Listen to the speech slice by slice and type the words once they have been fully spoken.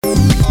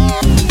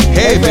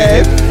Hey,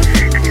 babe.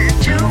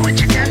 Do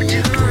what you gotta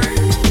do.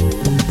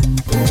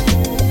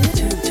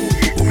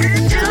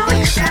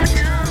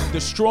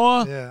 The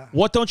straw. Yeah.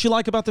 What don't you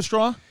like about the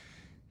straw?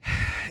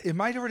 It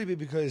might already be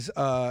because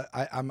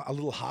I'm a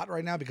little hot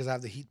right now because I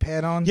have the heat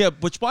pad on. Yeah,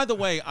 which, by the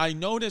way, I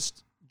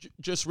noticed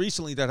just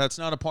recently that that's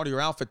not a part of your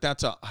outfit.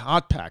 That's a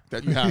hot pack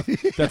that you have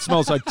that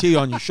smells like tea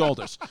on your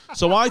shoulders.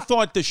 So I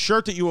thought the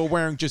shirt that you were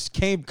wearing just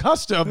came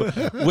custom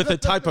with a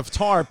type of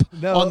tarp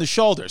on the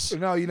shoulders.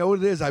 No, you know what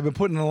it is? I've been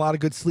putting in a lot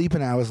of good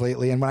sleeping hours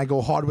lately, and when I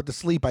go hard with the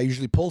sleep, I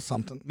usually pull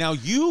something. Now,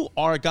 you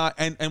are a guy,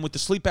 and with the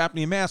sleep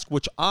apnea mask,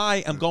 which I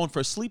am going for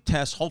a sleep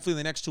test, hopefully in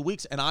the next 2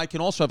 weeks, and I can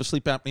also have a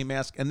sleep apnea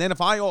mask. And then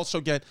if I also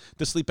get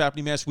the sleep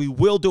apnea mask, we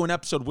will do an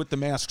episode with the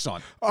masks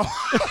on.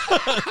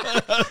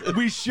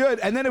 We should.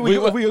 And then if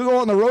we go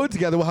on the road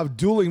together, we'll have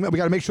dueling. We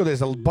got to make sure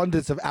there's an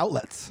abundance of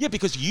outlets. Yeah,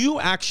 because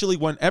you actually,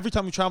 every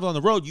time you travel on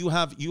the road, you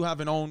have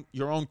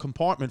your own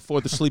compartment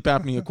for the sleep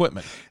apnea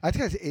equipment. I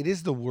think it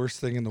is the worst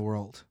thing in the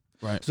world.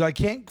 Right. So I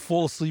can't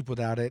fall asleep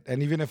without it,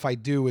 and even if I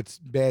do, it's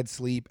bad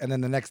sleep, and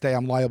then the next day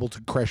I'm liable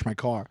to crash my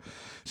car.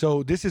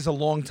 So this is a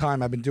long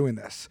time I've been doing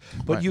this.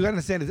 But Right. you gotta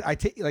understand,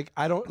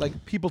 I don't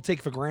like people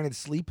take for granted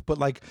sleep, but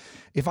like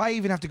if I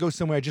even have to go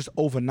somewhere just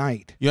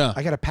overnight, Yeah.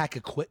 I gotta pack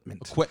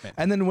equipment.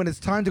 And then when it's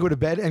time to go to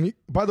bed, and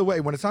by the way,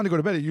 when it's time to go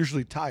to bed, you're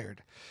usually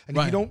tired, and if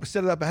Right. you don't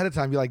set it up ahead of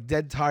time, you're like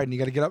dead tired, and you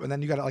gotta get up, and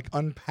then you gotta like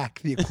unpack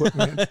the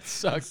equipment, That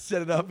sucks.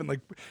 set it up,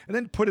 and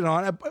then put it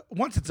on.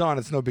 Once it's on,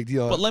 it's no big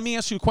deal. But let me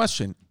ask you a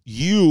question.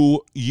 I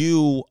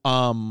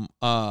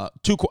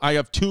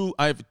have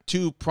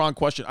two-pronged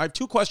question. I have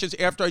two questions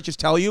after I just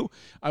tell you.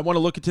 I want to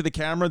look into the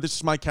camera. This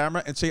is my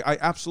camera, and say I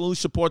absolutely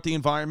support the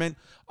environment.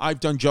 I've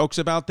done jokes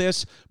about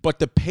this, but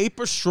the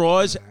paper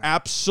straws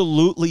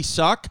absolutely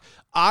suck.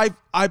 I've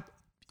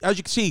as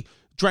you can see,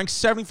 drank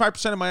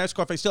 75% of my iced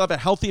coffee. I still have a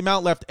healthy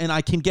amount left, and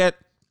I can get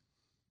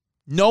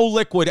no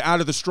liquid out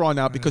of the straw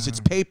now because it's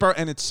paper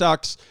and it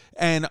sucks,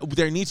 and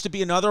there needs to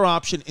be another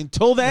option.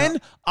 Until then,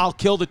 I'll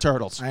kill the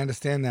turtles. I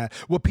understand that.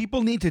 What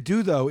people need to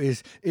do though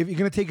is, if you're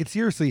gonna take it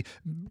seriously,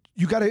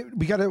 we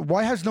gotta.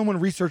 Why has no one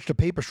researched a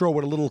paper straw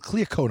with a little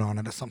clear coat on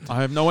it or something?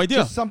 I have no idea.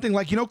 Just something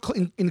like,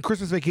 in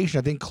Christmas Vacation,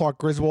 I think Clark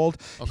Griswold,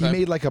 he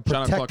made like a Shout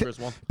out Clark protectant.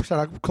 Griswold. Shout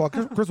out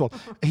Clark Griswold.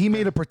 He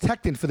made a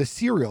protectant for the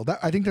cereal.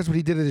 I think that's what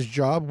he did at his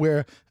job.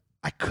 Where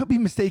I could be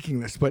mistaking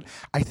this, but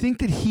I think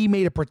that he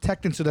made a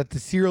protectant so that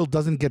the cereal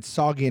doesn't get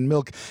soggy in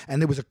milk,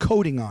 and there was a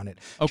coating on it.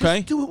 Okay.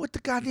 Just do it with the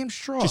goddamn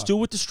straw. Just do it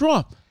with the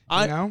straw.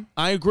 know?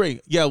 I agree.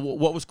 Yeah.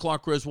 What was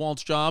Clark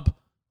Griswold's job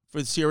for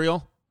the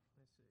cereal?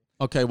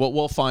 Okay. Well,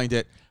 we'll find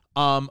it.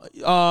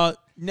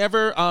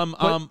 Never.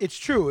 But it's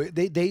true.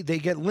 They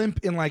get limp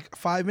in like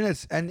 5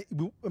 minutes, and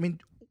I mean,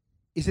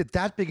 is it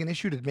that big an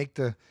issue to make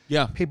the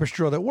paper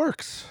straw that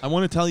works? I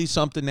want to tell you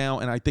something now,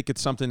 and I think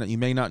it's something that you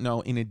may not know.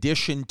 In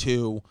addition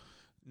to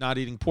not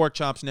eating pork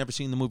chops, never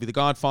seen the movie The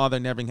Godfather,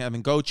 never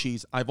having goat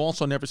cheese, I've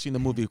also never seen the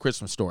movie A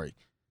Christmas Story.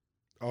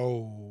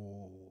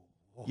 Oh.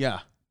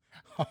 Yeah.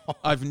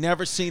 I've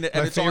never seen it.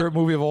 My favorite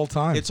movie of all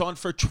time. It's on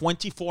for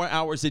 24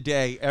 hours a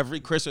day every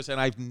Christmas, and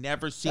I've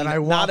never seen and I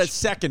not a watch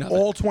second of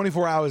all it.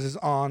 24 hours is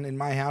on in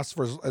my house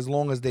for as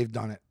long as they've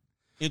done it.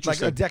 Like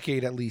Interesting. a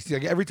decade at least.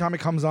 Like every time it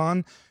comes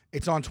on,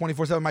 it's on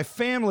 24/7. My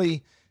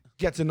family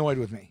gets annoyed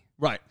with me.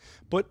 Right.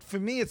 But for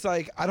me, it's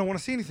like, I don't want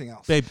to see anything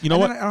else. Babe, you know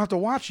and what? then I don't have to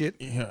watch it.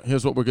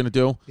 Here's what we're going to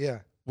do. Yeah.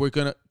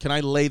 Can I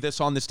lay this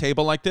on this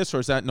table like this, or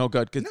is that no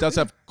good? Because it does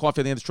have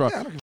coffee at the end of the straw. Yeah,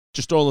 I don't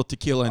Just throw a little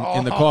tequila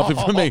in the coffee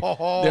for me.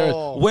 There.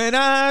 When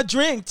I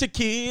drink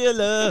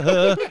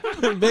tequila,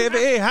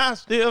 baby, I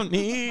still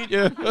need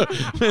you.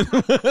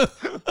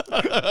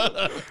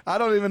 I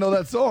don't even know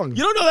that song.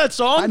 You don't know that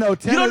song? I know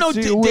Tennessee you don't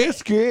know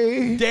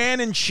whiskey. Dan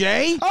and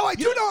Shay? Oh, I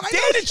do know.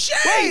 Dan and Shay.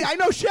 Wait, I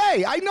know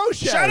Shay. I know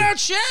Shay. Shout out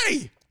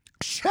Shay.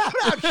 Shout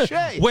out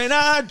Shay. When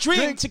I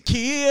drink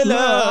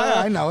tequila,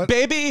 I know it.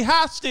 Baby,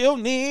 I still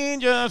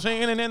need you.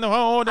 Singing in the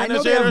road. I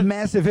know they have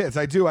massive hits.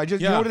 I do. I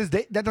just, you Yeah. know what it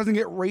is? That doesn't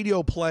get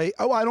radio play.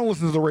 Oh, I don't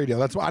listen to the radio.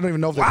 That's why I don't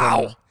even know if they play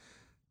Wow. it.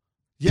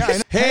 Yeah. I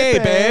know. Hey,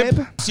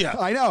 babe. Yeah.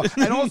 I know.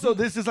 And also,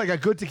 this is like a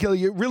good tequila.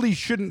 You really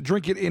shouldn't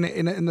drink it in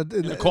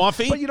the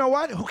coffee? But you know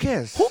what? Who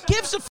cares? Who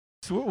gives a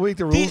Wait,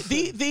 the rules.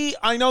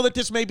 I know that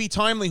this may be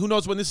timely. Who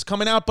knows when this is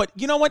coming out? But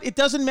you know what? It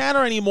doesn't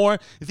matter anymore.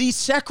 The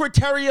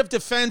Secretary of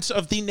Defense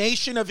of the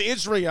nation of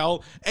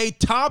Israel, a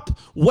top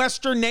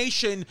Western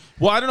nation.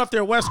 Well, I don't know if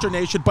they're a Western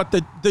nation, but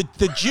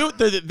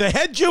the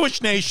head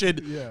Jewish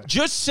nation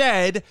just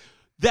said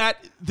that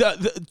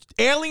the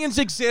aliens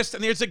exist,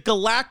 and there's a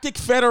galactic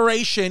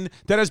federation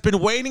that has been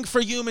waiting for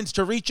humans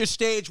to reach a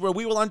stage where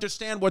we will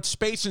understand what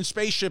space and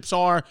spaceships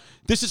are.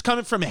 This is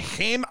coming from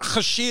Haim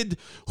Hashid,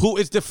 who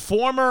is the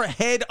former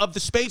head of the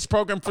space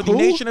program for the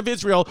nation of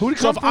Israel. Who'd it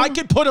So come if I from?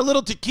 could put a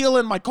little tequila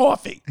in my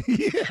coffee.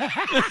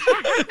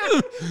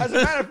 As a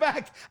matter of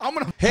fact, I'm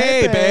gonna.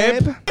 Hey,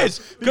 babe. Because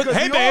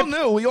Hey, babe.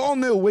 we all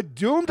knew. We're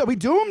doomed. Are we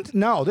doomed?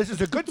 No, this is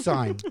a good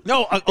sign.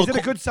 No, Is it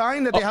a good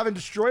sign that they haven't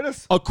destroyed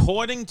us?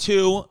 according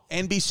to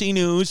NBC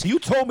News. You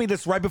told me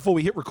this right before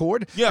we hit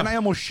record, Yeah. and I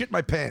almost shit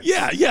my pants.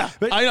 Yeah,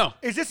 But I know.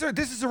 This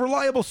is a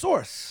reliable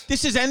source?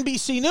 This is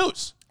NBC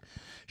News.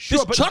 Sure,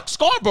 This but Chuck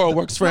Scarborough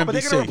works for no, but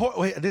they're gonna NBC. report.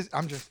 Wait,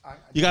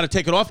 You got to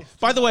take it off.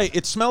 By the way,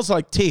 it smells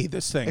like tea.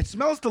 This thing. it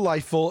smells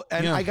delightful,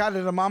 and Yeah. I got it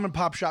at a mom and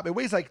pop shop. It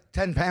weighs like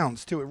 10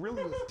 pounds too. It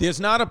really is. There's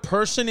not a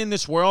person in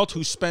this world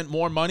who spent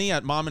more money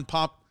at mom and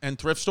pop and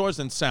thrift stores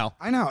than Sal.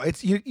 I know.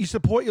 It's you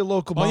support your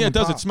local. Oh mom yeah, it and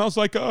does. pop. It smells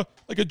like a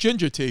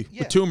ginger tea Yeah,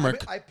 with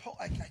turmeric. I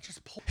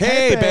just pull.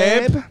 Hey,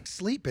 babe.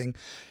 Sleeping.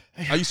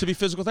 I used to be a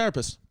physical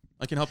therapist.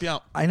 I can help you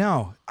out. I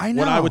know.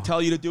 What I would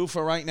tell you to do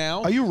for right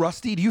now. Are you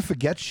rusty? Do you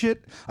forget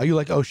shit? Are you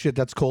like, oh shit,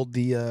 that's called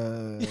the?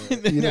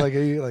 You know, like,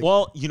 are you like,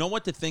 Well, you know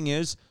what the thing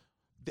is?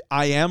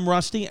 I am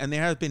rusty, and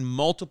there have been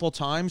multiple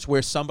times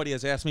where somebody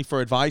has asked me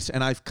for advice,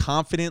 and I've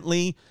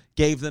confidently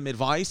gave them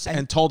advice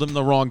and told them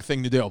the wrong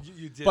thing to do.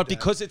 You did but that.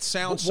 because it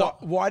sounds so,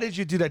 why did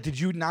you do that? Did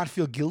you not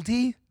feel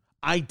guilty?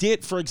 I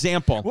did. For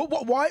example,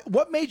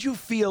 What made you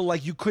feel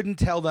like you couldn't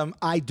tell them?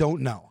 I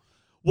don't know.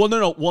 Well,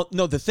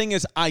 no. The thing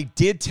is, I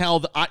did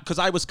tell because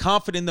I was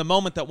confident in the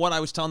moment that what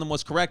I was telling them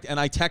was correct, and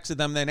I texted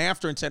them then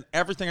after and said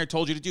everything I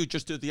told you to do,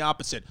 just do the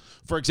opposite.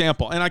 For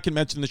example, and I can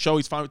mention the show.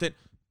 He's fine with it.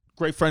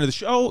 Great friend of the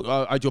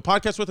show. I do a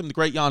podcast with him. The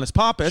great Giannis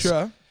Pappas.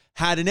 Sure.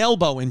 Had an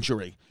elbow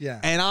injury.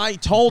 Yeah. And I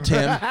told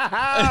him,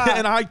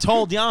 and I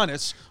told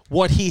Giannis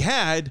what he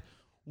had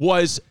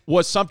was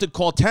something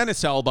called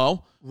tennis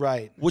elbow.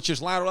 Right. Which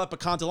is lateral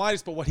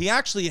epicondylitis, but what he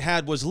actually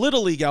had was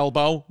little league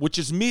elbow, which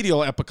is medial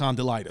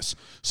epicondylitis.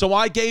 So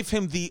I gave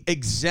him the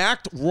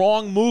exact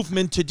wrong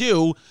movement to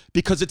do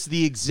because it's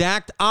the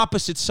exact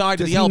opposite side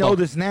Does of the he elbow. know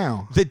this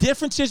now? The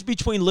differences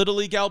between little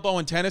league elbow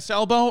and tennis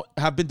elbow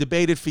have been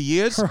debated for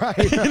years. Right.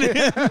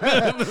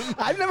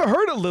 I've never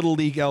heard of little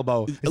league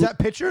elbow. Is that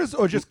pitchers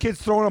or just kids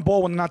throwing a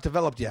ball when they're not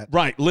developed yet?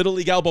 Right, little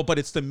league elbow, but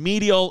it's the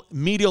medial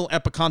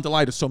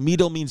epicondylitis. So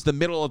medial means the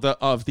middle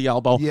of the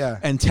elbow. Yeah.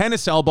 And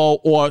tennis elbow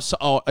or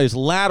is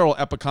lateral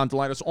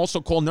epicondylitis,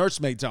 also called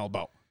nursemaid's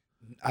elbow.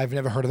 I've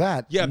never heard of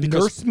that. Yeah,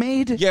 because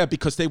nursemaid. Yeah,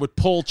 because they would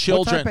pull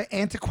children. What type of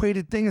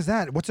antiquated thing is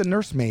that? What's a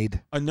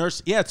nursemaid? A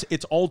nurse, yeah,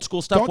 it's old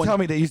school stuff. Don't tell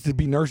me they used to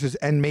be nurses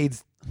and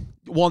maids.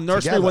 Well,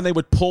 nursemaid together. when they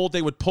would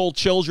pull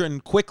children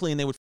quickly and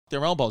they would f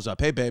their elbows up.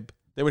 Hey, babe.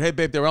 They would, hey,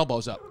 babe, their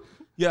elbows up.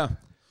 Yeah.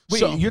 Wait,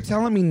 So- you're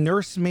telling me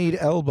nursemaid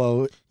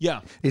elbow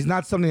yeah. is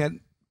not something that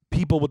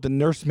people with the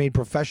nursemaid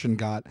profession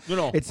got?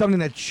 No. It's something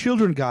that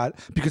children got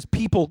because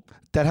people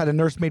that had a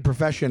nursemaid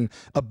profession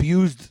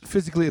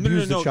physically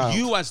abused the child.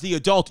 You as the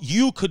adult,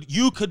 you could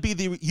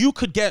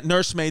get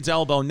nursemaid's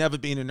elbow, never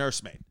being a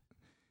nursemaid,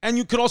 and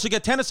you could also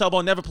get tennis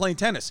elbow, never playing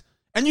tennis,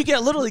 and you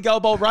get little league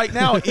elbow right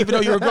now, even though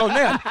you're a grown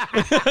man.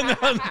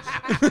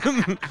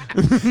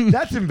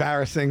 That's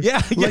embarrassing. Yeah,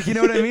 Like, yeah. you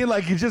know what I mean?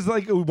 Like, it's just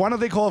like, why don't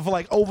they call it for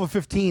like over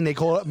 15? They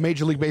call it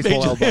Major League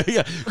Baseball elbow.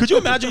 Yeah. Could you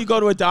imagine you go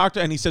to a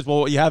doctor and he says, "Well,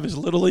 what you have is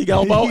little league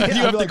elbow," and Yeah, you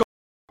have I'd be to like,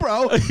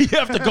 bro. you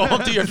have to go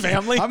home to your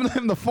family. I'm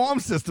in the farm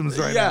systems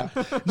right Yeah.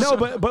 now. No,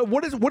 but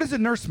what is a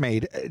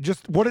nursemaid?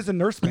 Just what is a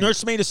nursemaid?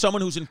 Nursemaid is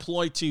someone who's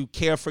employed to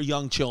care for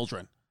young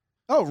children.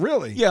 Oh,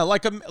 really? Yeah,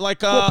 like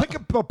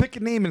Well, pick a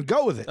name and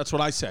go with it. that's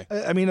what I say.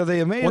 I mean, are they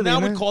amazing? Well, now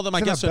we call them,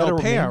 I guess, an au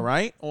pair,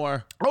 right?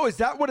 Or Oh, is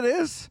that what it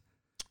is?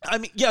 I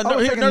mean, yeah, Oh,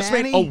 it's like a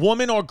nursemaid, nanny? a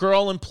woman or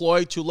girl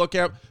employed to look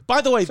at.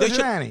 By the way, So they it's a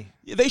should nanny.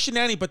 They should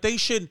nanny, but they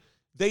should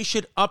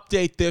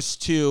update this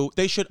to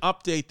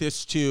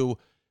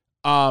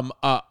a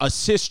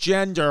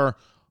cisgender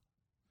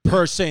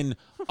person,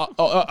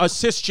 a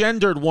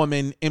cisgendered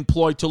woman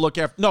employed to look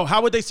after. No,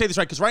 how would they say this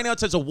right? Because right now it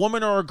says a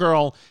woman or a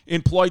girl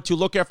employed to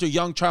look after a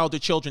young child or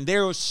children.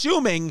 They're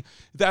assuming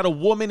that a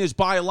woman is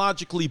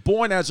biologically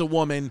born as a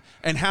woman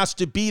and has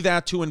to be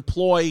that to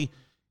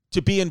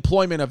be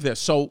employment of this.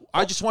 So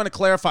I just want to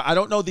clarify. I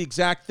don't know the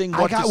exact thing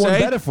I what got to one say.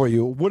 better for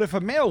you. What if a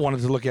male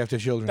wanted to look after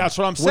children? That's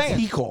what I'm saying.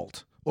 What's he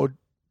called? Or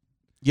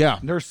Yeah,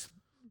 nurse?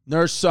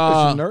 nurse,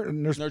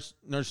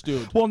 nurse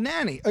dude. Well,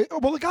 nanny.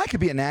 Well, the guy could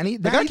be a nanny.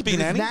 The guy could be a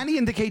nanny. Does nanny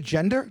indicate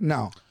gender?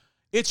 No.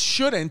 It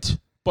shouldn't,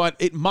 but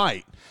it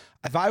might.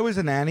 If I was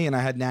a nanny and I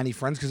had nanny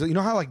friends, because you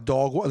know how like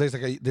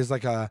there's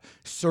like a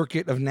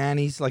circuit of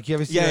nannies. Like you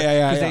ever see Yeah, that? yeah,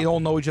 yeah, Because they yeah. all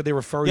know each other, they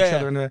refer Yeah, each yeah.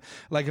 other. And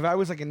like if I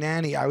was like a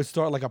nanny, I would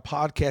start like a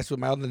podcast with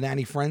my other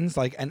nanny friends,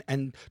 like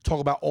and talk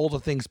about all the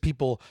things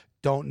people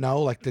don't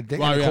know, like they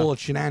Wow, yeah. call it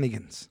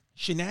shenanigans.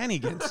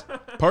 Shenanigans.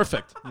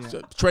 Perfect.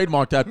 So,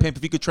 trademark that, Pimp.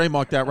 If you could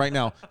trademark that right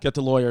now, get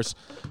the lawyers.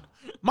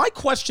 My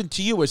question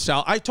to you is,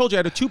 Sal, I told you I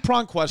had a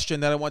two-pronged question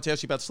that I want to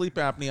ask you about sleep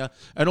apnea.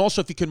 And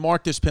also, if you can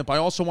mark this, Pimp, I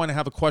also want to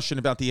have a question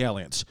about the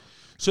aliens.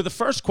 So the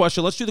first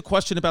question, let's do the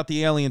question about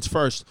the aliens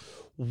first.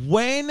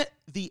 When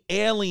the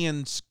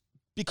aliens,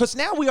 because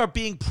now we are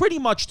being pretty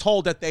much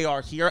told that they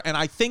are here, and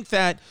I think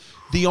that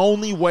the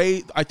only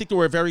way, I think that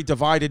we're a very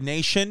divided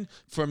nation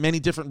for many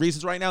different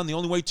reasons right now, and the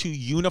only way to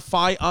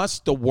unify us,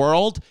 the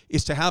world,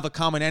 is to have a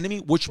common enemy,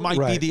 which might be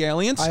Right. the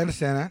aliens. I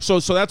understand that.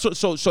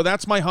 So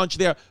that's my hunch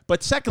there. But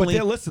But secondly,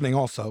 they're listening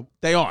also.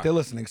 they are. They're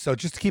listening. So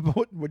just to keep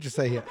what you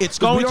say here. It's 'Cause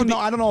going we to don't be- know.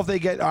 I don't know if they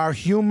get our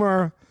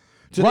humor.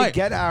 Do Right. they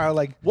get our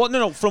like? Well,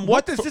 no. From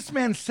What does this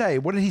man say?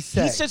 What did he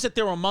say? he says that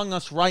they're among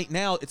us right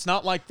now. It's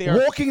not like they're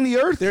walking the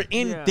earth. They're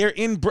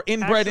inbred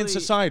in Actually,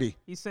 society.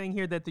 He's saying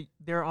here that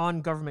they're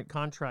on government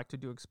contract to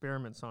do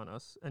experiments on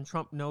us, and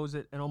Trump knows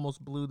it and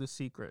almost blew the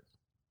secret.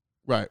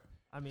 Right.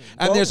 I mean,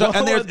 And there's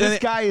this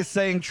guy is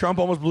saying Trump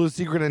almost blew the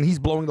secret, and he's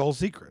blowing the whole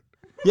secret.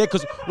 Yeah,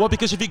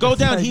 because if you go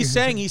down, he's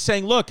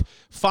saying, look,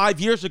 5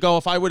 years ago,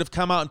 if I would have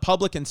come out in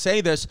public and say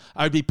this,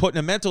 I'd be put in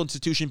a mental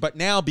institution. But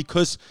now,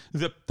 because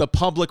the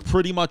public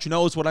pretty much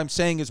knows what I'm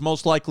saying is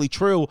most likely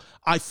true,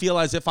 I feel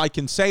as if I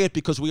can say it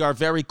because we are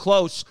very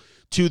close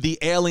to the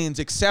aliens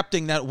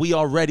accepting that we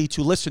are ready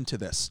to listen to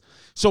this.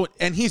 So,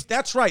 and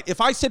that's right. If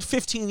I said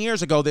 15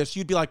 years ago this,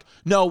 you'd be like,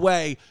 no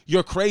way,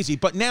 you're crazy.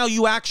 But now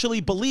you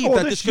actually believe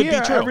that this could be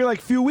true. Every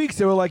few weeks,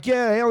 they were like,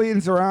 yeah,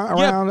 aliens are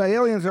around.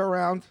 Aliens are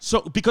around.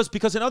 So,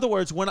 because in other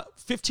words, when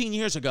 15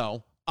 years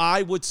ago,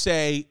 I would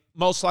say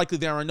most likely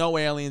there are no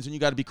aliens and you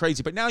got to be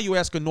crazy. But now you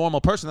ask a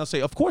normal person, they'll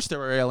say, of course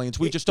there are aliens.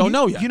 We just don't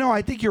know yet. You know,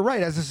 I think you're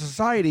right. As a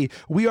society,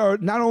 we are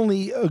not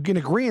only in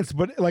agreement,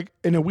 but like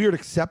in a weird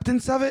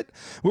acceptance of it,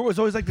 where it was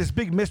always like this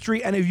big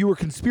mystery. And if you were a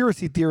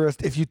conspiracy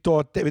theorist, if you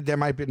thought there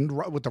might have been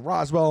with the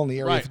Roswell and the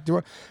Area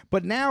 51,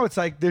 but now it's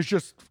like there's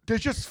just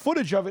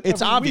footage of it.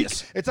 It's every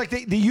obvious. Week. It's like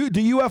the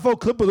UFO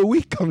clip of the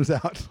week comes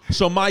out.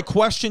 So my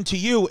question to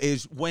you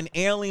is, when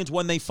aliens,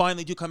 when they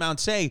finally do come out and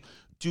say,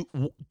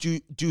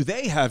 do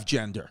they have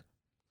gender?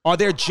 Are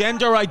there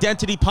gender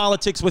identity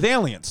politics with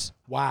aliens?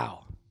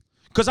 Wow.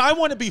 Because I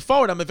want to be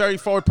forward. I'm a very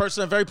forward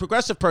person. I'm a very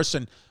progressive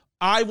person.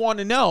 I want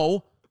to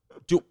know.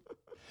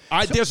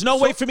 There's no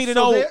way for me to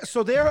know.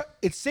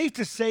 It's safe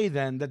to say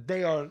then that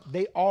they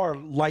are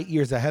light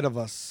years ahead of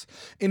us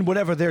in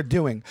whatever they're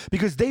doing,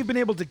 because they've been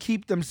able to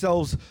keep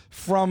themselves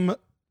from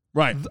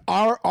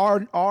our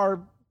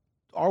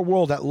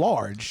world at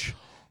large.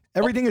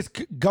 Everything is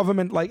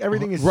government, like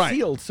everything is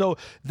sealed. So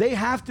they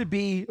have to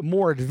be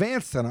more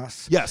advanced than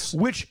us. Yes.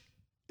 Which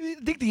I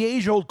think the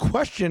age-old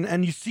question,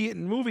 and you see it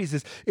in movies,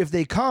 is if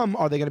they come,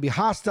 are they going to be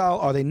hostile?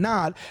 Are they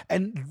not?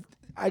 And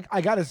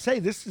I got to say,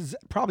 this is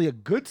probably a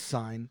good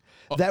sign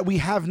that we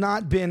have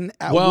not been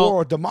at war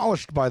or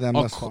demolished by them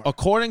thus far.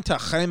 According to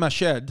Chaim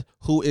Ashed,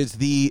 who is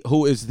the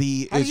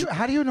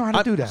how do you know how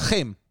to do that?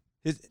 Chaim.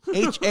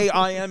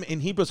 H-A-I-M in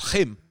Hebrew is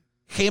Chaim.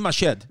 Chaim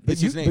Ashed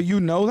is his name. But you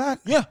know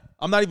that? Yeah.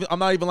 I'm not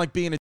even like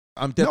being a.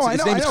 His I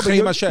name know, is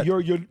Chaim Ashed.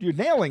 You're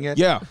nailing it.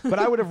 Yeah. But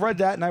I would have read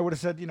that and I would have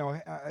said,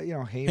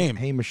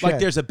 Chaim Ashed. Like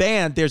there's a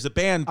band.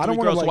 I don't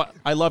want to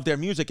I love their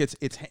music.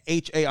 It's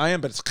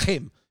H-A-I-M, but it's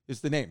Chaim is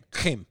the name.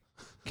 Chaim.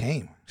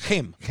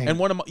 And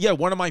one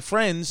of my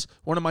friends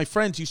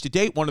used to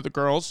date one of the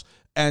girls,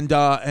 and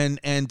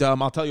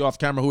I'll tell you off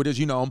camera who it is.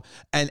 You know him,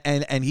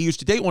 and he used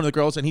to date one of the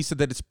girls, and he said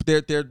that it's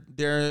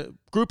their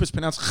group is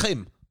pronounced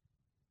Chaim.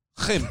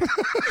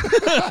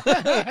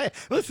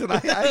 Listen, I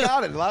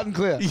got it loud and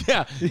clear.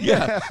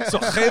 Yeah. So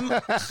Chaim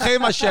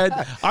Ashed.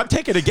 I'm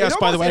taking a guess,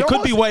 by the way. I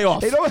could be way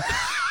off.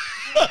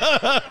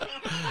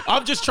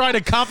 I'm just trying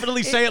to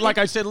confidently say it like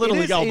I said Little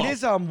League Elbow. It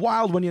is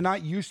wild when you're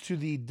not used to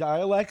the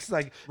dialects.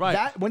 Like right.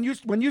 that, when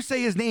you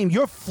say his name,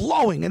 you're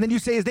flowing, and then you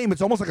say his name.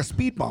 It's almost like a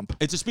speed bump.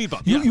 It's a speed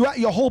bump.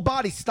 Your whole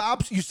body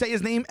stops. You say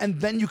his name,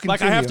 and then you continue.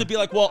 Like I have to be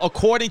like, well,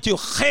 according to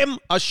Chaim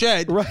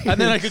Ashed, right. And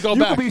then I could go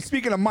back. You could be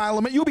speaking a mile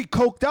a minute. You'll be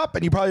coked up,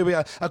 and you probably be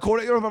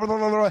according.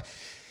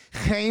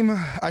 Chaim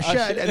Ashed,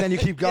 and then you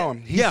keep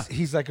going.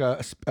 He's like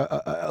a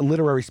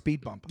literary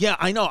speed bump. Yeah,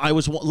 I know. I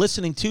was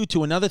listening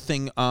to another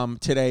thing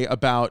today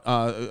about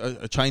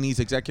a Chinese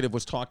executive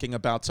was talking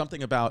about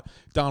something about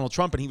Donald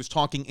Trump, and he was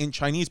talking in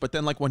Chinese. But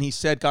then, like when he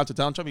said "God to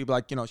Donald Trump," he'd be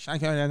like,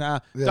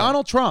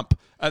 Donald Trump,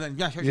 and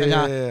then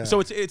yeah. So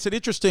it's an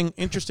interesting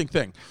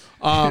thing.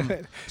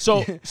 So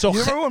you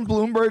remember when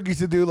Bloomberg used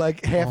to do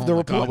like half the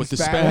report with in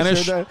the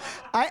Spanish?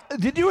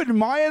 Did you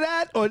admire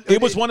that? Or,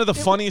 it was one of the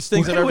funniest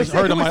things I've ever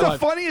heard in my life.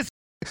 Funniest.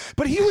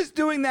 But he was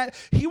doing that.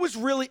 He was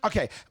really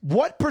okay.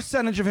 What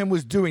percentage of him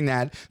was doing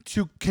that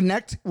to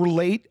connect,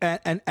 relate,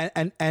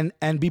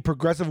 and be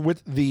progressive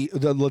with the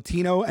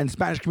Latino and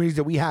Spanish communities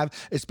that we have,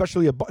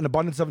 especially an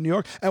abundance of in New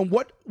York? And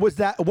what was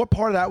that? What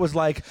part of that was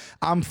like,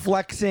 I'm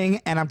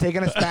flexing and I'm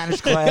taking a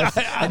Spanish class?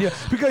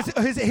 Because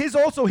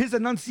his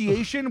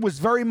enunciation was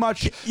very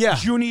much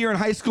junior year in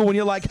high school when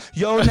you're like,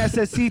 yo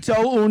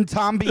necesito un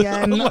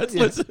también. Let's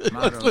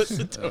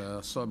listen to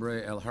it.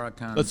 Sobre el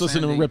huracán Let's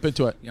listen to him rip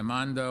into it.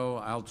 Llamando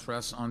al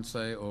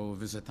 311 o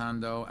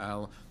visitando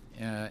al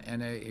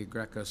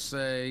NYC.gov.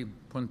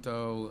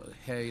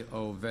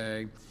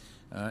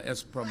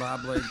 Es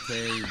probable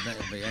que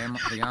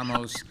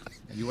veamos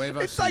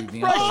lluvias y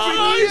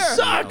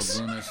vientos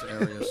en algunas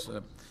áreas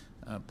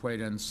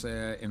pueden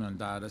ser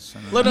inundadas.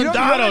 You know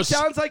what it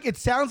sounds like? It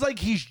sounds like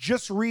he's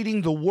just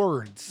reading the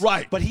words.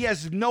 Right. But he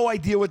has no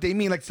idea what they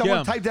mean. Like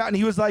someone typed out and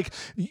he was like,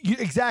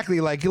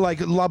 exactly, like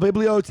La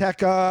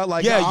Biblioteca,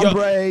 like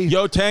Hombre.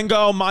 Yo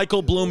Tango,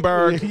 Michael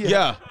Bloomberg.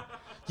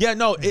 Yeah,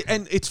 no,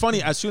 and it's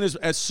funny. As soon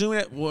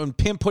as when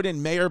Pim put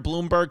in Mayor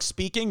Bloomberg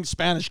speaking,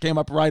 Spanish came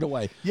up right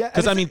away. Yeah,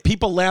 because I mean,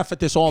 people laugh at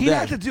this all He day.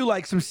 had to do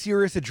like some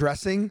serious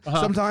addressing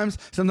sometimes.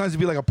 Sometimes it'd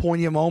be like a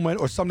poignant moment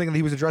or something that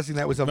he was addressing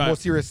that was a more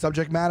serious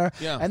subject matter.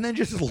 Yeah. And then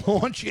just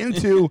launch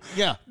into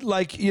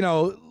like,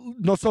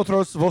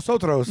 nosotros,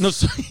 vosotros. No,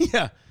 so,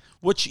 yeah.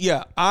 Which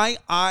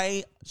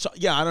I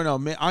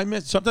don't know.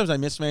 Sometimes I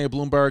miss Mayor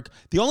Bloomberg.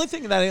 The only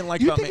thing that I didn't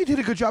like You about think he did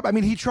a good job? I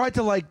mean, he tried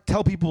to like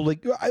tell people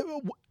like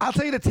I'll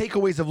tell you the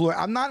takeaways of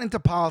Lawrence. I'm not into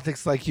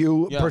politics like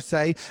you per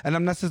se, and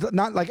I'm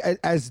not like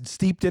as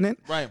steeped in it.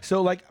 Right.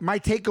 So like my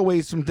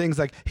takeaways from things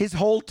like his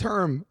whole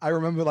term, I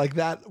remember like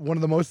that one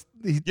of the most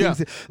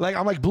things. Like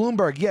I'm like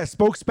Bloomberg,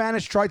 spoke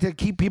Spanish, tried to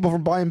keep people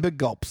from buying big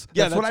gulps.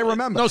 Yeah, that's what I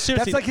remember. No,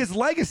 seriously, that's like his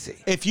legacy.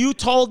 If you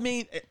told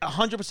me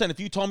 100%, if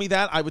you told me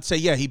that, I would say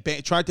he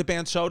tried to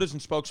ban sodas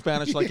and spoke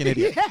Spanish like an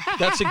idiot.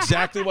 That's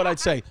exactly what I'd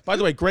say. By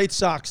the way, great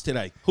socks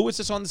today. Who is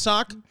this on the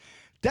sock?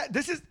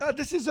 This is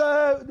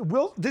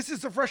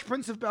the Fresh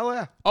Prince of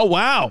Bel-Air. Oh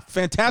wow,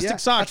 fantastic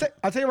socks.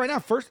 I'll tell you right now.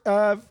 First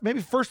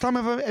time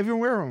I've ever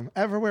wearing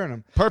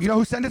them. Perfect. You know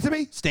who sent it to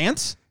me?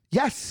 Stance?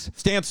 Yes.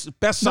 Stance,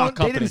 best No, sock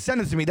company. they didn't send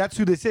it to me. That's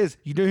who this is.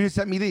 You know who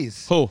sent me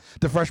these? Who?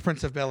 The Fresh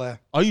Prince of Bel-Air.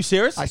 Are you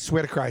serious? I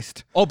swear to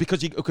Christ. Oh,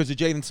 because of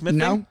Jaden Smith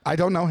No, thing? I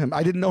don't know him.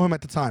 I didn't know him at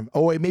the time.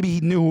 Oh, wait, maybe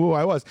he knew who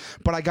I was.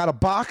 But I got a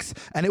box,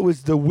 and it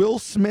was the Will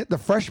Smith, the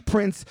Fresh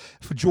Prince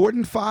for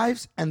Jordan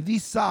 5s, and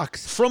these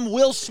socks. From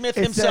Will Smith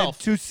It himself.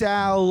 said, to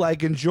Sal,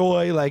 like,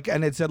 enjoy, like,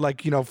 and it said,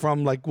 like,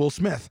 from, like, Will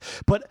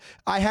Smith. But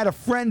I had a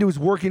friend who was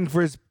working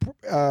for his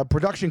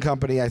production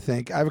company, I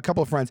think. I have a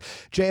couple of friends.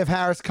 J.F.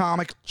 Harris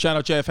comic. Shout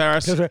out JF Harris.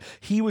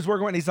 He was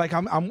working and he's like,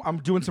 I'm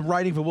doing some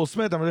writing for Will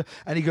Smith.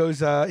 And he goes,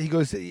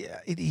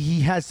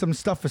 he has some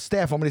stuff for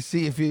staff. I'm going to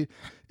see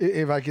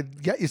if I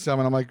could get you some.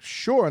 And I'm like,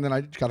 sure. And then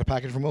I got a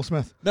package from Will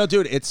Smith. No,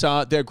 dude, it's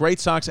they're great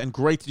socks and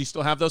great. Do you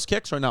still have those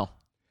kicks or no?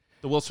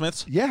 The Will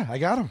Smiths? Yeah, I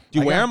got them. Do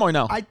you wear them or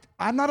no?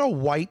 I'm not a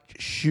white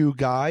shoe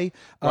guy,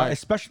 Right.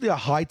 especially a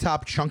high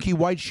top, chunky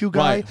white shoe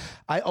guy. Right.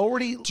 I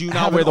already Do you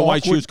not wear the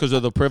white shoes because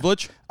of the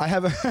privilege? I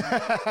have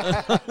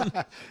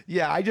a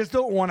yeah. I just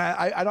don't want to.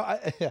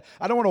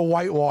 I don't want to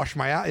whitewash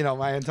my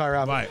my entire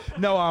outfit. Right.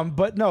 No,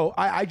 but no.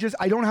 I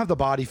don't have the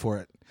body for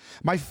it.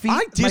 My feet.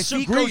 I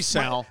disagree,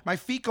 Sal. My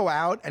feet go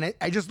out, and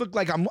I just look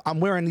like I'm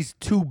wearing these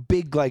two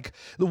big like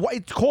the white.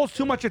 It calls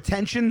too much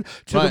attention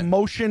to the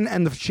motion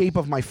and the shape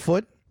of my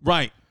foot.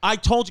 Right. I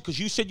told you because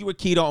you said you were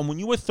keto, and when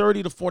you were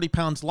 30 to 40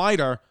 pounds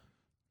lighter,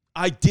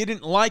 I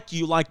didn't like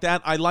you like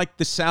that. I like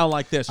the Sal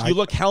like this. You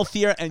look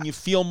healthier, and you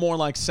feel more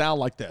like Sal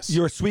like this.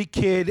 You're a sweet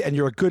kid, and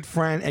you're a good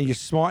friend, and you're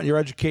smart, and you're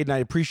educated, and I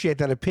appreciate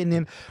that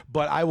opinion,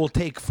 but I will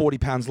take 40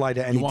 pounds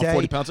lighter any You want day.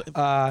 40 pounds?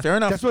 Fair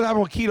enough. That's what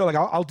happened with keto. Like,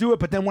 I'll do it,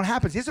 but then what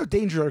happens? Here's the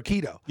danger of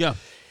keto. Yeah.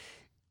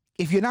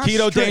 If you're not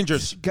Keto strict,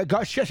 dangerous.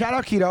 Shout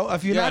out keto.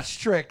 If you're not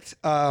strict,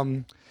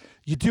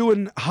 you're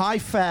doing high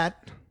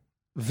fat,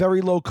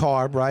 very low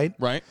carb, right?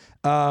 Right.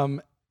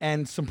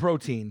 And some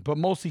protein, but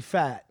mostly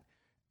fat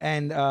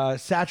and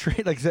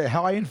saturated, like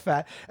high in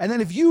fat. And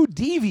then if you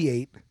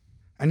deviate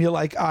and you're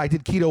like, I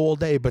did keto all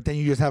day, but then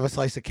you just have a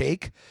slice of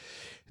cake,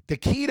 the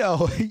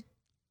keto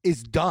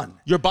is done.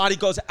 Your body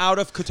goes out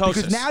of ketosis.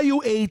 Because now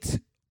you ate,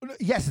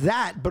 yes,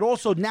 that, but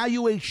also now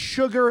you ate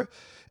sugar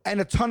and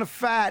a ton of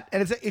fat,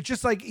 and it's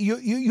just like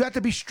you have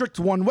to be strict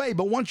one way,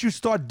 but once you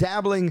start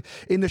dabbling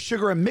in the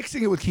sugar and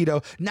mixing it with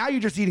keto, now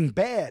you're just eating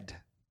bad.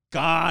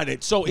 Got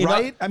it. So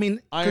right? I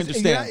mean, I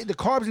understand. The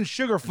carbs and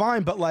sugar are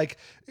fine, but like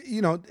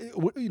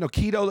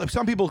keto.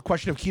 Some people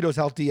question if keto is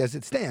healthy as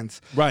it stands,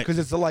 right? Because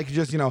it's like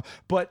just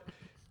but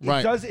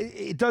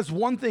it does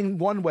one thing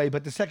one way,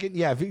 but the second,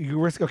 if you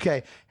risk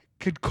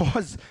could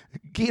cause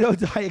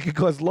keto diet could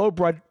cause low.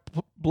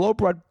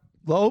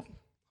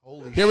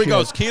 Holy Here we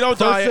go. Keto diet.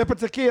 First sip of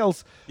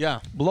tequilas. Yeah.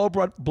 Low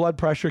blood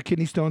pressure,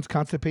 kidney stones,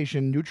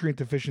 constipation, nutrient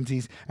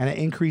deficiencies, and an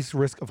increased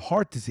risk of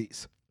heart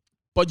disease.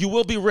 But you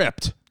will be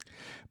ripped.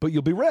 But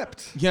you'll be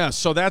ripped. Yeah,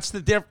 so that's the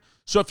difference.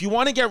 So if you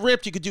want to get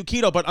ripped, you could do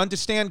keto, but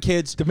understand,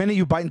 kids. The minute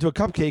you bite into a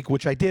cupcake,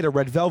 which I did, a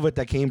red velvet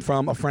that came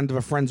from a friend of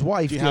a friend's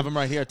wife. Do you have them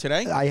right here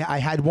today? I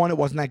had one. It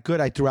wasn't that good.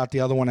 I threw out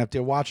the other one. If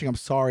they're watching, I'm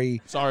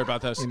sorry. Sorry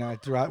about this. I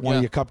threw out one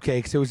of your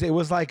cupcakes. It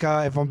was like,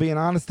 if I'm being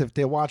honest, if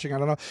they're watching, I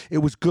don't know. It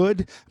was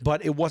good,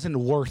 but it wasn't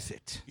worth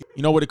it.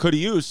 You know what it could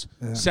have used?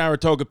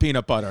 Saratoga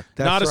peanut butter.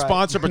 That's Not a right.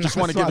 sponsor, but just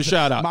want to give a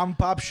shout out. Mom and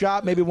pop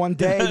shop. Maybe one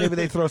day. Maybe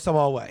they throw some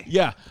our way.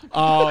 Yeah.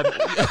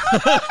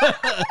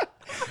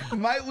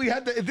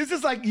 This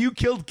is like You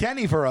Killed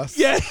Kenny for us.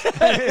 Yeah.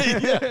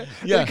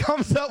 It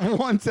comes up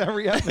once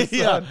every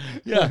episode.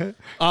 Yeah.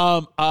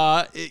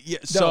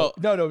 So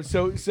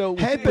So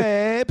hey,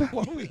 babe.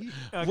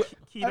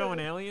 Keto and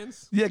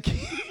aliens. Yeah,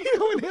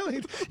 keto and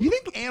aliens. You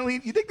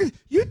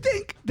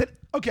think that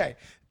okay,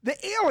 the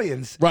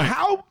aliens, right.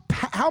 how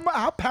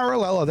how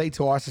parallel are they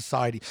to our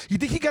society? You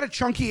think he got a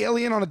chunky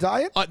alien on a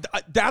diet?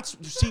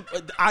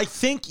 I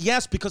think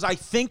yes, because I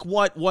think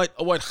what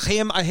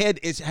Chaim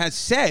Ahed has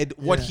said,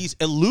 what he's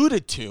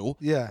alluded to,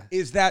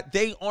 is that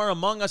they are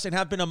among us and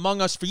have been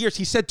among us for years.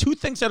 He said two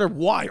things that are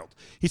wild.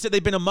 He said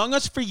they've been among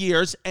us for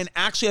years and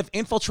actually have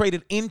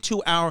infiltrated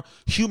into our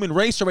human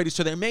race already.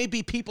 So there may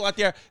be people out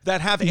there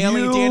that have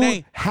alien DNA.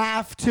 You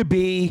have to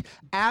be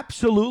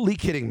absolutely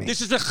kidding me.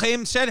 This is what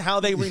Chaim said. How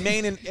they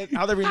remain in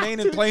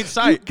plain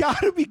sight. You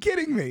gotta be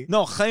kidding me.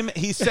 No, Chaim,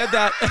 he said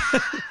that,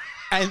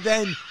 and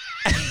then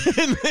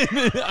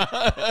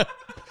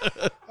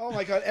Oh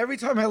my God! Every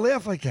time I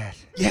laugh like that,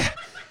 yeah.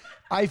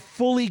 I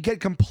fully get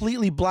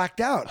completely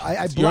blacked out.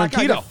 I black out.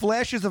 I get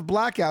flashes of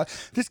blackout.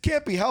 This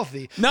can't be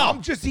healthy. No.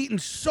 I'm just eating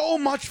so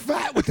much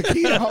fat with the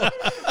keto.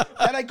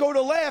 And I go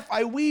to laugh,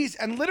 I wheeze,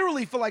 and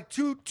literally for like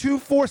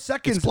 4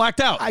 seconds, It's blacked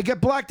out. I get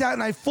blacked out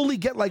and I fully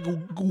get like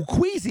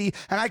queasy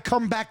and I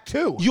come back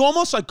too. You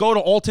almost like go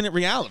to alternate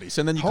realities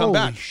and then you come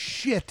back. Holy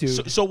shit,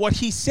 dude. So what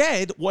he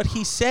said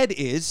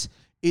is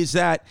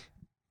that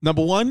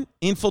number one,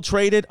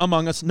 infiltrated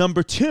among us.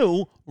 Number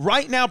two,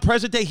 right now,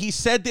 present day, he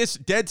said this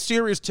dead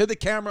serious to the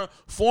camera.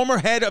 Former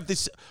head of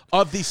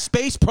the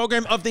space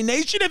program of the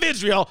nation of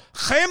Israel,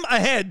 Chaim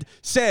Ahed,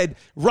 said,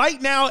 right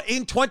now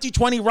in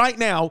 2020, right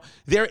now,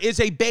 there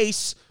is a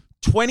base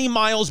 20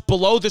 miles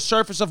below the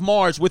surface of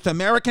Mars with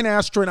American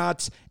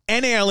astronauts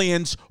and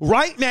aliens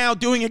right now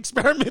doing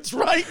experiments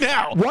right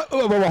now. What?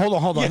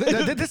 Hold on.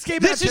 This came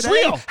out This is today.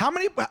 real. How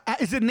many?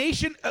 Is a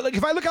nation like?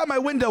 If I look out my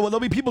window, will there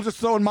be people just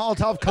throwing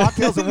Molotov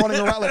cocktails and running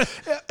around? Like,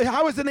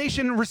 how is the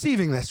nation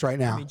receiving this right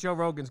now? I mean, Joe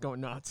Rogan's going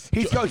nuts.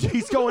 He's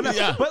going nuts.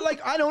 Yeah. But like,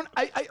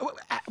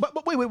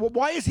 but wait.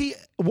 Why is he?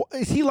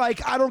 Is he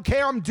like? I don't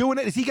care. I'm doing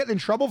it. Is he getting in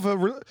trouble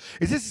for?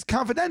 Is this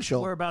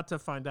confidential? We're about to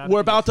find out. We're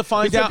about to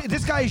find out.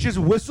 This guy is just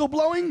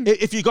whistleblowing.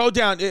 If you go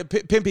down,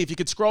 Pimpy, if you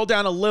could scroll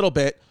down a little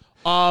bit.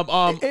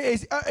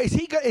 Is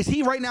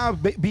he right now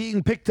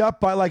being picked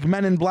up by like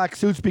men in black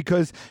suits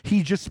because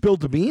he just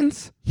spilled the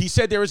beans? He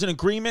said there is an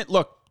agreement.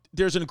 Look,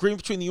 there's an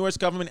agreement between the U.S.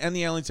 government and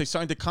the aliens. They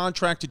signed a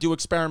contract to do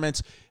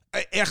experiments.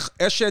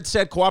 Eshed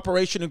said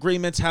cooperation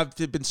agreements have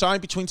been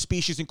signed between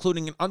species,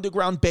 including an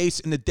underground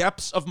base in the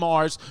depths of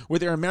Mars where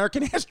there are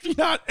American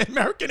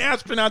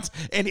astronauts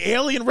and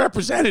alien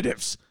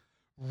representatives.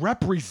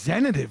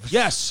 Representatives?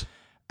 Yes.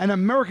 And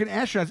American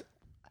astronauts.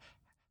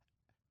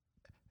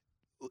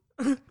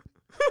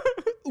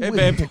 Hey,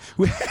 babe.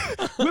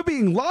 We're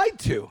being lied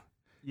to.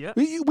 Yeah.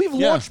 We've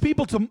launched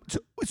people to.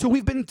 So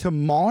we've been to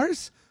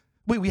Mars.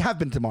 We have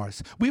been to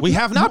Mars. We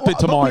have not been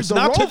to Mars.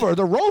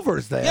 The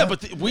rover's there. Yeah,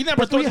 but we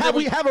never thought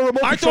we have a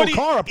remote control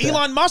car up there.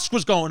 Elon Musk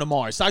was going to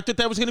Mars. I thought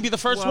that was going to be the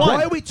first one.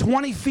 Why are we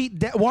 20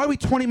 feet? Why are we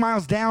 20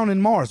 miles down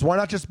in Mars? Why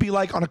not just be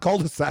like on a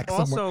cul-de-sac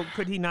somewhere? Also,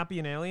 could he not be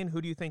an alien?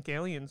 Who do you think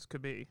aliens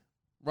could be?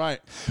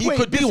 Right. He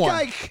could be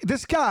one.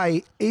 This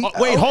guy.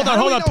 Wait, hold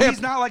on, Pimp.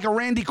 He's not like a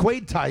Randy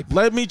Quaid type.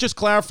 Let me just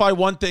clarify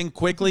one thing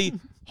quickly.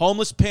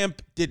 Homeless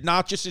Pimp did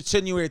not just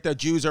insinuate that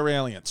Jews are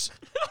aliens.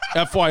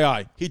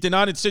 FYI. He did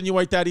not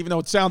insinuate that, even though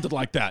it sounded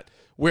like that.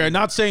 We're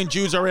not saying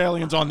Jews are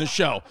aliens on this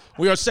show.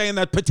 We are saying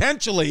that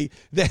potentially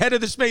the head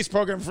of the space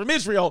program from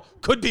Israel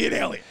could be an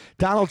alien.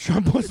 Donald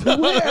Trump was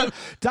aware.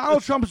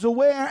 Donald Trump is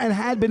aware and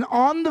had been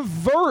on the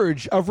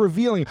verge of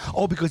revealing.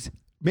 Oh, because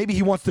maybe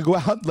he wants to go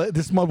out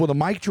this month with a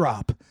mic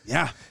drop.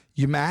 Yeah.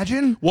 You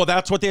imagine? Well,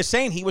 that's what they're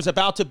saying. He was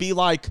about to be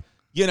like,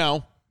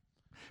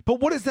 But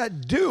what does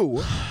that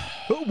do?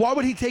 Why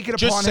would he take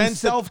it upon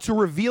himself to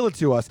reveal it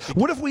to us?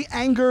 What if we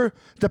anger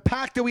the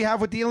pact that we have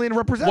with the alien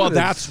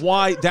representatives?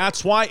 Well,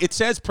 that's why it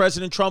says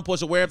President Trump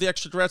was aware of the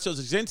extraterrestrials'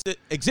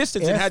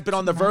 existence and had been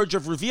on the verge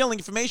of revealing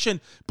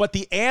information, but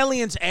the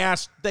aliens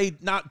asked they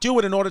not do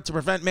it in order to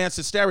prevent mass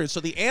hysteria. So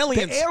the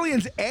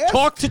aliens asked?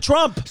 Talk to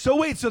Trump. So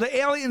wait, so the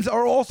aliens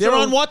are also they're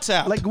on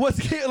WhatsApp. Like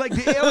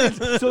the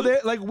aliens? So they're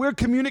like we're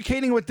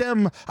communicating with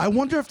them. I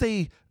wonder if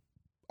they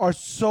are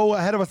so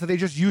ahead of us that they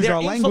just use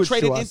our language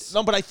to us.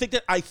 No, but I think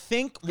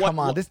what... Come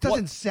on, this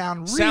doesn't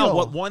sound real.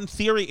 What one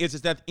theory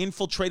is that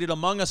infiltrated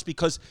among us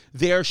because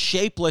they're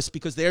shapeless,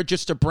 because they're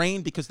just a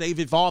brain, because they've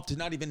evolved to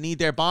not even need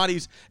their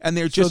bodies, and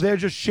they're just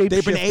shapeshifters.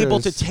 They've been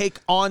able to take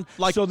on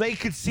so they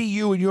could see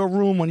you in your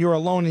room when you're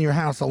alone in your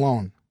house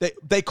alone.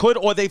 They could,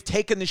 or they've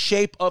taken the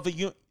shape of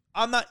a...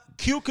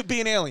 Q could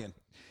be an alien.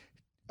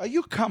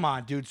 Come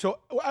on, dude. So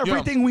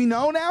everything we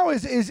know now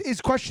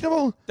is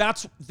questionable.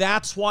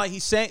 That's why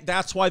he's saying.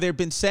 That's why they've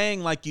been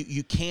saying like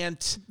you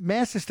can't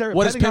mass hysteria.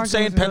 What is Pimp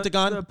saying?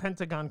 Pentagon. The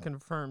Pentagon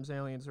confirms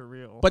aliens are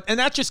real. And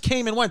that just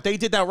came and went. They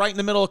did that right in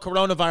the middle of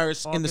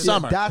coronavirus in the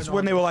summer. That's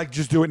when they were like,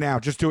 just do it now,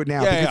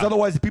 because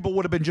otherwise people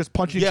would have been just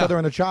punching each other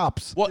in the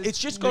chops. Well, it's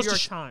just goes New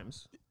York to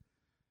Times.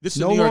 This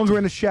is no longer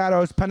in the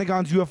shadows.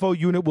 Pentagon's UFO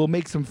unit will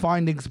make some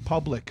findings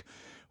public.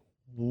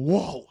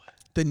 Whoa.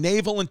 The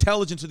naval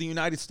intelligence of the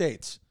United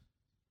States.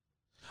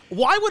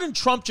 Why wouldn't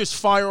Trump just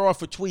fire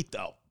off a tweet,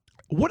 though?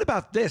 What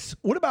about this?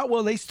 What about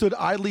while they stood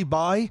idly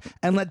by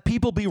and let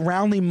people be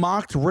roundly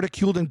mocked,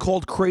 ridiculed, and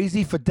called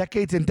crazy for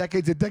decades and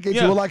decades and decades?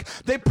 Yeah. You were like,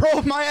 they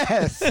probed my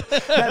ass.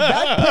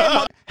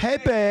 that hey,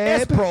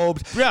 babe. Ass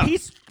probed. Yeah.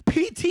 He's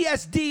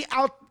PTSD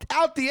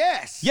out the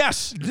ass.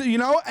 Yes. You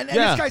know? And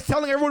Yeah. this guy's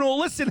telling everyone to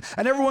listen,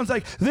 and everyone's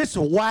like, this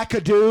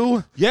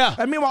wackadoo. Yeah.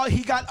 And meanwhile,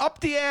 he got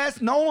up the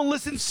ass. No one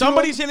listens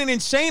Somebody's to him. in an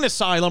insane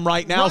asylum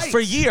right now Right. for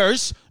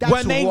years That's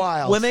when they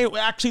wild.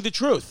 actually the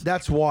truth.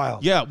 That's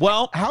wild. Yeah,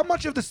 well, How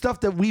much of the stuff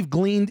that we've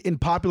gleaned in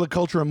popular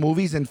culture and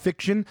movies and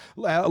fiction,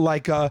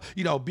 like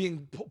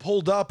being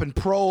pulled up and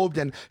probed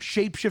and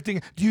shape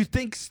shifting, do you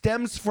think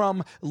stems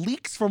from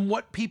leaks from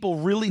what people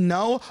really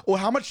know, or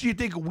how much do you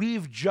think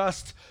we've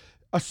just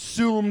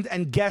assumed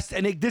and guessed?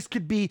 And this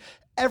could be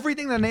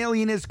everything that an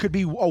alien is. Could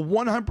be a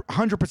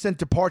 100%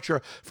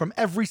 departure from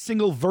every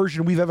single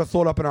version we've ever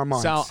thought up in our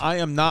minds. Sal,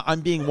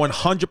 I'm being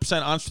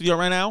 100% honest with you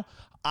right now.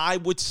 I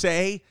would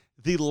say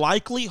the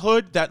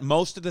likelihood that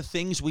most of the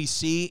things we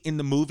see in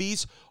the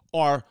movies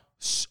are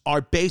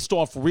based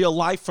off real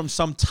life from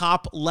some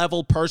top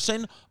level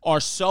person are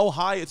so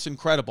high, it's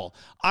incredible.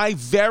 I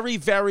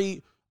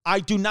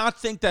do not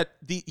think that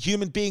the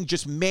human being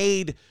just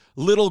made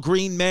little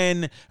green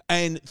men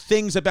and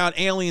things about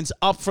aliens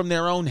up from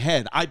their own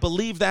head. I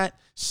believe that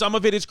some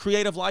of it is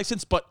creative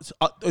license, but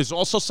there's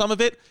also some of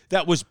it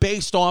that was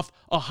based off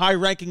a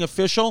high-ranking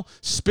official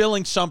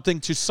spilling something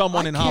to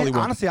someone in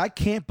Hollywood. Honestly, I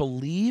can't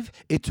believe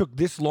it took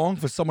this long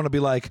for someone to be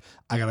like,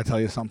 I got to tell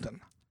you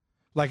something.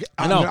 Like,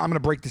 I'm know. going to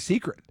break the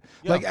secret.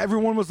 Yeah. Like,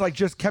 everyone was like,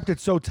 just kept it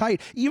so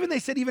tight. Even they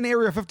said even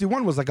Area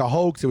 51 was like a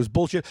hoax. It was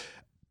bullshit.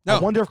 No. I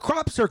wonder if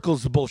crop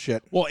circles are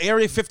bullshit. Well,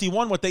 Area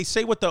 51, what they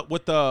say with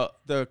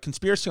the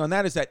conspiracy on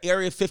that is that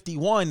Area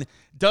 51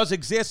 does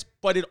exist,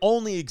 but it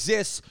only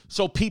exists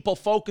so people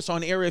focus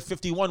on Area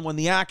 51 when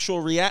the actual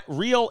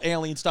real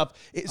alien stuff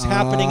is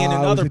happening in it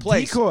another was a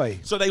place. decoy.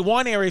 So they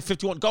want Area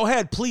 51. Go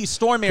ahead, please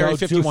storm Area Go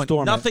 51.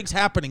 storm it. Nothing's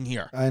happening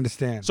here. I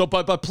understand. So,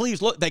 but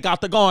please look, they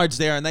got the guards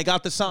there and they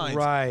got the signs,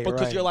 Right,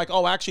 Because right. you're like,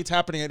 oh, actually, it's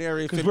happening at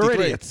Area 53. we're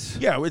idiots.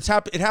 Yeah, it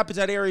happens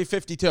at Area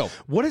 52.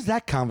 What is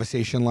that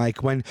conversation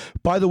like when,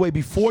 by the way,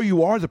 before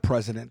you are the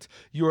president,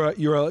 you're a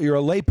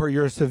layper,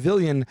 you're a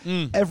civilian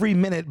every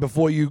minute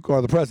before you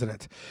are the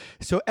president.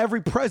 So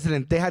every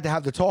president they had to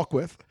have the talk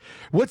with.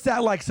 What's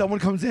that like? Someone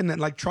comes in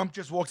and like Trump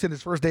just walks in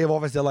his first day of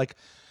office. They're like,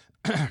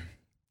 have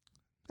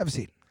a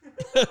seat.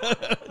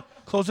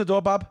 Close the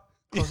door, Bob.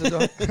 Close the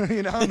door.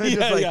 You know, and they're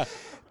just like,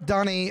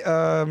 Donnie,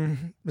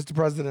 Mr.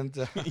 President.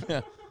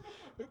 Yeah.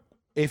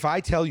 If I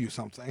tell you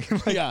something,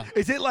 like, Yeah.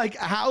 is it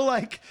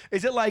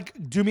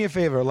like do me a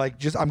favor, like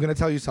just I'm gonna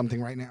tell you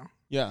something right now.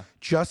 Yeah.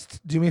 Just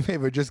do me a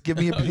favor. Just give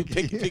me a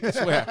Big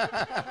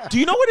swear. Do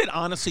you know what it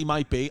honestly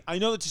might be? I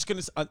know that's just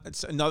going to,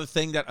 it's another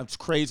thing that it's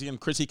crazy and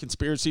crazy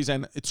conspiracies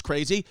and it's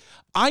crazy.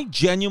 I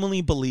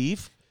genuinely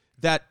believe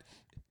that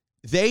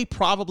they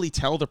probably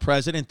tell the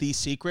president these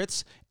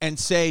secrets and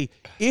say,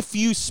 if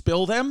you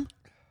spill them,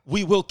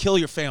 we will kill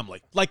your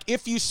family. Like,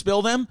 if you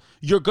spill them,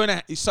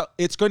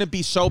 it's going to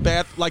be so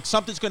bad. Like,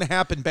 something's going to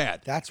happen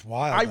bad. That's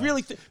wild. I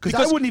really think because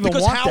I wouldn't even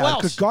want how that. else?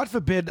 Because God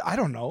forbid, I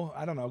don't know.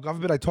 God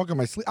forbid I talk in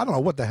my sleep. I don't know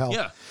what the hell.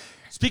 Yeah.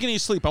 Speaking of your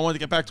sleep, I wanted to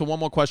get back to one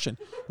more question.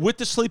 With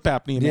the sleep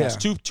apnea mask,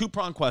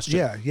 two-prong question.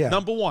 Yeah.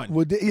 Number one.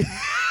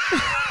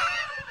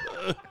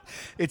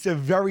 It's a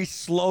very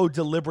slow,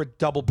 deliberate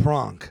double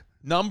prong.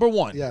 Number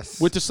one. Yes.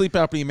 With the sleep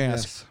apnea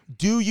mask, Yes.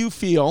 do you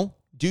feel,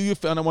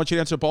 and I want you to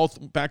answer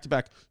both back to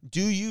back,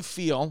 do you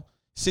feel,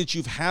 since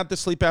you've had the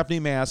sleep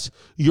apnea mask,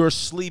 your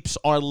sleeps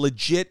are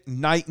legit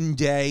night and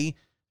day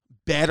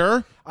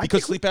better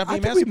because sleep apnea I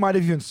think mask? we might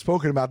have even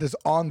spoken about this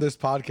on this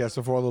podcast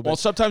before a little bit. Well,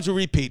 sometimes we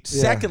repeat.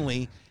 Yeah.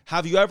 Secondly,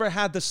 have you ever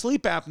had the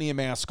sleep apnea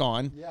mask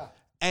on? Yeah.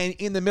 And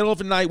in the middle of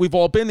the night, we've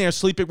all been there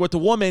sleeping with a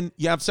woman.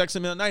 You have sex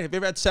in the middle of the night. Have you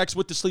ever had sex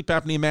with the sleep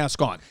apnea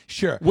mask on?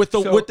 Sure. With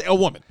a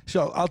woman.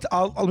 So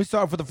let me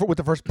start with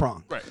the first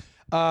prong. Right.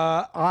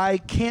 I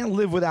can't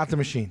live without the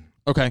machine.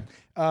 Okay.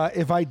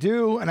 If I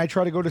do and I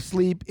try to go to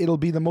sleep, it'll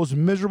be the most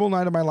miserable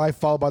night of my life,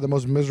 followed by the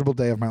most miserable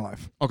day of my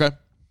life. Okay.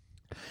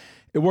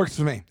 It works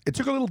for me. It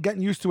took a little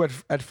getting used to it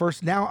at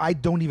first. Now I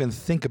don't even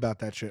think about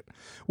that shit,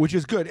 which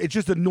is good. It's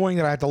just annoying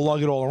that I have to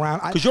lug it all around.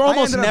 Because you're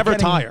almost never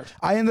tired.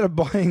 I ended up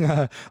buying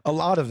a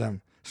lot of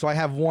them. So I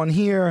have one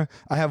here.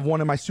 I have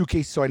one in my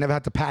suitcase, so I never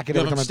have to pack it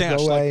You every have time them I have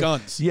to stashed go away. like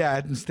guns. Yeah,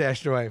 and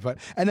stashed away.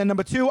 And then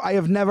number two, I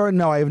have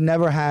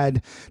never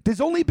had.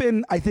 There's only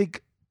been, I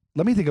think.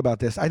 Let me think about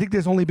this. I think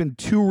there's only been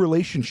 2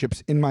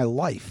 relationships in my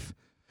life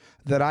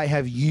that I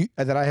have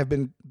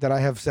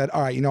said,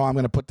 all right, I'm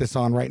going to put this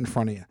on right in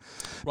front of you,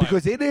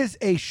 because it is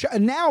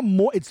now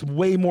more. It's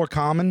way more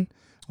common.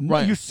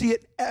 Right. You see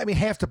it. I mean,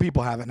 half the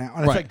people have it now,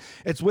 and Right.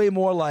 it's way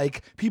more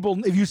like people.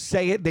 If you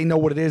say it, they know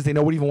what it is. They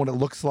know what it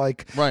looks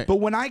like. Right. But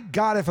when I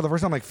got it for the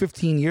first time, like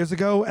 15 years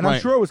ago, and I'm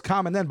Right. sure it was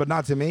common then, but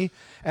not to me.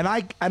 And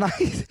I.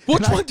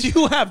 Which one do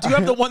you have? Do you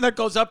have the one that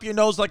goes up your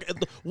nose? Like,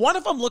 one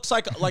of them looks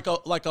like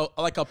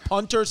a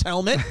punter's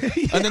helmet,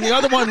 and then the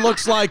other one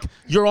looks like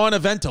you're on a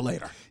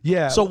ventilator.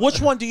 Yeah. So which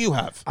one do you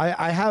have?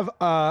 I have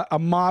a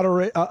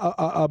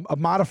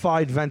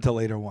modified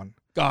ventilator one.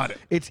 Got it.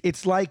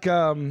 It's like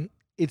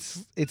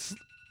it's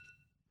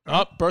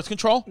Birth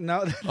control?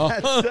 no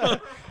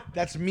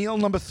that's meal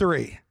number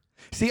 3.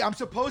 See, I'm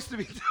supposed to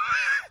be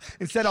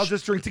instead I'll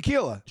just drink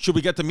tequila. Should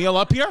we get the meal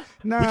up here?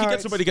 No, we can get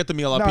it's- somebody to get the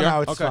meal up No, here.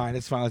 no, it's fine.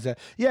 It's fine.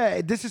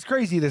 Yeah, this is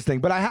crazy, this thing.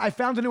 But I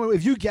found a new one.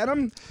 If you get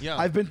them, Yeah.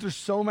 I've been through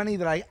so many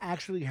that I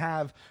actually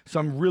have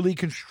some really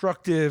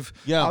constructive.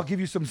 Yeah. I'll give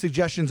you some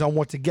suggestions on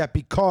what to get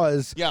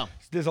because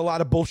there's a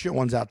lot of bullshit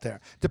ones out there.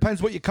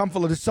 Depends what you come for.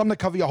 There's some that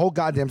cover your whole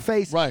goddamn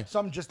face. Right.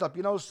 Some just up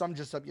your nose. Some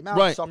just up your mouth.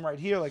 Right. Some right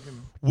here. Like.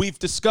 We've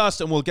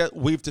discussed, and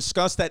we've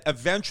discussed that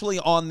eventually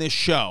on this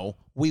show,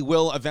 we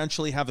will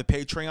eventually have a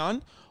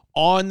Patreon.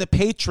 On the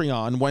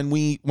Patreon, when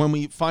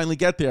we finally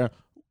get there,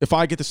 if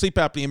I get the sleep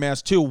apnea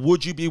mask too,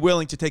 would you be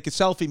willing to take a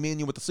selfie, me and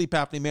you, with the sleep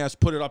apnea mask,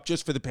 put it up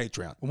just for the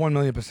Patreon?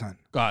 1,000,000%.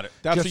 Got it.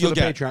 That's Just what you'll for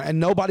the get. Patreon. And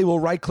nobody will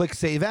right-click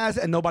Save As,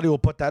 and nobody will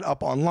put that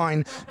up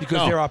online because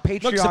No. there are Look,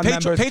 Patreon the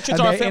members patrons and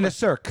are our they're in family. a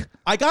circ.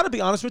 I got to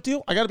be honest with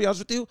you.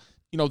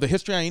 You know, the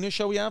History Hyena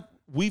show we have,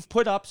 we've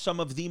put up some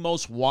of the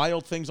most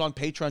wild things on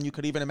Patreon you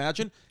could even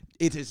imagine.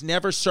 It has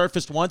never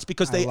surfaced once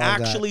because they love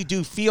that. actually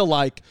do feel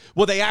like,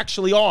 well, they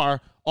actually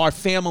are our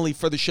family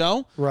for the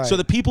show. Right. So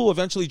the people who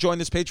eventually join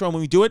this Patreon when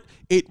we do it,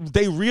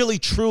 they really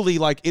truly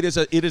like it is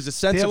a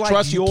sense They're of like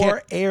trust. You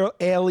your can't.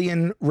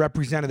 alien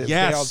representatives.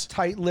 Yes. They are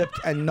tight-lipped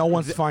and no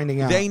one's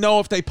finding out. They know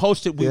if they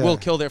post it, we Yeah. will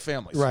kill their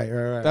families. Right.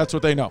 That's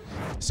what they know.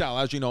 Sal,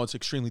 as you know, it's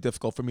extremely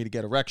difficult for me to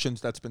get erections.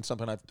 That's been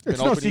something I've been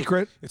It's no open to.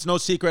 secret. It's no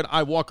secret.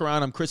 I walk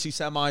around. I'm Chrissy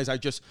Semis.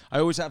 I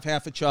always have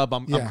half a chub.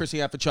 I'm Chrissy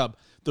half a chub.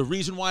 The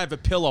reason why I have a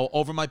pillow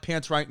over my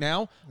pants right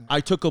now,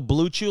 I took a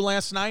Blue Chew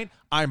last night.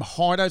 I'm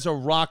hard as a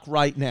rock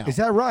right now. Is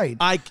that right?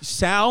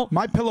 Sal?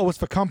 My pillow was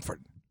for comfort.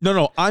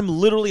 No. I'm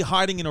literally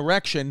hiding an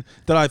erection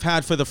that I've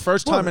had for the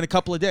first time in a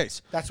couple of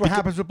days. That's what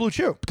happens with Blue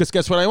Chew. Because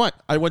guess what I went?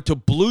 I went to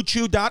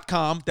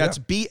BlueChew.com. That's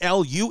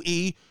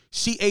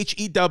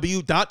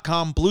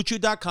BLUECHEW.com,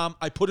 BlueChew.com.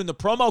 I put in the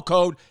promo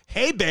code,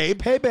 Hey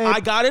Babe. Hey, babe. I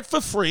got it for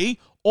free.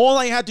 All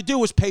I had to do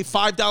was pay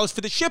 $5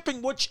 for the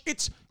shipping, which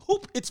it's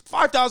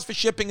 $5 for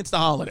shipping. It's the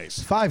holidays.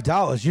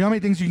 $5. You know how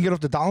many things you can get off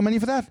the dollar menu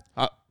for that?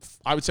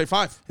 I would say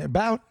 5.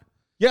 About.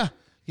 Yeah.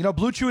 You know,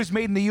 Blue Chew is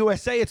made in the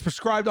USA. It's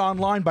prescribed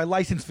online by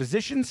licensed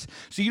physicians,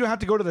 so you don't have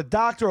to go to the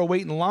doctor or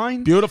wait in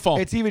line. Beautiful.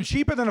 It's even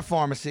cheaper than a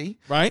pharmacy.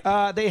 Right.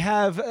 They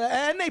have,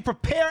 and they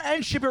prepare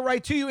and ship it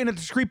right to you in a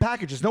discreet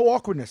packages. No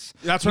awkwardness.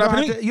 That's You what don't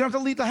happened have to me. You don't have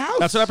to leave the house.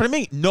 That's what happened to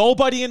me.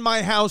 Nobody in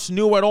my house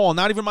knew at all.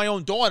 Not even my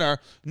own daughter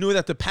knew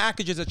that the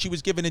packages that she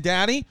was giving to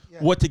Daddy,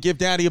 what to give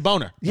Daddy a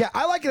boner. Yeah,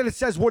 I like it that it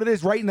says what it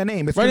is right in the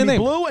name. It's Right going in to the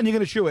be name. blue, and you're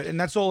going to chew it, and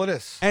that's all it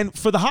is. And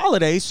for the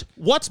holidays,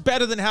 what's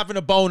better than having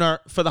a boner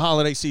for the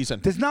holiday season?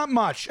 There's not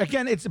much.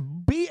 Again, it's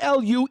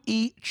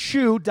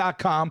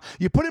BLUEChew.com.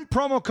 You put in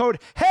promo code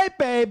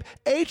HeyBabe,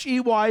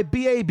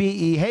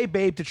 HEYBABE, Hey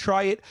Babe, to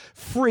try it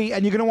free,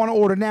 and you're going to want to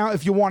order now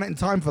if you want it in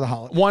time for the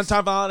holidays. One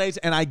time for holidays,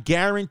 and I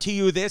guarantee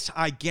you this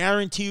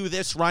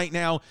right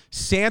now,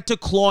 Santa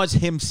Claus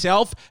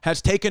himself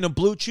has taken a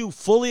Blue Chew.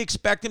 Fully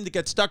expect him to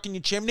get stuck in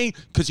your chimney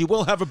because you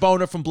will have a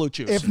boner from Blue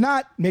Chews. If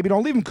not, maybe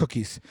don't leave them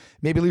cookies.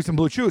 Maybe leave some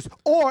Blue Chews.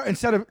 Or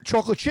instead of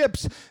chocolate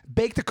chips,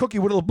 bake the cookie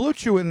with a little Blue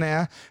Chew in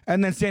there,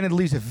 and then Santa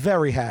leaves it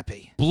very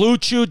happy.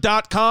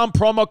 BlueChew.com,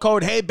 promo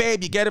code Hey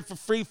Babe, you get it for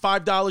free,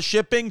 $5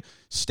 shipping.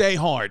 Stay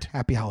hard.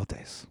 Happy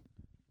holidays.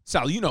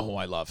 Sal, you know who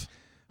I love.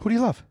 Who do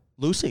you love?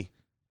 Lucy.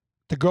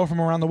 The girl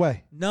from around the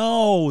way.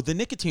 No, the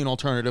nicotine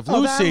alternative. Oh,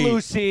 Lucy. that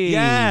Lucy.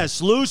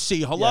 Yes,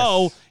 Lucy.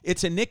 Hello. Yes.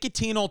 It's a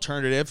nicotine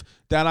alternative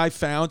that I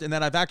found and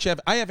that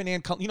I have an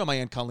Aunt Colleen. You know my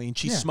Aunt Colleen.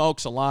 She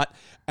smokes a lot.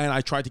 And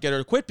I tried to get her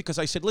to quit because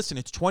I said, listen,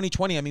 it's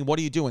 2020. I mean, what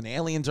are you doing? The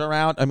aliens are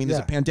out. I mean,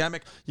 there's a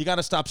pandemic. You got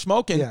to stop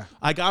smoking. Yeah.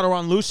 I got her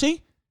on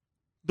Lucy.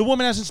 The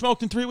woman hasn't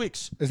smoked in 3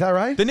 weeks. Is that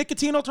right? The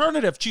nicotine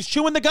alternative. She's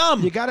chewing the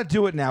gum. You got to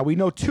do it now. We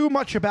know too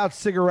much about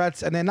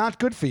cigarettes, and they're not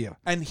good for you.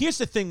 And here's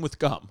the thing with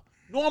gum.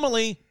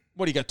 Normally,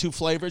 what do you got? 2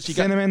 flavors? You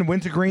got Cinnamon,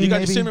 wintergreen, You got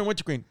maybe? the cinnamon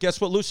wintergreen.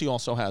 Guess what Lucy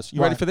also has? You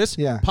What? ready for this?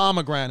 Yeah.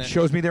 Pomegranate.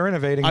 Shows me they're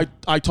innovating.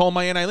 I told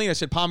my Aunt Eileen, I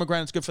said,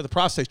 pomegranate's good for the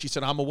prostate. She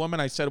said, I'm a woman.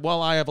 I said,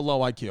 well, I have a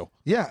low IQ.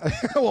 Yeah.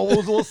 well,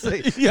 we'll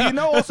see. Yeah. You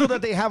know also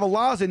that they have a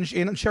lozenge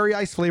in cherry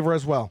ice flavor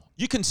as well.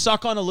 You can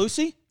suck on a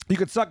Lucy, You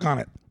could suck on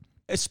it.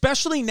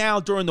 especially now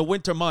during the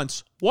winter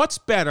months. What's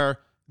better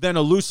than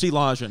a Lucy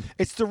lozenge?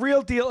 It's the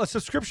real deal. A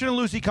subscription to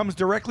Lucy comes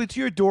directly to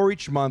your door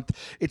each month.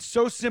 It's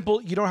so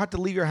simple, you don't have to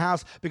leave your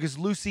house because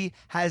Lucy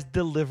has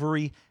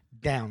delivery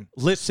down.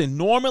 Listen,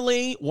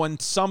 normally when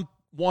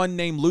someone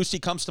named Lucy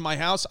comes to my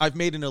house, I've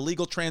made an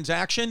illegal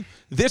transaction.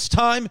 This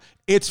time,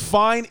 it's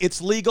fine.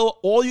 It's legal.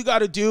 All you got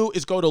to do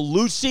is go to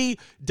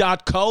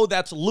lucy.co.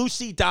 That's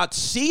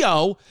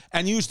lucy.co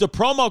and use the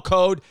promo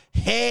code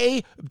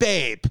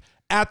HeyBabe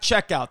at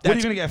checkout. What are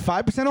you going to get,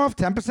 5% off,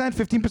 10%,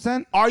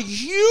 15%? Are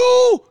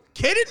you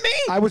kidding me?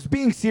 I was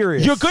being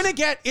serious. You're going to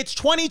get, it's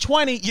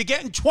 2020, you're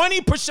getting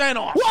 20%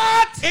 off.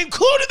 What?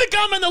 Including the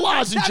gum and the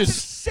That's lozenges.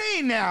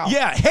 insane now.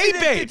 Yeah, Hey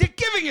They're Babe.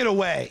 giving it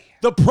away.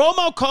 The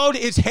promo code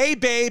is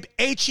HeyBabe,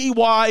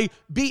 HEYBABE.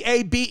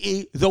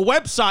 The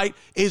website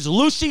is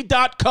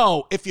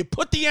lucy.co. If you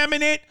put the M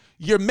in it,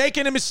 You're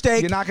making a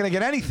mistake. You're not going to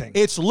get anything.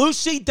 It's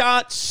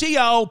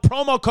Lucy.co,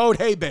 promo code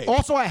HeyBabe.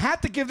 Also, I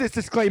had to give this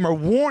disclaimer.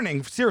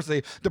 Warning,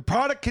 seriously, the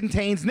product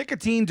contains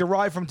nicotine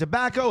derived from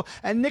tobacco,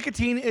 and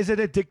nicotine is an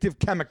addictive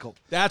chemical.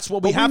 That's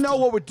what But we have know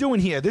to what we're doing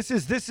here. This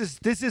is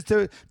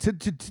to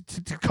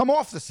come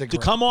off the cigarette.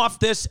 to come off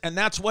this, and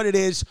that's what it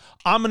is.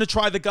 I'm going to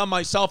try the gum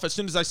myself as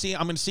soon as I'm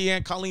going to see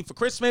Aunt Colleen for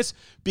Christmas,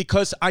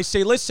 because I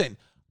say, listen,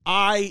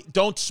 I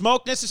don't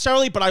smoke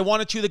necessarily, but I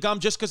want to chew the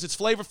gum just because it's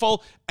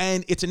flavorful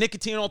and it's a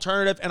nicotine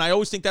alternative, and I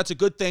always think that's a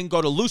good thing.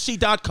 Go to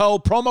Lucy.co,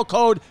 promo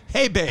code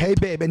HeyBabe. Hey,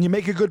 babe, and you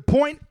make a good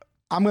point.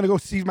 I'm going to go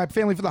see my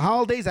family for the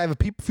holidays. I have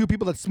a few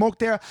people that smoke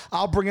there.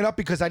 I'll bring it up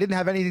because I didn't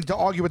have anything to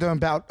argue with them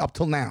about up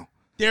till now.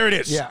 There it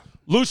is. Yeah.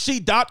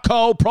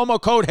 Lucy.co,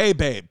 promo code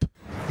HeyBabe.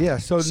 Yeah,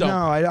 so no,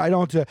 I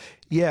don't.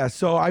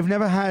 So I've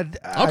never had.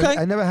 Okay.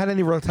 I never had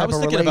any real type I was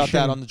of thinking relation.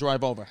 about that on the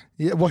drive over.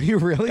 Yeah, well, you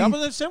really? I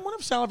was saying, what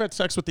if Sal had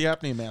sex with the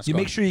apnea mask You on?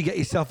 make sure you get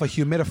yourself a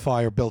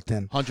humidifier built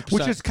in, 100%.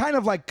 which is kind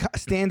of like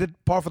standard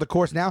par for the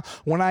course now.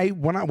 When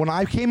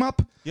I came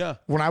up, Yeah.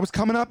 when I was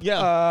coming up,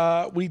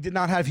 Yeah. we did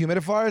not have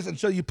humidifiers, and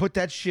so you put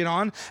that shit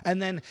on,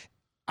 and then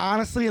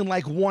honestly, in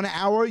like 1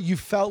 hour, you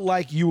felt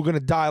like you were gonna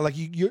die. Like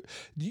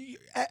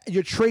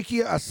your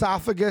trachea,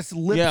 esophagus,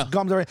 lips, Yeah.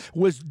 gums,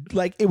 was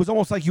like it was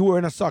almost like you were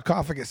in a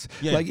sarcophagus.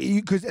 Yeah. Like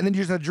and then you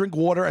just had to drink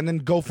water and then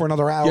go for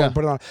another hour Yeah. and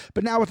put it on.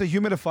 But now with the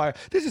humidifier,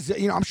 this is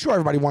I'm sure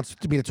everybody wants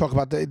me to talk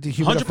about the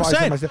humidifiers.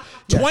 100%.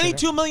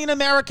 22 million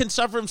Americans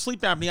suffer from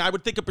sleep apnea. I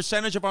would think a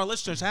percentage of our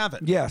listeners have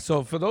it. Yeah,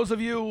 so for those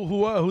of you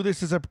who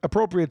this is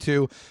appropriate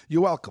to,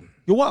 you're welcome.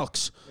 You're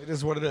welks. It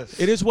is what it is.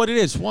 It is what it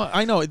is. Well,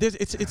 I know.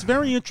 It's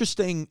very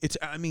interesting.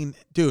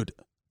 Dude,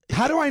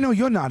 How do I know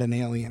you're not an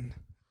alien?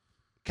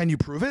 Can you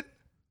prove it?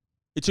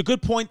 it's a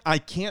good point. I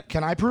can't.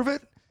 Can I prove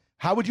it?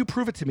 How would you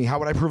prove it to me? How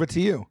would I prove it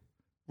to you?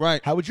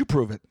 Right. How would you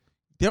prove it?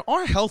 There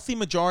are a healthy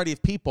majority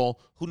of people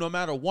who, no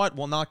matter what,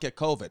 will not get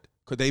COVID.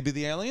 Could they be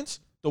the aliens?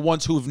 The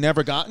ones who've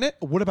never gotten it?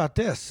 What about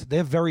this?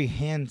 They're very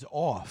hands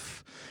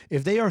off.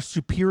 If they are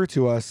superior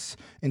to us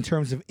in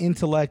terms of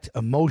intellect,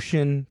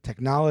 emotion,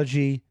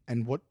 technology,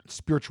 and what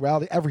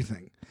spirituality,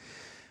 everything,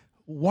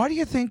 why do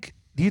you think?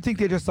 Do you think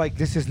they're just like,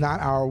 this is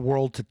not our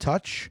world to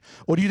touch?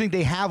 Or do you think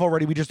they have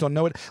already, we just don't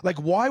know it? Like,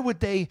 why would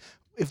they,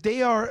 if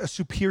they are a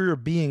superior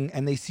being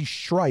and they see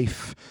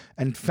strife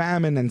and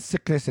famine and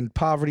sickness and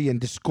poverty and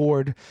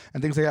discord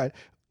and things like that,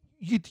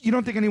 you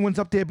don't think anyone's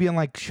up there being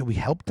like, should we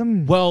help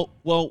them? Well,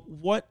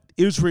 what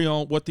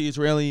the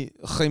Israeli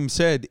Chaim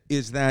said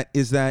is that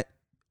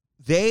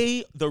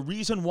the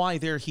reason why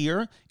they're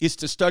here is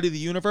to study the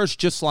universe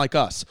just like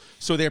us.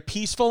 So they're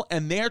peaceful,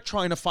 and they're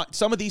trying to find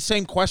some of these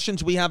same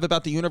questions we have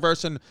about the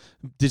universe and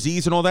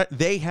disease and all that,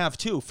 they have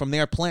too from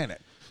their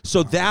planet.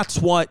 So that's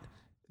what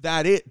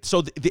that is.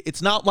 So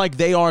it's not like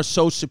they are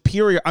so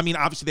superior. I mean,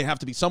 obviously they have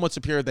to be somewhat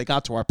superior. They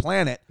got to our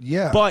planet.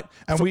 Yeah. But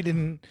we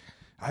didn't.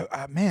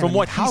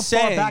 What how he's far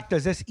saying, back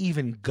does this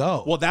even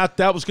go? well, that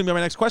was going to be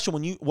my next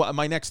question.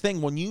 My next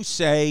thing, when you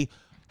say,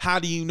 how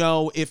do you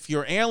know if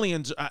you're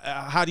aliens?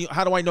 How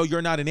do I know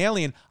you're not an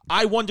alien?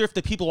 I wonder if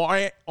the people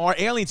are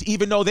aliens,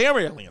 even though they're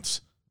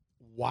aliens.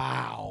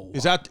 Wow.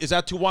 Is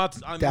that too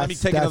wild? Let me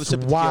take another sip.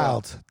 That's of tequila.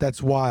 wild.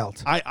 That's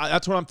wild. I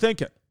that's what I'm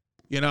thinking.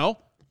 We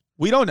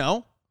don't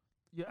know.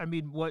 Yeah, I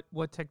mean,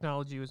 what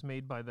technology was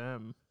made by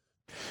them?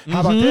 How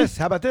about this?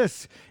 How about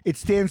this? It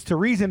stands to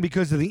reason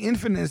because of the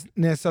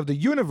infiniteness of the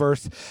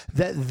universe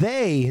that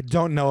they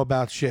don't know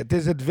about shit.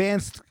 There's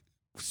advanced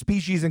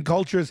species and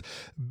cultures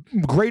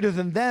greater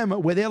than them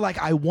where they're like,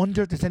 I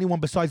wonder if there's anyone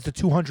besides the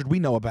 200 we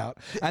know about.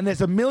 And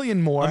there's a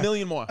million more.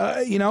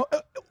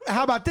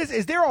 How about this?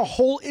 Is there a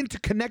whole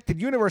interconnected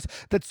universe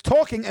that's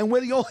talking and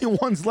we're the only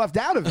ones left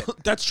out of it?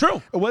 That's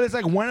true. Well, it's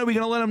like, when are we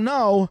going to let them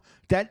know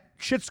that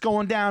shit's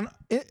going down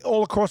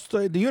all across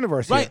the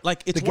universe? Right, here?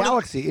 like it's the one of-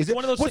 galaxy. Is it's it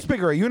one of those what's things-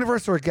 bigger, a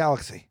universe or a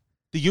galaxy?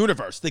 The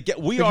universe. The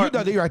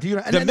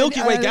The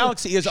Milky Way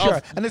galaxy is sure.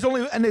 of. And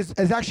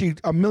there's actually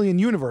a million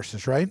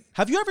universes, right?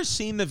 Have you ever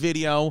seen the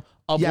video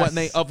of Yes.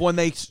 when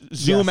they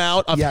zoom Yes.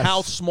 out of Yes.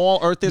 how small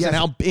Earth is and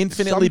how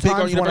infinitely big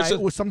our universe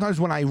is? Sometimes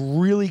when I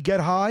really get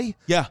high,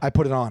 Yeah. I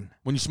put it on.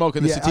 When you smoke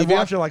in the I sativa?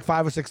 watch it like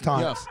 5 or 6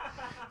 times. Yes.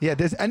 Yeah,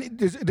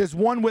 there's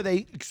one where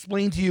they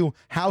explain to you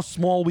how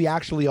small we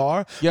actually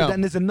are. Yeah. But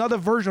then there's another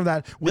version of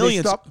that where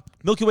Millions. they stop.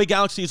 Milky Way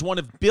galaxy is one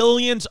of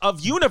billions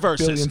of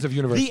universes. Billions of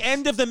universes. The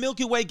end of the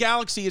Milky Way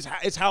galaxy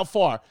is how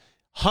far?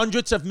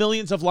 Hundreds of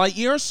millions of light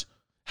years?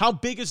 How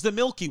big is the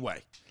Milky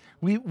Way?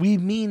 We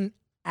mean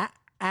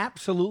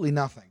absolutely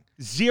nothing.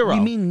 Zero. We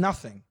mean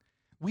nothing.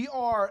 We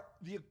are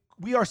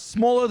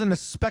smaller than a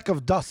speck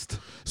of dust.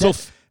 So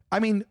I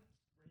mean,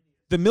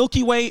 the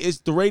Milky Way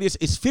the radius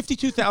is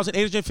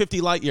 52,850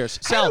 light years.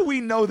 how Sal, do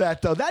we know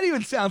that though? That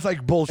even sounds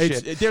like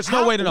bullshit. There's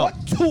no way to know.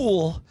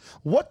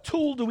 What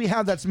tool do we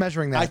have that's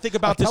measuring that? I think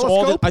about A this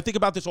telescope? I think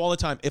about this all the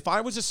time. If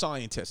I was a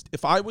scientist,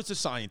 By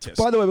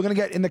the way, we're gonna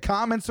get in the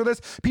comments for this.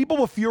 People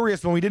were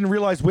furious when we didn't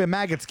realize where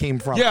maggots came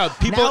from. Yeah,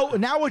 people-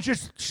 Now we're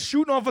just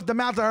shooting off at the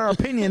mouth of our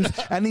opinions,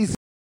 and these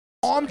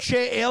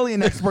armchair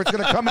alien experts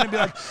gonna come in and be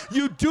like,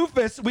 "You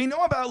doofus! We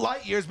know about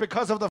light years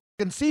because of the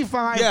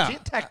C5 Yeah.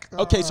 Tech.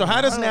 Okay, so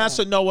how does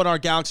NASA know what our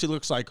galaxy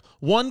looks like?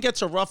 One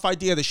gets a rough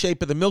idea of the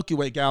shape of the Milky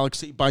Way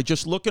galaxy by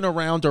just looking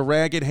around a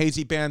ragged,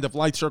 hazy band of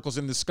light circles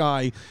in the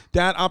sky.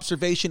 That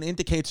observation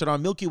indicates that our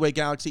Milky Way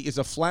galaxy is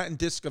a flattened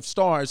disk of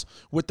stars,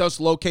 with those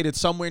located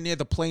somewhere near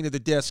the plane of the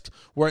disk.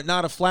 Were it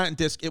not a flattened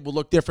disk, it would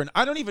look different.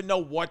 I don't even know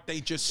what they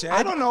just said.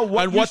 I don't know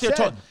what and you what they're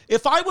said. talking.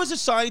 If I was a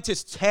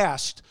scientist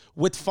tasked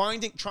with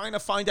trying to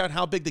find out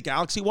how big the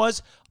galaxy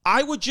was,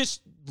 I would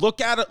just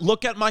look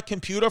at my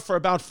computer for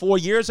about 4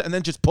 years and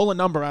then just pull a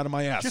number out of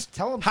my ass. Just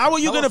tell them. How are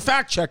you tell going to us-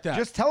 fact check that?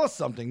 Just tell us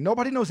something.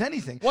 Nobody knows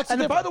anything. What's the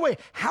and then, by difference?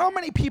 the way, how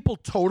many people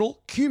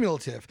total,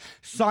 cumulative,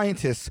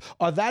 scientists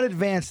are that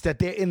advanced that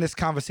they're in this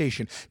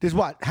conversation? There's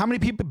what? How many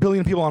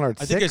billion people on Earth?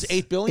 I think there's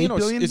 8 billion. 8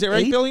 billion? Is there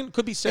 8 billion?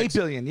 Could be 6. 8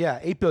 billion, yeah.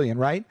 8 billion,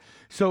 right?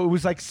 So it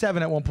was like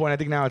 7 at one point. I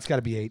think now it's got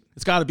to be 8.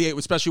 It's got to be 8,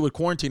 especially with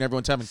quarantine.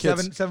 Everyone's having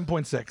kids.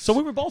 7.6. So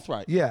we were both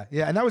right. Yeah.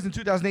 And that was in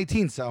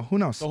 2018, so who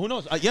knows? So who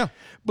knows? Yeah,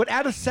 But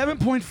out of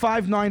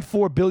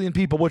 7.594 billion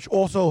people, which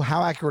also,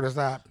 how accurate is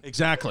that?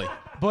 exactly.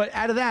 But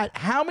out of that,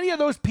 how many of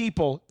those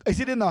people, is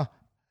it in the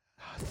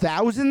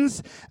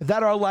thousands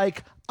that are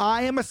like,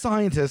 I am a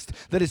scientist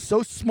that is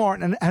so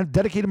smart and have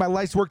dedicated my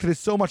life's work to this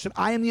so much that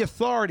I am the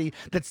authority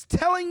that's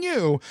telling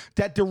you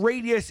that the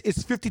radius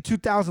is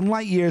 52,000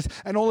 light years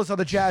and all this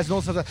other jazz and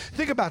all this other.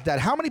 Think about that.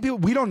 How many people?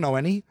 We don't know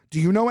any.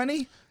 Do you know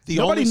any?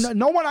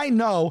 No one I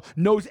know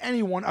knows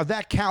anyone of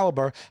that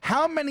caliber.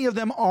 How many of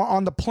them are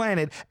on the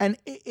planet? And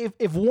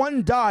if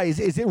one dies,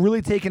 is it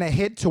really taking a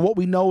hit to what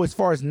we know as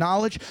far as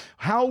knowledge?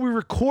 How are we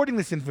recording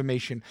this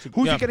information?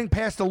 Who's Yeah. it getting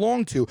passed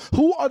along to?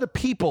 Who are the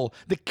people,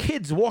 the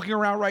kids walking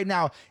around right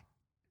now,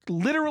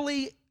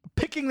 literally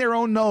picking their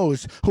own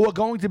nose, who are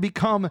going to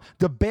become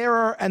the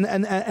bearer and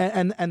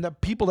the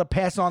people that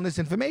pass on this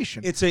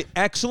information? It's an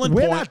excellent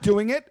We're point. not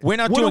doing it. We're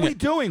not what doing are we it.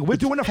 doing? We're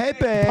doing a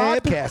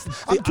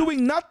podcast. I'm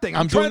doing nothing.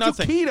 I'm doing trying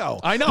to do nothing. keto.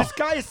 I know. This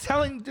guy is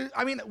telling.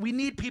 I mean, we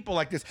need people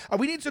like this.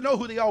 We need to know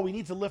who they are. We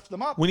need to lift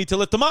them up. We need to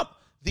lift them up.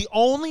 The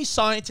only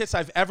scientist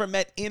I've ever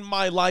met in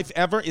my life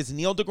ever is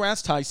Neil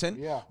deGrasse Tyson.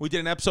 Yeah. We did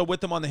an episode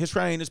with him on the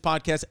History Hyenas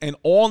podcast, and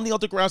all Neil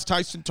deGrasse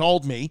Tyson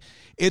told me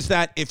is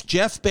that if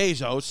Jeff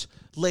Bezos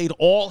laid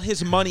all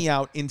his money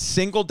out in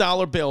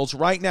 $1 bills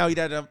right now,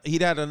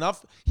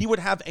 he would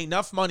have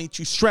enough money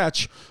to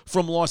stretch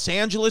from Los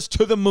Angeles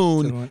to the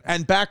moon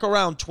and back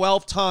around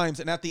 12 times,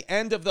 and at the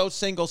end of those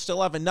singles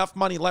still have enough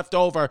money left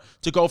over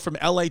to go from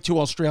LA to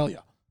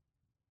Australia.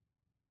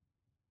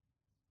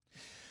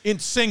 In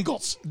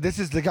singles. This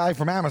is the guy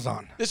from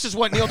Amazon. This is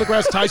what Neil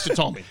deGrasse Tyson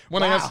told me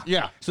when I asked.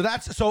 Yeah.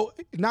 So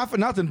not for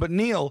nothing, but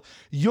Neil,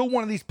 you're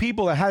one of these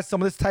people that has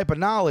some of this type of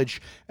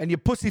knowledge, and you're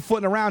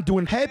pussyfooting around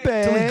doing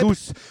silly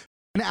goose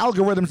and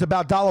algorithms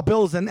about dollar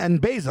bills and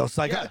Bezos.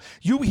 Like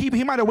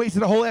he might have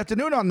wasted a whole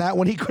afternoon on that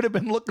when he could have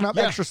been looking up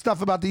extra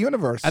stuff about the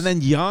universe. And then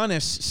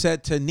Giannis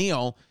said to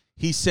Neil,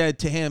 he said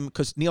to him,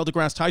 because Neil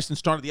deGrasse Tyson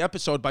started the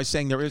episode by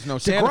saying there is no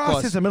Santa DeGrasse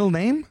Claus. is a middle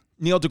name,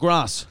 Neil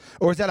deGrasse.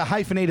 or is that a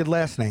hyphenated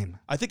last name?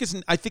 I think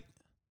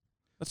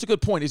that's a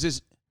good point.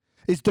 Is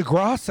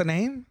DeGrasse a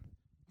name?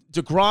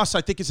 deGrasse?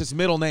 I think is his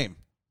middle name.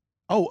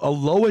 Oh, a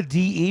lower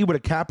DE with a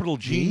capital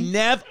G?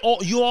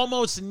 You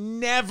almost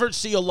never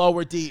see a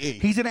lower DE.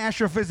 He's an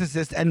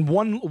astrophysicist, and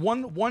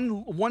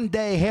one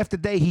day, half the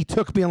day, he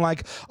took being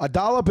like,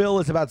 $1 bill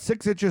is about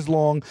 6 inches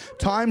long,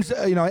 times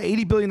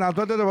 $80 billion, blah,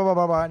 blah, blah, blah,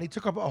 blah, blah, and he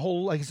took up a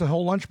whole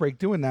lunch break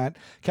doing that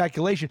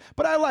calculation.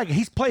 But I like it.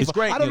 He's playful. He's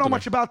great, I don't know Neil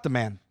much about the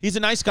man. He's a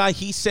nice guy.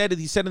 He said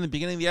in the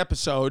beginning of the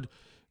episode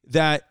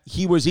that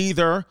he was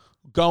either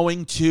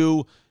going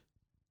to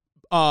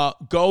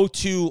go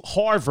to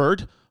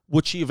Harvard,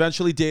 which he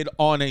eventually did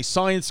on a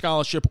science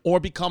scholarship, or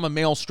become a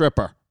male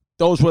stripper.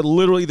 Those were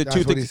literally the That's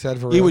two what things. he said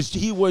for He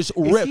real. was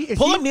ripped. is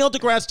Pull he- up Neil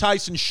deGrasse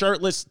Tyson,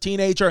 shirtless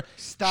teenager,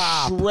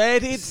 Stop.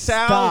 shredded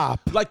Sal, Stop.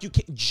 like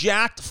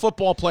jacked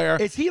football player.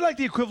 Is he like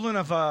the equivalent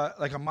of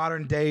like a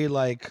modern day,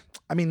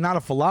 not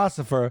a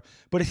philosopher,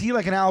 but is he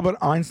like an Albert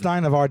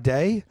Einstein of our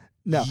day?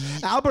 No.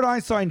 Albert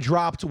Einstein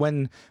dropped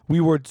when we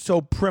were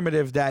so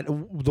primitive that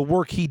the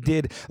work he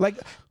did, like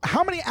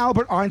how many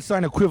Albert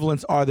Einstein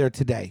equivalents are there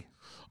today?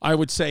 I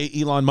would say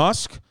Elon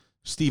Musk,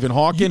 Stephen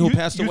Hawking, who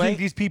passed you away. think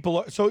these people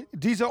are, so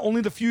these are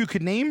only the few you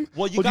could name?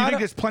 Well, or do you think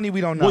there's plenty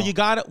we don't know? Well, you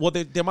got it. Well,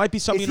 there might be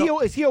some. Is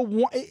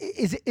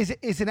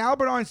an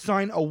Albert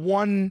Einstein a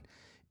 1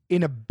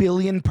 in a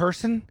billion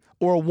person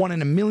or a 1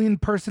 in a million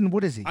person?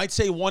 What is he? I'd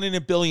say 1 in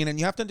a billion, and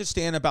you have to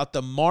understand about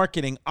the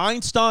marketing.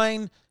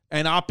 Einstein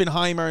and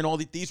Oppenheimer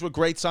and these were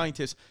great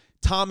scientists.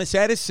 Thomas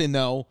Edison,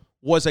 though,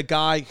 was a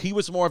guy, he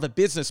was more of a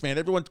businessman.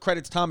 Everyone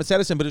credits Thomas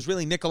Edison, but it's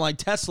really Nikolai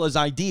Tesla's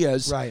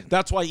ideas. Right.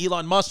 That's why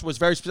Elon Musk was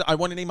very specific. I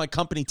want to name my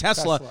company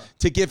Tesla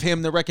to give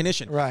him the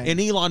recognition. Right. And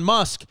Elon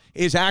Musk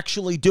is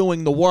actually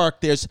doing the work.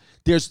 There's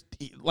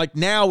like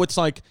now it's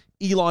like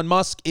Elon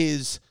Musk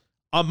is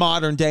a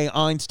modern day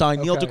Einstein.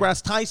 Neil Okay.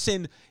 deGrasse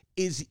Tyson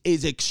is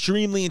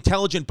extremely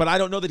intelligent, but I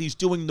don't know that he's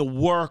doing the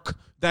work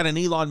that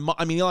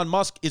Elon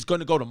Musk is going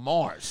to go to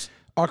Mars.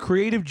 Are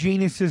creative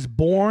geniuses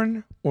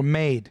born or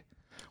made?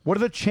 What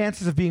are the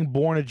chances of being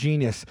born a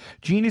genius?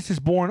 Genius is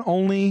born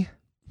only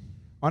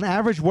On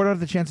average, what are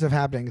the chances of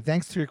happening?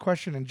 Thanks to your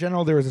question, in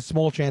general, there is a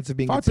small chance of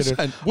being 5%,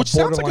 considered which a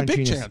sounds like a borderline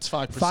big genius. chance,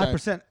 5%.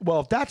 5%. Well,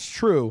 if that's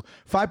true,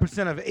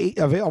 5%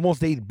 of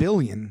almost 8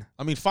 billion.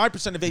 I mean,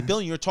 5% of 8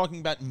 billion, you're talking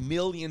about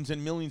millions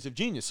and millions of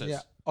geniuses.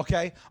 Yeah.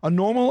 Okay. A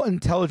normal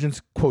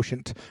intelligence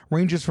quotient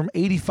ranges from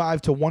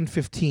 85 to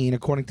 115,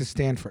 according to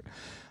Stanford.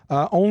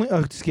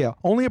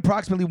 Only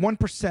approximately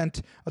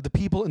 1% of the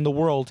people in the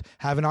world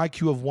have an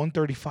IQ of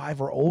 135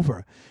 or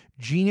over.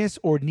 Genius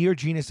or near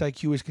genius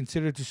IQ is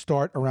considered to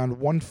start around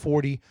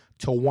 140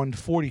 to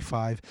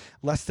 145.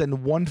 Less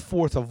than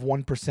 1/4 of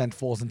 1%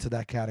 falls into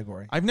that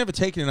category. I've never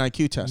taken an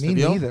IQ test. Me have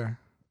you? neither.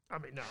 I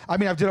mean, no. I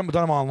mean, I've done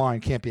them online.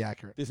 Can't be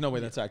accurate. There's no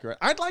way that's accurate.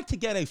 I'd like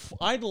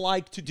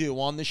to do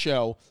on the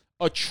show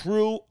a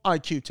true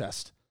IQ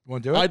test.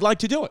 Want to do it? I'd like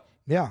to do it.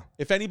 Yeah.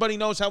 If anybody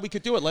knows how we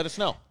could do it, let us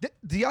know.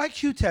 The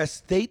IQ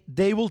test,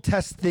 they will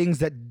test things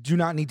that do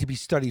not need to be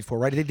studied for,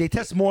 right? They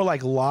test more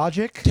like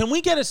logic. Can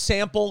we get a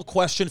sample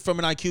question from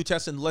an IQ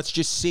test and let's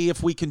just see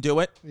if we can do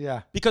it?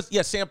 Yeah. Because,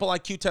 sample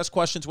IQ test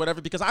questions,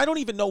 whatever, because I don't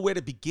even know where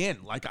to begin.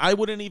 Like, I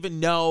wouldn't even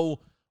know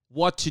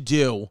what to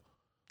do.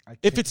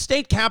 If it's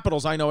state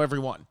capitals, I know every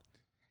one.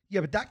 Yeah,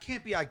 but that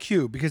can't be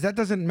IQ because that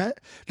doesn't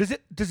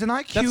does an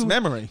IQ? That's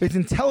memory. It's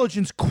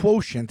intelligence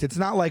quotient. It's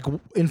not like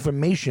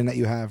information that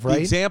you have, The right?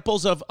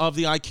 examples of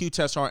the IQ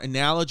test are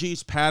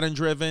analogies,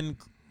 pattern-driven,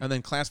 and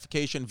then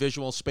classification,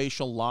 visual,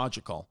 spatial,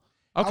 logical.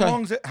 Okay.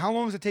 How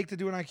long does it take to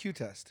do an IQ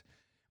test?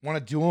 Want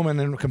to do them and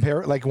then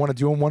compare it? Like, want to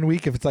do them 1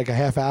 week if it's like a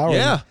half hour?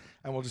 Yeah.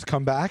 And we'll just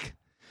come back.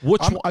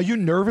 Are you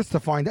nervous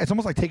to find out? It's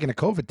almost like taking a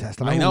COVID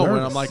test. I know,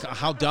 and I'm like,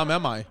 how dumb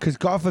am I? Because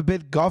God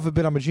forbid,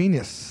 I'm a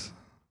genius.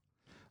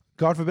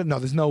 God forbid. No,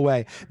 there's no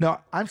way. No,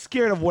 I'm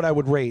scared of what I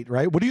would rate,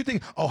 right? What do you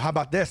think? Oh, how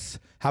about this?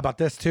 How about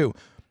this too?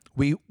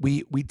 We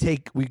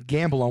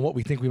gamble on what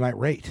we think we might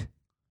rate.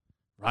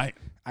 Right.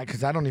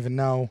 Because I don't even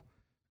know.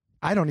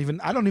 I don't even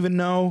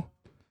know.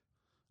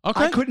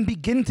 Okay. I couldn't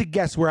begin to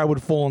guess where I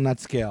would fall on that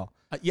scale.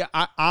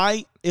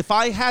 I if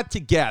I had to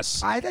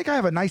guess, I think I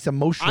have a nice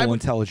emotional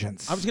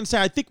intelligence. I was going to say,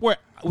 I think we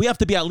have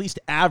to be at least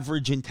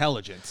average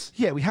intelligence.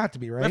 Yeah, we have to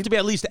be, right? We have to be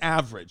at least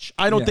average.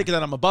 I don't think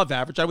that I'm above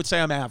average. I would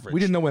say I'm average. We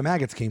didn't know where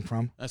maggots came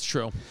from. That's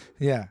true.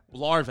 Yeah.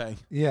 Larvae.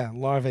 Yeah,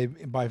 larvae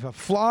by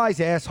flies,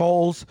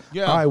 assholes.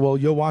 Yeah. All right, well,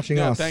 you're watching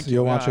us. Thank you.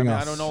 You're watching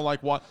us. I don't know,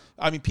 like, what.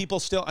 I mean,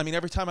 people still,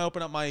 every time I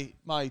open up my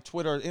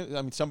Twitter,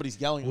 I mean, somebody's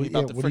yelling at me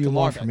about the what do you freaking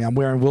want larvae. from me? I'm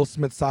wearing Will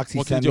Smith socks he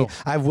What can sent you me. do?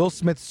 I have Will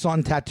Smith's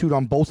son tattooed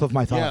on both of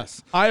my thighs.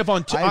 Yes. I have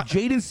on I have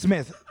Jaden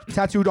Smith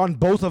tattooed on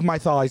both of my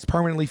thighs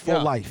permanently for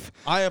life.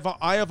 I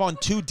have on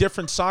 2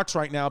 different socks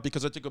right now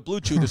because I took a Blue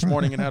Chew this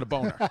morning and had a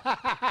boner.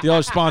 The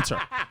other sponsor.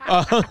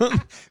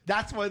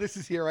 That's why this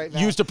is here right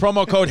now. Use the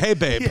promo code Hey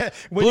Babe. Yeah,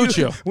 Blue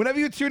Chew. Whenever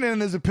you tune in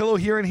and there's a pillow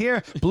here and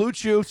here, Blue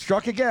Chew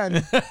struck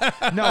again.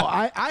 No,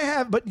 I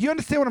have, but you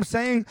understand what I'm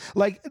saying?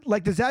 Like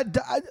does that,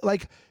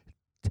 like,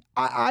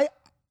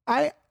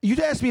 you'd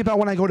ask me about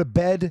when I go to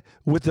bed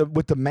with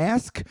the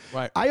mask.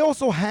 Right. I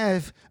also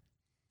have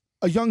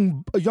a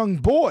young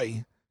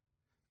boy,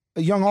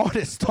 a young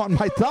artist on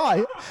my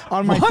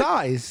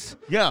thighs.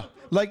 Yeah.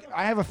 Like,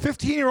 I have a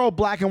 15-year-old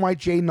black and white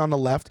Jaden on the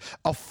left,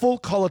 a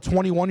full-color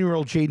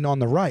 21-year-old Jaden on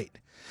the right.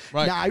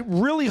 Right. Now, I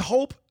really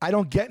hope I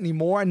don't get any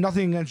more, and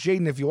nothing against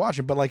Jaden if you watch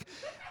it, but, like,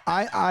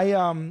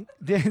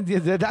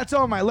 that's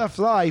on my left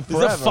thigh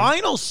forever. The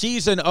final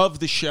season of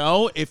the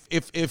show,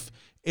 if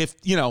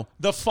you know,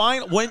 the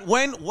final when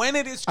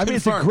it is confirmed. I mean,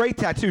 it's a great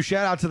tattoo.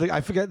 Shout out to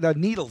I forget the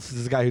Needles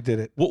is the guy who did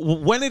it.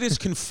 When it is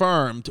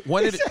confirmed,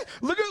 look at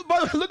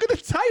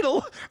the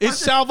title. Is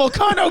Sal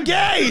Vulcano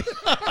gay?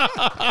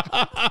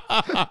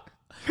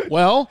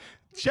 Well,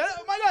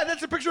 Oh my God,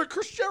 that's a picture of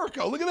Chris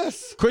Jericho. Look at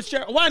this. Chris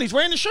Jericho. Wow, he's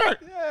wearing the shirt.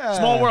 Yeah.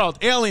 Small world.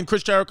 Alien.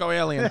 Chris Jericho.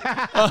 Alien.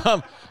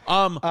 Am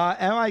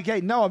I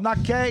gay? No, I'm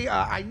not gay.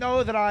 I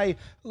know that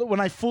when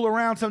I fool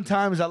around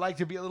sometimes, I like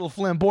to be a little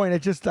flamboyant.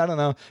 It just, I don't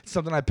know, it's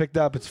something I picked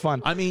up. It's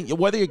fun. I mean,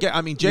 whether you get,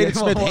 Jaden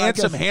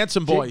Smith,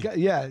 handsome boy.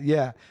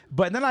 Yeah.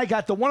 But then I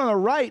got the one on the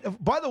right.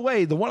 By the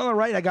way, the one on the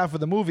right I got for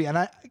the movie,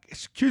 and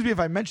excuse me if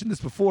I mentioned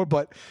this before,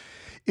 but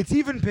it's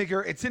even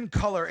bigger. It's in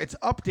color. It's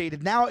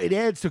updated. Now it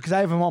adds to, because I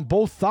have him on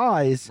both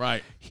thighs.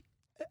 Right.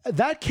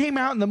 That came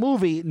out in the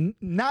movie.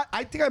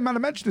 I think I might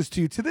have mentioned this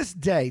to you. To this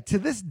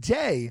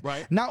day,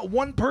 right. Not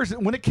one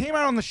person. When it came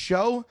out on the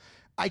show,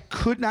 I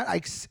could not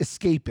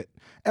escape it.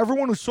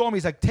 Everyone who saw me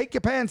is like, "Take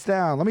your pants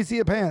down. Let me see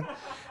your pants."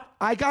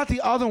 I got the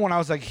other one. I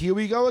was like, "Here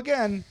we go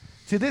again."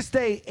 To this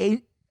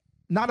day,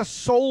 not a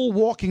soul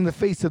walking the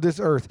face of this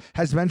earth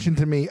has mentioned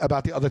to me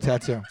about the other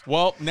tattoo.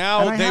 Well,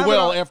 now they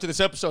will after this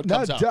episode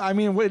comes out. I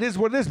mean, it is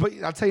what it is. But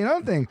I'll tell you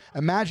another thing.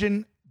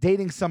 Imagine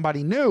dating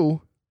somebody new.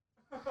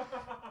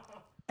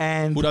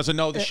 And who doesn't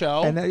know the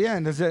show?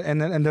 And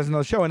doesn't know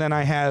the show. And then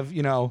I have,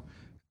 a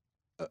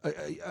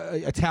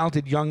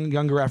talented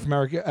younger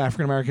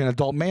African American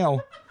adult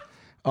male.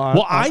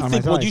 Well, I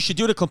think what you should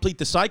do to complete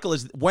the cycle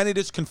is when it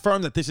is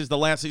confirmed that this is the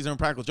last season of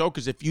Practical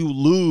Jokers, if you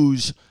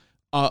lose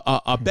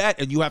a bet,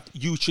 and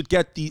you should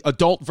get the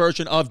adult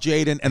version of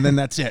Jaden, and then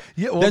that's it.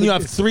 Yeah, well, then you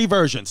have 3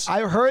 versions.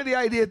 I heard the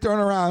idea thrown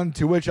around,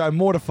 to which I'm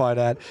mortified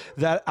at,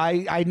 that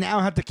I now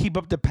have to keep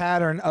up the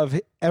pattern of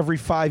every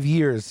 5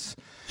 years.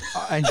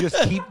 And just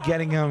keep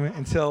getting them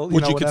until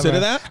Would you whatever. consider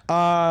that?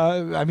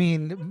 I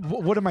mean,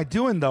 what am I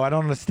doing though? I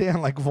don't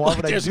understand. Like, why would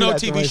I do There's no that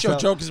to TV show.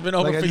 myself? Joke has been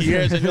over Like, for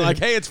years, and you're like,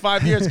 hey, it's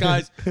 5 years,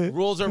 guys.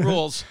 Rules are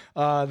rules.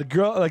 The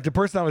girl, like the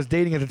person I was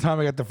dating at the time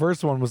I got the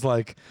first one, was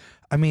like,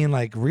 I mean,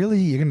 like, really?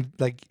 You're gonna,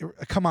 like,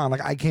 come on?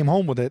 Like, I came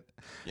home with it,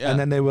 Yeah. and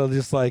then they will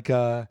just like,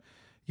 I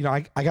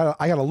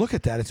gotta look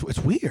at that. It's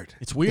weird.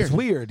 It's weird. It's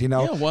weird. You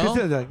know. Yeah, well-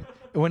 'Cause, like,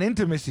 when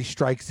intimacy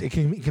strikes, it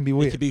can be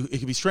weird. It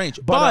could be strange,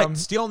 But, but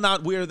still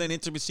not weirder than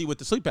intimacy with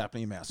the sleep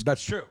apnea mask.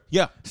 That's true.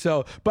 Yeah.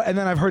 So, and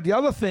then I've heard the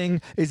other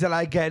thing is that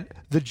I get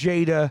the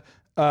Jada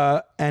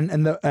and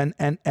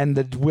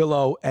the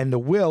Willow and the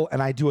Will,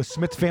 and I do a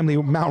Smith family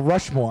Mount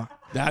Rushmore.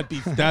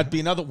 That'd be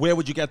another. Where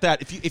would you get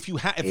that? If that It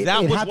was had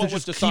what to was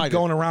just decided, keep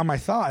going around my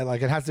thigh.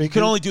 Like, it has to. you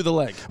can only do the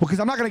leg. because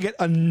I'm not gonna get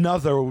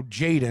another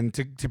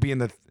Jaden to be in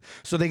the.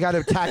 So they got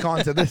to tack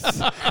on to this.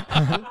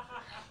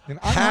 And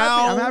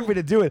I'm happy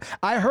to do it.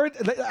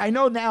 I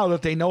know now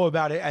that they know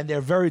about it, and they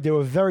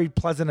were very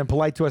pleasant and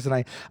polite to us.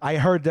 And I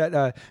heard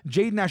that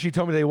Jaden actually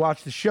told me they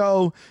watched the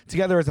show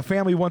together as a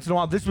family once in a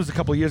while. This was a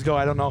couple of years ago.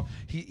 I don't know.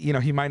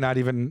 He might not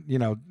even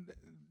do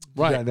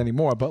Right. that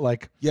anymore. But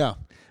like, Yeah.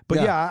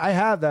 but yeah, I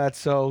have that.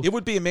 So It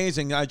would be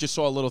amazing. I just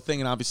saw a little thing,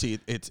 and obviously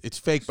it's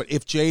fake. But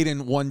if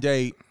Jaden one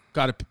day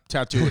got a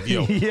tattoo of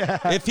you, Yeah.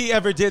 if he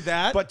ever did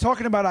that, But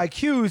talking about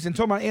IQs and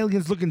talking about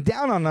aliens looking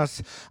down on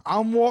us,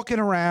 I'm walking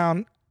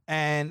around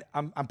and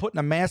I'm putting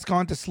a mask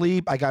on to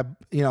sleep. I got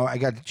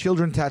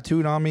children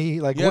tattooed on me.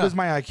 Like, Yeah. what is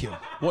my IQ?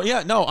 well,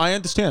 yeah, no, I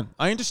understand.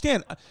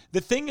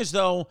 The thing is,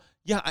 though,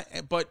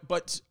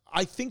 but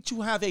I think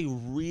to have a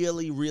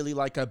really, really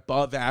like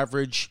above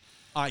average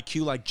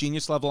IQ, like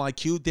genius level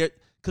IQ, there.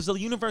 Because the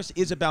universe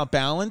is about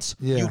balance,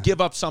 Yeah. you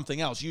give up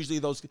something else. Usually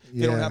they don't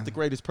Yeah. have the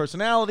greatest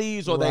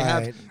personalities, or they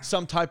have Right.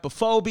 some type of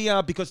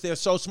phobia because they're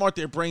so smart,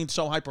 their brain's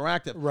so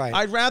hyperactive. Right.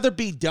 I'd rather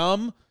be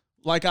dumb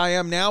like I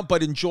am now,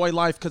 but enjoy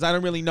life because I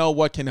don't really know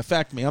what can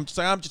affect me. I'm just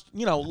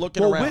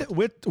looking Well, around.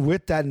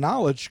 with that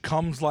knowledge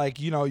comes like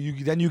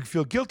you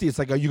feel guilty. It's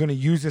like, are you going to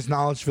use this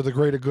knowledge for the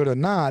greater good or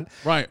not?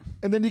 Right.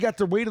 And then you got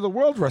the weight of the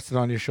world resting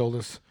on your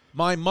shoulders.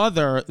 My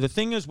mother, the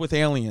thing is with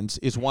aliens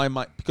is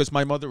because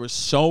my mother is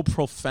so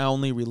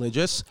profoundly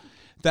religious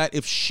that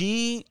if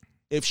she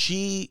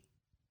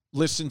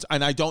listens,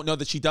 and I don't know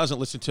that she doesn't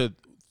listen to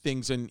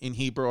things in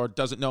Hebrew or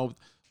doesn't know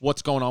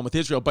what's going on with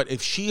Israel, but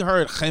if she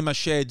heard Chaim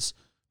Ashed's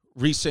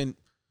recent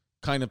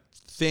kind of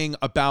thing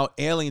about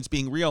aliens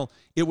being real,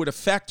 it would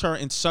affect her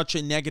in such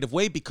a negative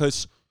way,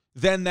 because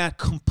then that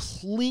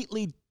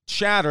completely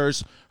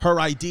shatters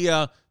her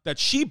idea that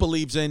she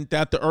believes in,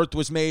 that the earth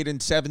was made in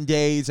 7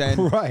 days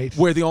and Right.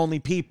 we're the only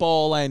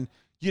people, and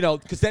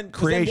because then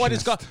what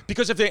is Creationist. God?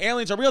 Because if the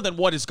aliens are real, then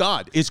what is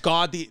God? Is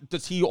God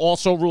does he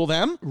also rule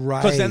them?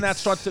 Because then Right.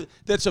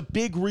 that's a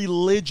big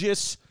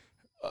religious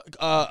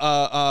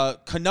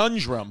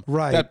conundrum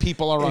Right. that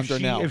people are if under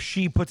she, now. If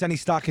she puts any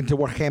stock into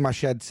what Chaim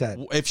Ashed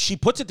said. If she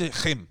puts it to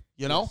him,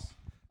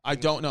 I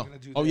don't know. gonna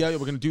do Oh yeah, this.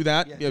 we're gonna do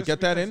that. Yeah, just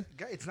get that in.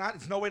 because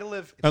It's no way to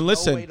live. It's And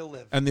listen, no way to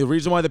live. and the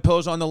reason why the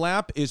pillow's on the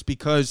lap is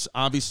because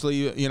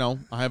obviously,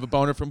 I have a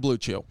boner from Blue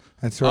Chew.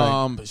 That's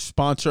right.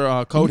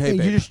 Sponsor code Hey And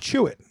Babe. you just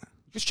chew it,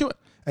 Just chew it.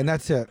 and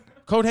that's it.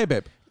 Code Hey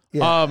Babe.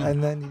 Yeah,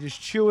 and then you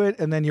just chew it,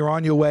 and then you're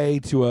on your way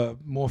to a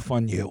more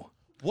fun you.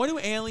 What do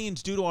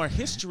aliens do to our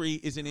history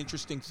is an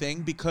interesting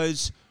thing,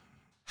 because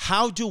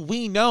how do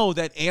we know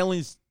that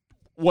aliens?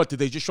 What did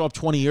they just show up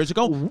 20 years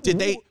ago?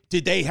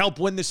 Did they help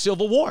win the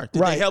Civil War?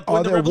 Did they help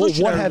win the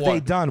Revolutionary What have War? they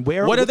done?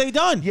 What have they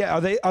done? Yeah,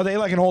 are they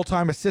like an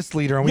all-time assist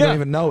leader, and we don't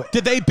even know it?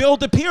 Did they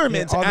build the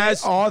pyramids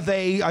Are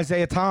they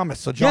Isaiah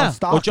Thomas or John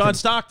Stockton? or John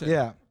Stockton?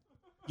 Yeah,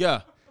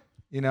 Yeah.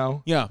 I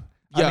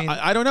Yeah. mean,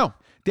 I don't know.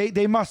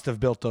 They must have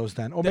built those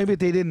then, or maybe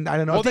they didn't. I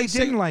don't know. Well, If they say-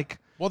 didn't like.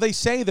 Well, they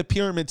say the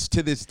pyramids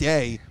to this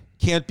day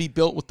can't be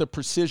built with the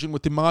precision,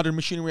 with the modern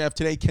machinery we have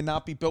today,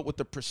 cannot be built with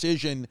the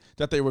precision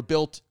that they were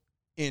built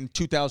in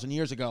 2,000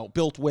 years ago,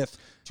 built with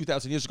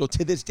 2,000 years ago.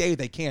 To this day,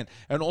 they can't.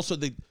 And also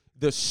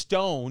the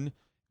stone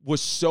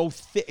was so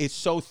thick, it's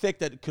so thick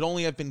that it could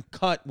only have been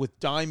cut with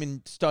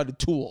diamond-studded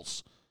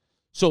tools.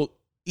 So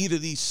either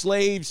these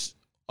slaves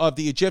of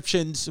the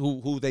Egyptians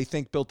who they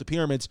think built the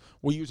pyramids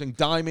were using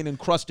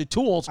diamond-encrusted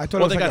tools, I thought or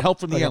it was they like got help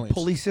from the like aliens. a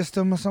pulley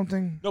system or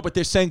something. No, but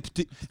they're saying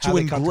to How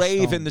they cut the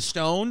engrave stone. in the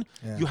stone,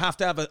 Yeah. you have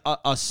to have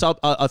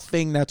a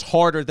thing that's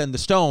harder than the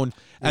stone,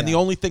 and the Yeah.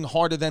 only thing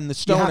harder than the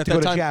stone have at to that go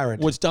to time Jared.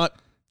 was done.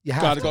 You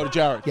have Got to go to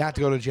Jared. You have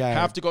to go to Jared.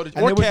 Have to go to-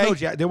 And or there was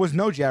Kay. there was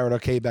no Jared or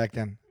Kay back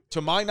then.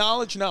 To my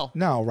knowledge, no.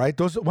 No, right?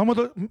 When were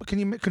those? Can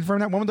you confirm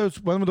that? When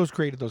were those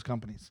created? Those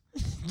companies?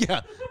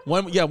 Yeah,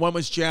 one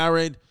was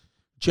Jared.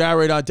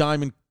 Jared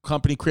Diamond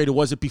Company created.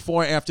 Was it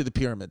before or after the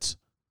pyramids?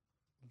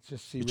 Let's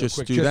just see real Just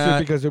quick. do just that.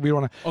 because we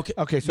want to. Okay.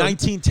 Okay. So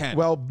 1910.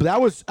 Well,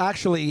 that was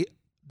actually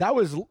That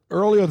was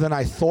earlier than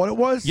I thought it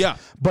was. Yeah.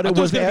 but I it thought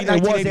it was was gonna be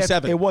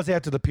 1987. It was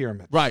after the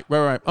pyramids. Right.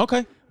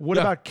 Okay. What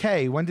Yeah. about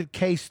K? When did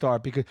K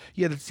start? Because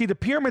see the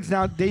pyramids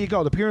now. There you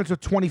go. The pyramids are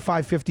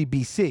 2550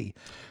 BC,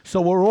 so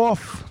we're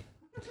off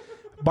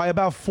by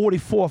about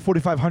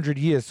 4,500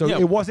 years. So Yeah.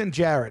 it wasn't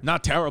Jared.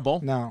 Not terrible.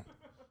 No.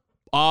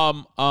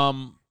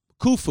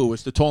 Khufu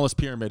is the tallest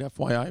pyramid,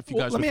 FYI. If you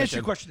guys Let were me ask you a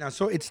thinking. question now.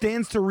 So it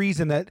stands to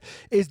reason that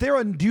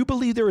do you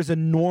believe there is a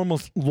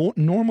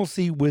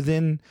normalcy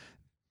within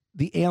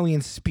the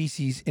alien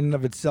species in and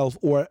of itself,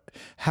 or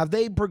have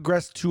they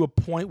progressed to a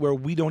point where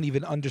we don't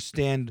even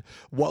understand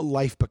what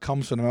life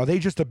becomes for them? Are they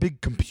just a big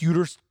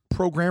computer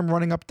program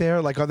running up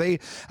there? Like, do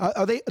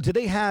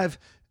they have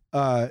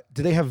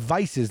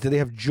vices? Do they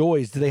have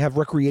joys? Do they have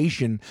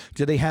recreation?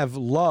 Do they have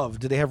love?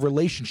 Do they have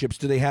relationships?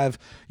 Do they have,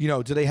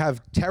 do they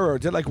have terror?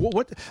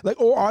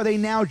 Or are they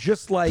now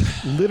just like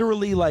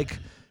literally like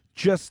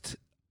just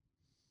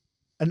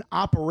an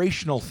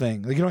operational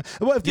thing? Like,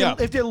 well,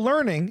 if they're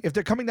learning, if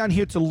they're coming down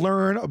here to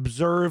learn,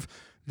 observe,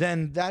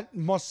 then that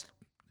must.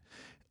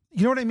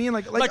 You know what I mean?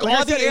 Like all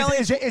I the said,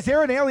 aliens. is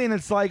there an alien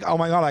that's like, oh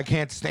my God, I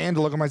can't stand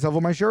to look at myself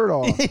with my shirt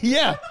off?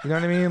 Yeah. You know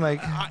what I mean?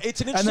 Like,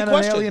 It's an and interesting then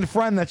question. an alien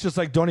friend that's just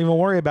like, don't even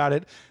worry about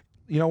it.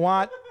 You know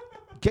what?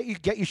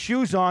 Get your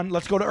shoes on.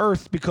 Let's go to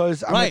Earth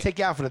because I'm gonna take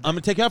you out for the day. I'm gonna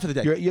take you out for the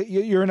day.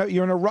 You're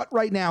in a rut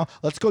right now.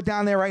 Let's go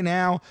down there right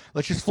now.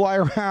 Let's just fly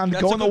around.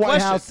 That's Go a in the good White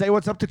question. House. Say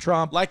what's up to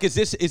Trump. Like, is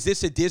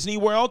this a Disney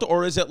World,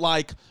 or is it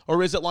like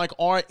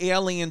our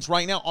aliens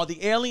right now? Are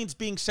the aliens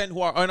being sent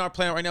who are on our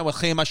planet right now with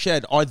Chaim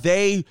Ashed? Are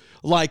they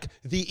like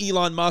the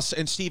Elon Musk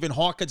and Stephen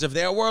Hawkins of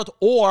their world,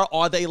 or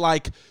are they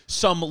like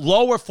some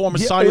lower form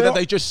of society that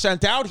they just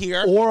sent out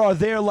here? Or are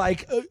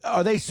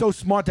they so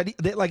smart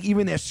that like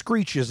even their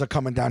screeches are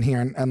coming down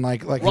here and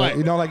like Right.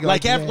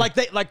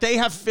 They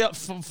have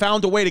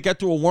found a way to get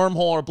through a wormhole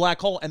or a black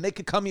hole, and they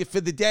could come here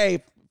for the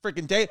day,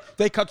 freaking day.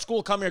 They cut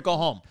school, come here, go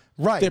home.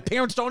 Right. Their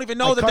parents don't even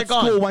know I that cut they're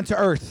gone. school, went to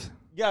Earth.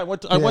 Yeah, I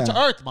went to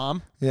Earth,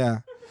 Mom.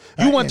 Yeah.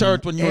 You went to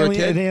Earth when you were a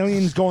kid. An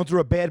alien's going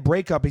through a bad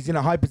breakup. He's in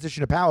a high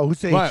position of power. Who's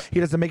saying he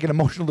doesn't make an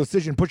emotional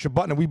decision, push a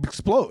button, and we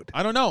explode?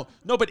 I don't know.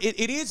 No, but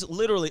it is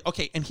literally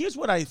okay. And here's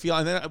what I feel,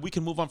 and then we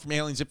can move on from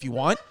aliens if you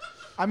want.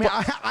 I mean,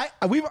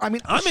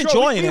 I'm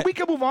enjoying it. We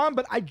can move on,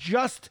 but I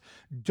just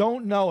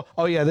don't know.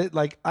 Oh yeah,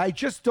 I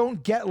just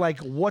don't get like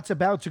what's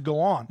about to go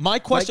on. My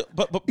question,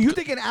 but you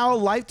think in our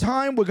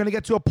lifetime we're going to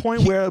get to a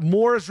point where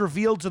more is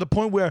revealed to the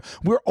point where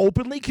we're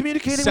openly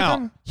communicating with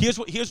them?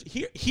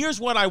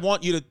 Here's what I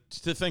want you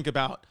to think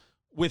about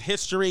with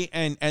history,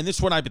 and this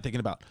is what I've been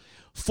thinking about.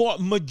 For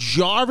the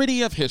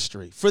majority of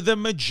history,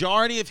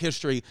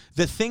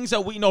 the things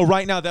that we know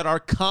right now that are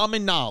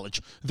common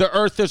knowledge, the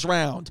earth is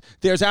round,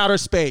 there's outer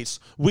space,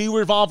 we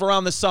revolve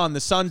around the sun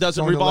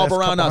doesn't revolve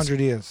around us.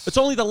 It's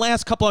only the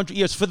last couple hundred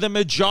years. For the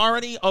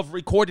majority of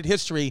recorded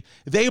history,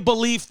 they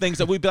believe things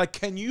that we'd be like,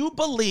 can you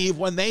believe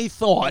when they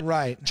thought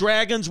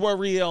dragons were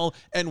real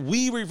and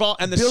we revolve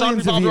and the sun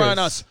revolved around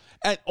us?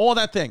 And all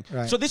that thing.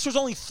 Right. So this was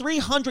only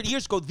 300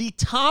 years ago. The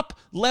top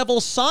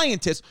level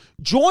scientists,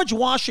 George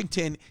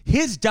Washington,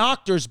 his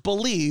doctors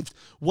believed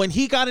when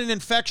he got an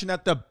infection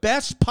that the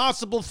best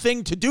possible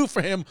thing to do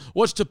for him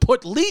was to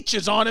put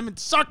leeches on him and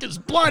suck his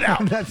blood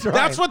out. That's right.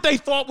 That's what they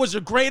thought was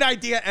a great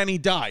idea, and he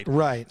died.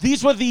 Right.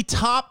 These were the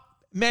top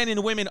men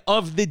and women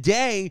of the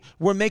day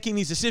were making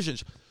these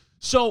decisions.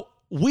 So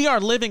we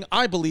are living,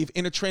 I believe,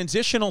 in a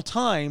transitional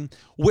time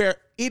where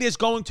it is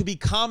going to be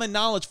common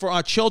knowledge for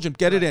our children.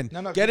 Get it in.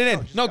 Get it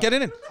in. Get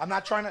it in. I'm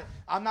not trying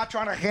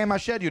to hand my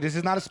shed you. This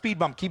is not a speed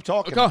bump. Keep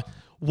talking. Okay.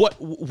 What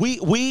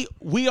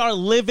we are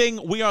living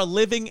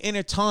in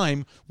a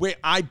time where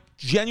I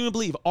genuinely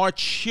believe our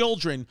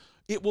children,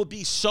 it will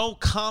be so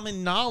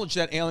common knowledge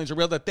that aliens are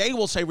real that they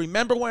will say,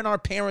 remember when our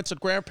parents and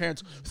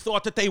grandparents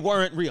thought that they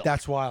weren't real?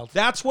 That's wild.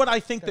 That's what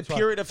I think the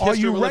period of history Are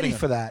you we're ready living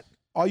for in. that?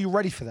 Are you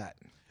ready for that?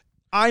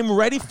 I'm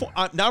ready for.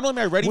 Not only am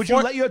I ready Would for you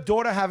it. let your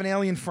daughter have an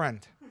alien friend?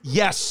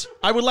 Yes,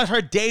 I would let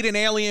her date an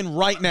alien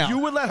right now. You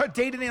would let her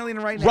date an alien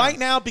right now? Right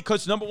now,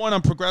 because number one,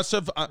 I'm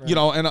progressive,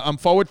 and I'm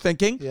forward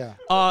thinking. Yeah.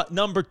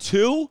 Number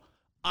two,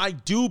 I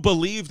do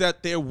believe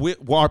that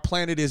our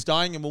planet is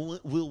dying, and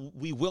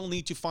we will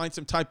need to find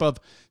some type of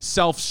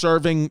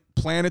self-serving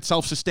planet,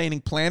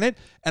 self-sustaining planet.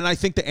 And I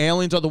think the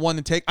aliens are the one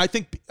to take. I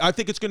think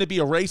it's going to be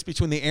a race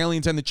between the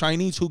aliens and the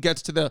Chinese who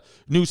gets to the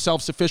new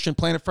self-sufficient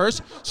planet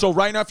first. So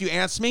right now, if you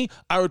ask me,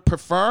 I would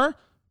prefer.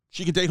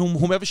 She can date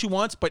whomever she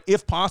wants, but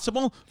if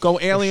possible, go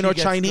alien or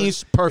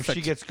Chinese. Perfect. If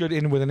she gets good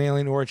in with an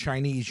alien or a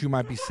Chinese, you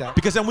might be set.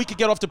 Because then we could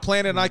get off the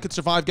planet, and I could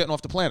survive getting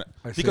off the planet.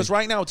 Because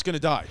right now it's going to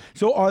die.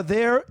 So are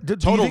there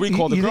Total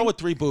Recall? The girl with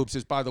 3 boobs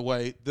is, by the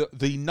way,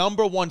 the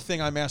number one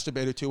thing I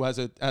masturbated to as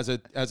a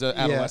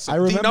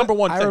adolescent. The number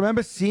one thing. I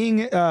remember seeing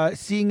it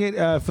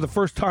for the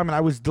first time, and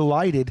I was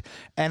delighted.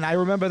 And I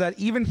remember that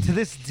even to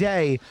this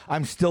day,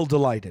 I'm still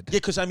delighted. Yeah,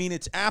 because I mean,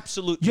 it's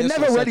absolute. You're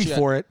never ready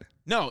for it.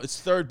 No, it's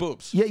 3rd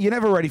boobs. Yeah, you're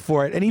never ready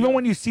for it. And even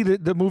when you see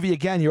the movie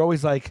again, you're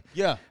always like,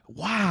 yeah,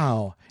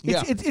 wow.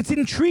 Yeah. It's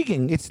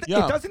intriguing. It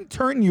doesn't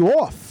turn you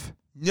off.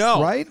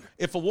 No. Right?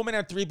 If a woman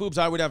had 3 boobs,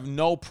 I would have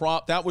no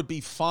problem. That would be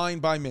fine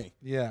by me.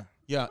 Yeah.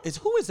 Yeah.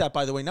 Who is that,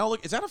 by the way? Now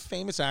look, is that a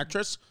famous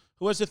actress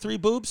who has the 3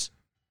 boobs?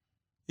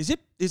 Is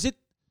it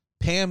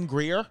Pam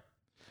Grier?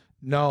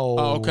 No.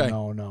 Oh, okay.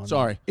 No.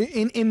 Sorry.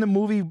 In the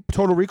movie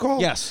Total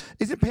Recall? Yes.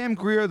 Is it Pam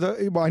Grier?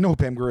 Well, I know who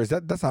Pam Grier is.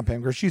 That's not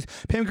Pam Grier.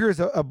 Pam Grier is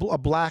a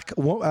black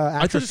I thought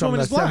actress this from woman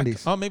the is black.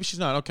 70s. Oh, maybe she's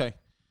not. Okay.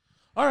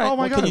 All right. Oh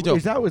my what God! can you do?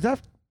 Is that?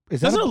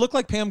 Doesn't it look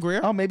like Pam Grier?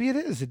 Oh, maybe it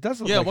is. It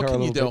does look Yeah, like what her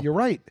can a you little bit. do? You're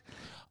right.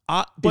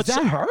 But Is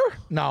that her?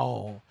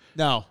 No.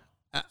 No.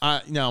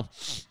 No.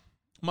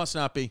 Must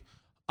not be.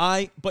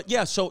 But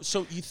yeah. So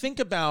you think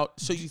about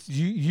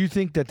You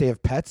think that they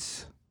have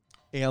pets?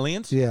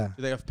 aliens? Yeah.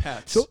 Do they have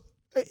pets? So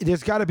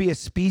there's got to be a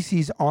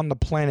species on the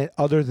planet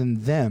other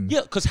than them.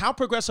 yeah, because how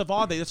progressive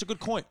are they? That's a good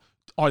point.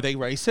 Are they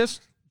racist?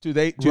 Do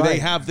they Right.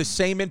 have the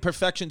same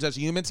imperfections as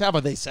humans have?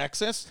 Are they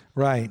sexist?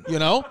 Right. You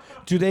know?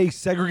 Do they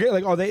segregate?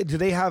 Like, do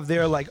they have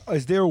their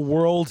is their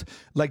world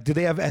like? Do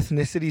they have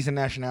ethnicities and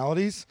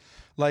nationalities?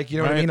 Like, you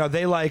know what I Right. mean? Are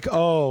they like,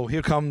 oh,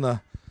 here come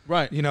the,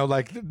 Right. you know,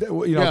 like,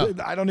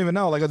 I don't even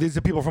know. Like, these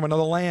are people from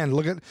another land.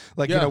 Look at,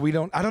 like, Yeah. we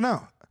don't. I don't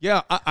know.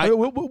 Yeah.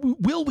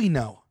 Will we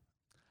know?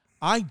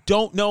 I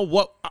don't know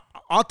what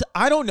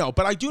I don't know,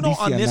 but I do know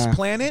on this Luciana.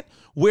 planet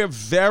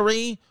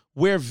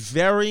we're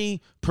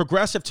very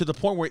progressive to the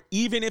point where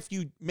even if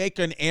you make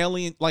an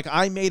alien, like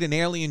I made an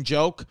alien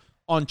joke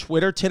on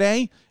Twitter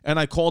today, and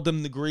I called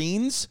them the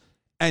Greens,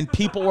 and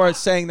people were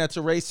saying that's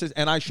a racist,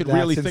 and I should That's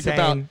really think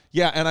about insane.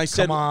 and I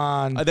said, Come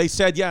on. they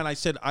said and I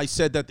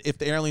said that if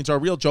the aliens are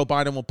real, Joe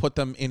Biden will put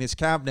them in his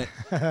cabinet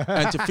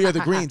and to fear the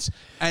Greens,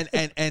 and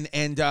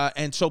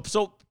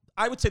so.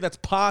 I would say that's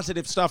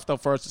positive stuff, though,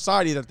 for our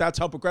society. That's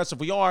how progressive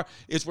we are.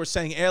 Is we're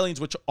saying aliens,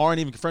 which aren't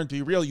even confirmed to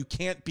be real, you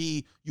can't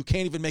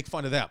even make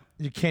fun of them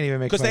You can't even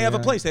make because fun they of have a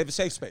them. place. They have a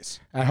safe space.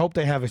 I hope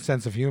they have a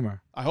sense of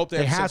humor. I hope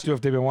They have have to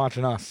if they've been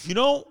watching us. You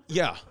know,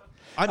 yeah.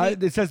 I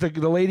mean, It says the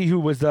lady who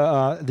was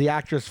the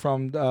actress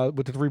from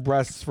with the 3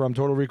 breasts from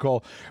Total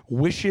Recall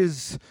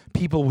wishes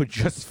people would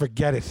just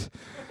forget it.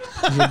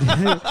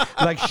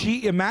 Like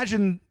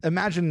imagine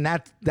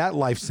that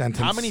life sentence.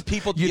 How many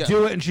people- you yeah.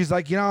 do it and she's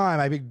like,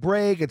 my big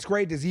break. It's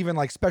great. There's even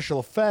like special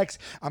effects.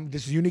 I'm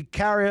this unique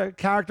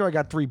character. I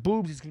got 3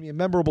 boobs. It's gonna be a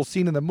memorable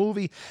scene in the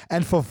movie.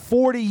 And for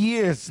 40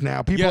 years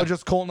now, people Yeah. are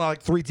just calling her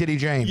like 3 Titty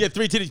Jane. yeah,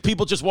 3 titties.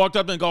 People just walked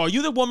up and go, "Are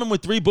you the woman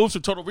with 3 boobs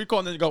from Total Recall?"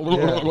 And then you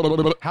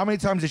go, How many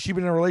times has she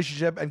been in a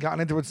relationship and gotten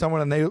into it with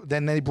someone and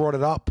then they brought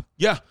it up?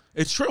 Yeah,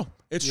 it's true.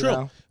 It's You true.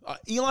 know?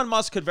 Elon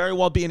Musk could very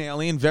well be an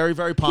alien. Very,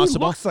 very He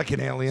possible. looks like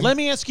an alien. Let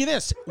me ask you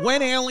this.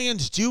 When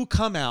aliens do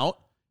come out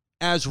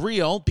as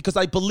real, because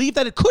I believe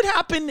that it could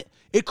happen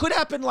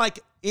like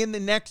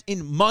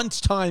in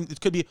months' time. It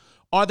could be,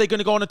 are they going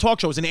to go on a talk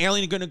show? Is an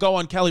alien going to go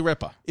on Kelly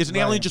Ripa? Is an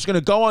alien just going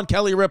to go on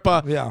Kelly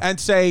Ripa Yeah. and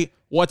say,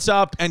 "What's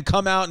up?" and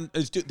come out and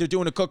they're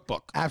doing a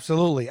cookbook?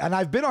 Absolutely. And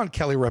I've been on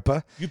Kelly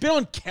Ripa. You've been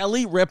on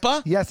Kelly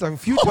Ripa? Yes, a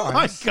few Oh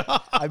my times.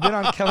 God. I've been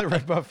on Kelly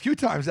Ripa a few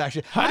times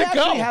actually. How'd I it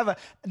actually go? have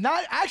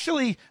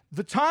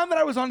the time that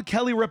I was on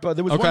Kelly Ripa,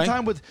 there was Okay. one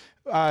time with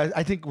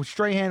I think with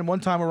Strahan,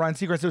 one time with Ryan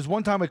Seacrest. There was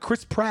one time with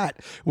Chris Pratt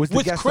was the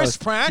With guest Chris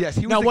host. Pratt? Yes,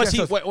 he was now the was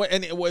guest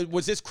he? host.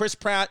 Was this Chris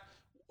Pratt?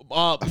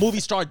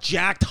 Movie star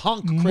jacked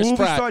hunk Chris Movie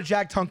Pratt. star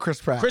Jack Tunk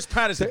Chris Pratt. Chris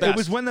Pratt is the It best.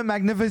 was when the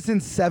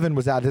Magnificent Seven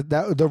was out,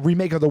 the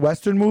remake of the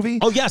Western movie.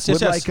 Oh, yes, with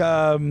yes.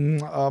 like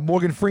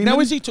Morgan Freeman. Now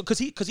is he? Because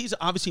he's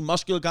obviously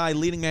muscular guy,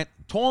 leading man,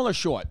 tall or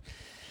short?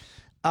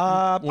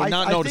 I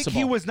not think noticeable.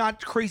 he was not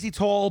crazy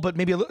tall, but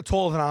maybe a little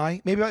taller than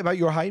I. Maybe about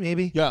your height,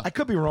 maybe. Yeah. I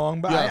could be wrong,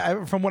 but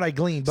Yeah. I, from what I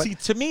gleaned. But See,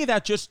 to me,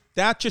 that just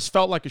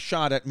felt like a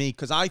shot at me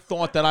because I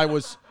thought that I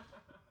was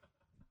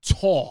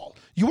tall.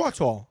 you are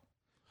tall.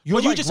 You're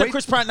Well, you like just said great-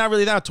 Chris Pratt not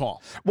really that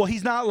tall. Well,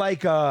 he's not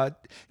like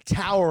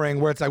towering,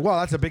 where it's like, well,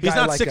 that's a big He's guy.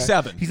 not like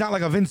 6'7". He's not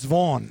like a Vince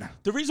Vaughn.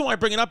 The reason why I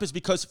bring it up is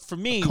because for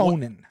me,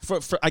 Conan. for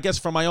I guess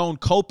for my own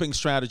coping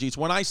strategies,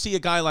 when I see a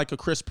guy like a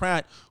Chris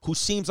Pratt who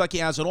seems like he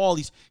has it all,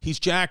 he's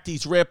jacked,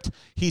 he's ripped,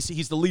 he's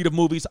the lead of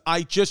movies,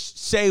 I just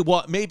say,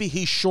 well, maybe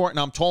he's short and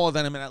I'm taller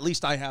than him, and at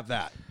least I have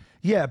that.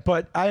 Yeah,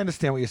 but I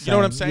understand what you're saying. know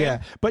what I'm saying?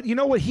 Yeah, but you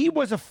know what? He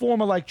was a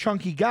former like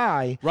chunky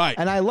guy, Right.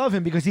 And I love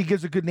him because he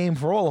gives a good name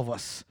for all of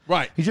us.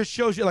 Right. He just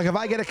shows you, like, if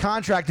I get a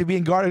contract to be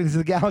in Guardians of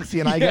the Galaxy,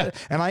 and Yeah.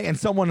 and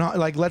someone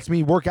like lets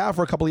me work out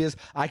for a couple of years,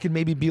 I can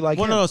maybe be like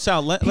Well, him. no,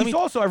 Sal, let He's me-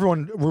 also,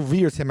 everyone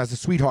reveres him as a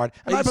sweetheart,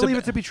 and I He's a- believe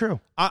it to be true.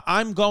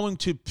 I'm going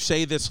to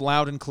say this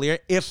loud and clear.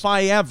 If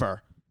I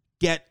ever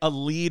get a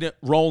lead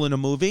role in a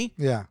movie,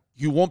 Yeah.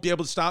 you won't be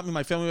able to stop me.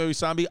 My family will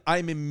stop me.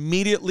 I'm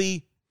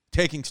immediately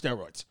taking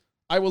steroids.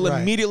 I will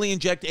Right. immediately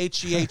inject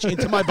HGH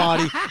into my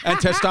body and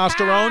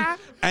testosterone,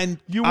 and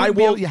You I wouldn't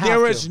be will. able- you have There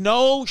to. is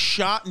no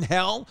shot in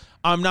hell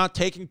I'm not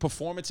taking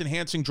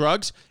performance-enhancing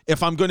drugs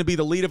if I'm going to be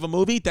the lead of a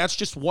movie. That's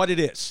just what it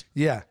is.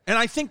 Yeah. And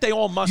I think they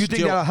all must You think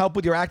do. that'll help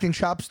with your acting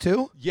chops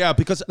too? Yeah,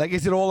 because Like,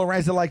 is it all around?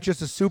 Is it like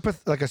just a super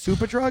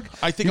drug?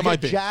 I think you it might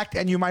get be. jacked,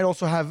 and you might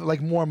also have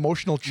like more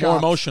emotional chops. more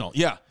emotional.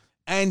 Yeah,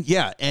 and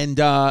yeah.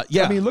 I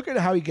mean, look at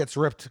how he gets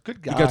ripped.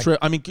 Good guy. That's right.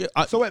 I mean,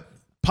 So what?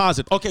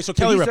 Positive. Okay, so So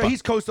Kelly Ripa.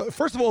 he's co-star.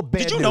 First of all, bad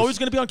Did you news. know he was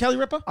going to be on Kelly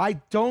Ripa? I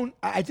don't.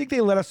 I think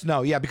they let us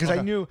know. Yeah, because I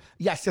Okay. knew.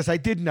 Yes, I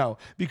did know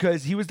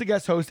because he was the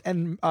guest host,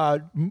 and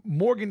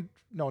Morgan.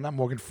 No, not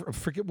Morgan.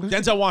 Forget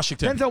Denzel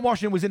Washington. Denzel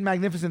Washington was in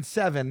Magnificent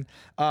Seven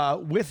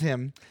with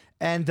him,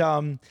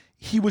 and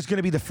he was going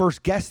to be the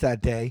first guest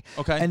that day.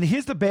 Okay. And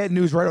here's the bad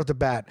news right off the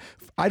bat.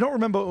 I don't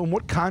remember in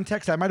what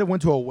context. I might have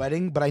went to a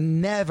wedding, but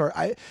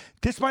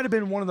this might have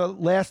been one of the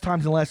last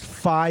times in the last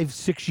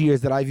 5-6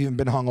 years that I've even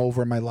been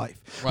hungover in my life.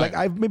 Right. Like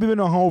I've maybe been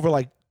hungover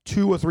like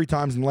 2 or 3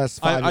 times in the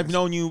last 5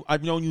 years.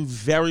 I've known you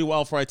very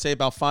well for I'd say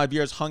about 5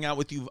 years. Hung out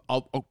with you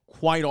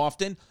quite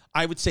often.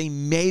 I would say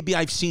maybe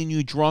I've seen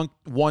you drunk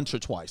once or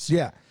twice.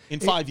 Yeah. In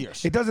 5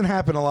 years. It doesn't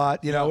happen a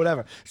lot, you know,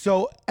 whatever.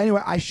 So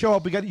anyway, I show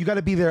up. You got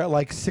to be there at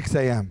like 6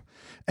 a.m.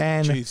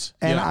 And Jeez.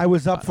 and Yeah. I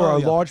was up for Oh, a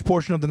yeah. large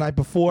portion of the night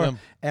before, Yeah.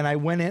 and I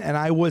went in and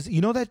I was,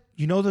 you know the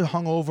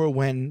hungover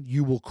when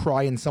you will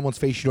cry in someone's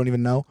face you don't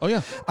even know. Oh,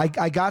 yeah.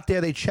 I got there.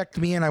 They checked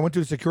me in. I went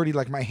through the security.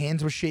 Like my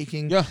hands were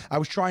shaking. Yeah. I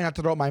was trying not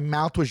to throw up. My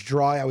mouth was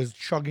dry. I was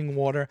chugging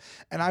water,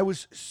 and I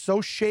was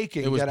so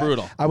shaking. It was that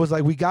brutal. I was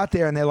like, we got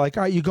there, and they're like,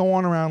 all right, you go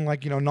on around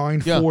like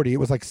 9:40. It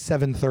was like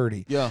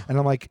 7:30. Yeah. And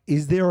I'm like,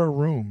 is there a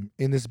room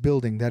in this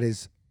building that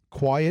is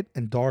quiet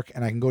and dark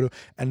and I can go to?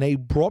 And they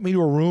brought me to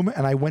a room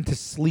and I went to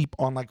sleep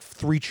on like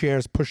 3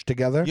 chairs pushed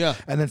together. Yeah.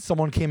 And then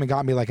someone came and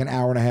got me like an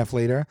hour and a half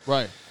later.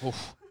 Right.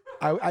 Oof.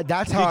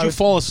 That's how Did you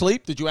fall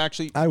asleep? Did you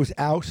actually I was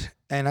out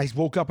and I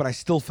woke up and I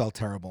still felt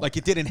terrible. like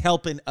it didn't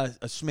help in a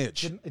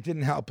smidge? It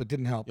didn't help. It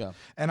didn't help. Yeah.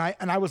 And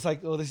I was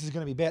like, oh, this is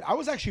gonna be bad. I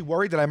was actually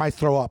worried that I might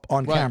throw up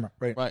on camera.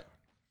 Right. Right.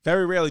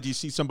 Very rarely do you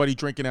see somebody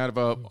drinking out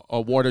of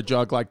a water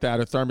jug like that,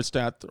 a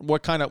thermostat.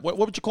 What kind of what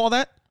would you call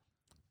that?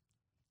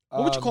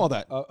 What would you call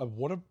that? A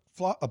water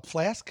a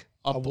flask?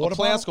 A water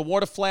flask, bottle? a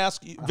water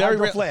flask.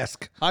 Hydro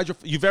flask.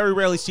 You very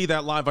rarely see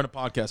that live on a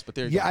podcast, but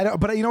there you Yeah, go. I don't.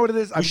 But you know what it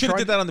is? We should have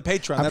did that on the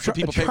Patreon. That's what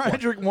people pay trying for.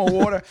 to drink more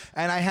water,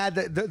 and I had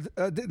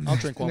I'll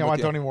drink one No, with I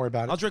you. don't even worry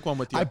about it. I'll drink one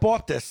with you. I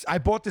bought this. I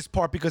bought this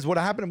part because what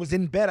happened was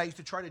in bed I used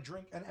to try to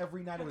drink, and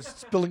every night I was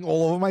spilling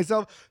all over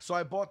myself. So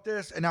I bought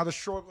this, and now the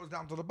straw goes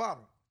down to the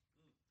bottom.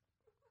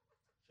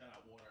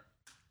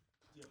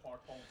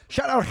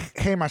 Shout out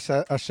Haim, I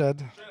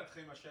said.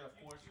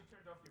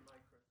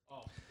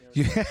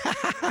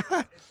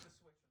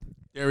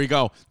 There we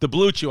go. The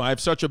Blue Chew. I have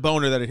such a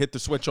boner that it hit the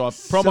switch off.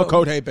 Promo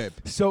code Hey Babe.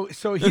 So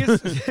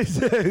here's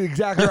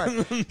exactly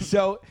right.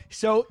 So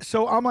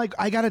I'm like,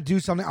 I got to do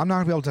something. I'm not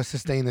gonna be able to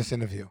sustain this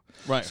interview.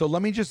 Right. So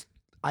let me just.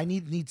 I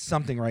need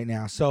something right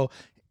now. So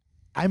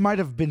I might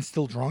have been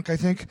still drunk, I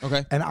think.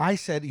 Okay. And I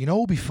said, you know,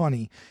 what would be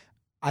funny.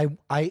 I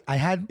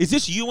had. Is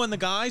this you and the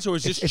guys, or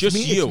is this It's just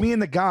me, you? It's me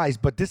and the guys,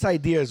 but this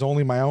idea is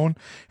only my own.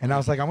 And I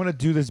was like, I'm gonna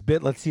do this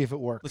bit. Let's see if it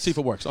works. Let's see if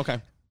it works.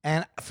 Okay.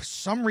 And for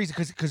some reason,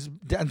 because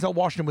Denzel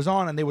Washington was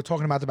on, and they were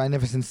talking about the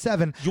Magnificent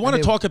Seven. You want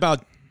to talk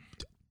about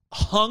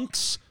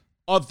hunks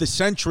of the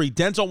century?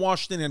 Denzel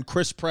Washington and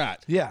Chris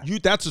Pratt. Yeah.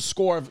 That's a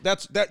score of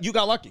that. You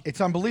got lucky. It's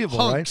unbelievable,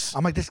 Hunks. right?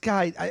 I'm like, this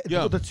guy,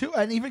 Yeah. the two,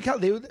 and even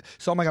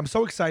so I'm like, I'm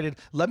so excited.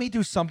 Let me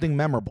do something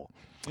memorable.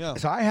 Yeah.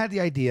 So I had the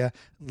idea.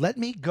 Let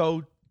me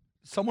go.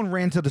 Someone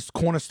ran to this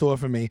corner store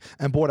for me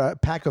and bought a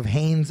pack of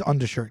Hanes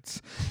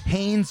undershirts.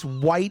 Hanes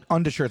white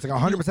undershirts, like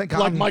 100% cotton.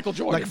 Like Michael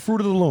Jordan. Like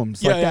Fruit of the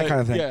Looms, Yeah, like that yeah, kind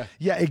of thing. yeah.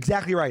 Yeah,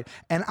 exactly right.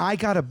 And I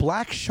got a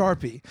black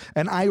Sharpie,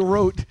 and I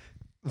wrote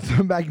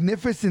the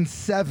Magnificent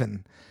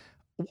Seven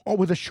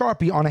with a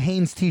Sharpie on a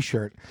Hanes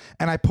t-shirt,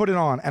 and I put it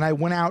on, and I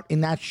went out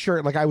in that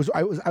shirt. Like I was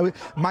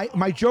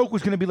my joke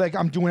was going to be like,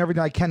 I'm doing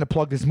everything I can to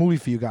plug this movie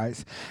for you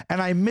guys,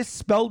 and I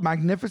misspelled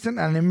Magnificent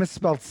and I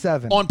misspelled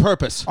Seven On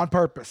purpose. on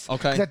purpose.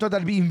 Okay. 'Cause I thought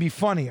that'd even be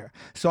funnier.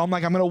 So I'm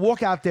like, I'm gonna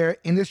walk out there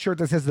in this shirt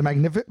that says the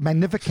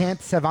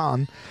Magnificent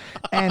Seven,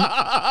 and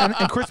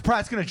Chris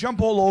Pratt's gonna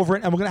jump all over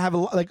it, and we're gonna have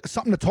like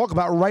something to talk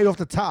about right off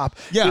the top.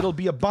 Yeah. It'll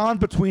be a bond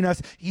between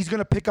us. He's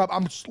gonna pick up.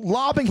 I'm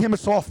lobbing him a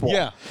softball.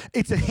 Yeah.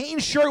 It's a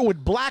Hanes shirt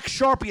with black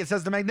Sharpie. It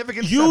says the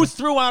Magnificent You Seven.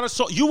 threw out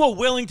you were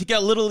willing to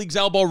get Little League's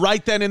elbow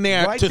right then and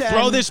there Right to then.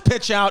 throw this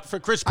pitch out for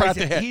Chris I Pratt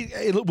to said,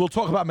 hit. we'll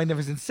talk about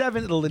Magnificent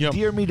Seven. It'll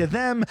endear me to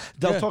them.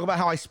 They'll Yeah. talk about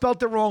how I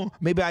spelt it wrong.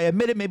 Maybe I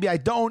admit it. Maybe I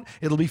don't.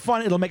 It'll be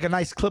fun. It'll make a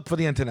nice clip for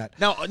the internet.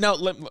 Now,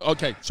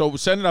 okay. So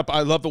send it up.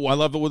 I love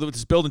what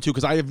it's building to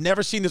because I have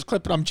never seen this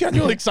clip, but I'm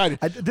genuinely excited.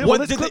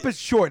 This clip is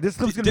short. This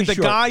clip's going to be Did the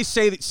short. guy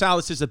say that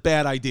Salas is a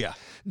bad idea?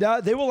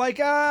 They were like,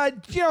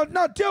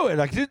 no, do it.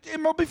 Like,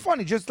 it'll be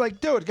funny. Just like,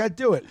 do it. Gotta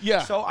do it.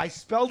 Yeah. So I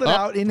spelled it Oh,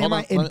 out in hold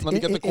my. on. Let me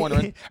get the corner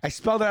in. I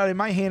spelled it out in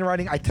my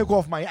handwriting. I took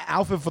off my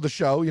outfit for the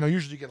show. You know,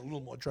 usually you get a little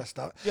more dressed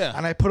up. Yeah.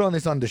 And I put on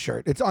this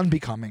undershirt. It's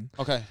unbecoming.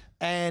 Okay.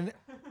 And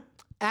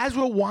as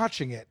we're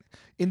watching it,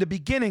 in the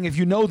beginning, if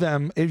you know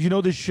them, if you know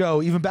this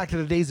show, even back to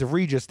the days of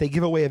Regis, they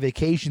give away a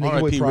vacation. They give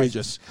away R.I.P. prizes.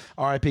 Regis.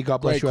 R.I.P. God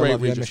bless Great, you. I great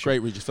love you. I Regis. miss you. Great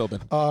Regis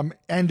Philbin.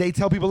 And they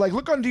tell people, like,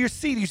 look under your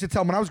seat. They used to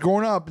tell them when I was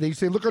growing up, they used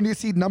to say, look under your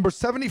seat, number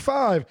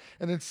 75.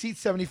 And then seat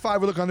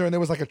 75 would look under, and there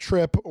was like a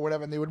trip or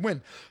whatever, and they would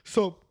win.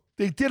 So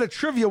they did a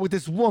trivia with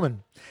this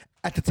woman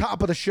at the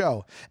top of the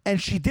show,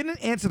 and she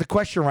didn't answer the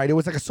question right. It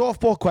was like a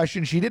softball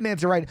question. She didn't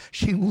answer right.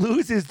 She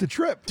loses the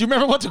trip. Do you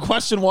remember what the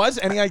question was?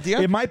 Any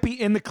idea? It might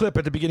be in the clip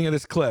at the beginning of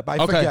this clip.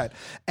 I forget.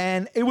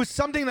 And it was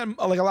something that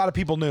like a lot of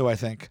people knew, I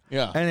think.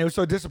 Yeah. And it was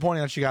so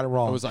disappointing that she got it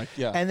wrong. It was like,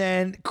 yeah. And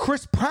then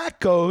Chris Pratt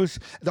goes,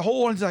 the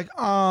whole one's like,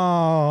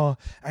 oh.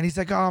 And he's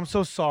like, oh, I'm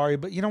so sorry.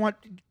 But you know what?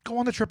 Go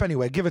on the trip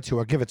anyway. Give it to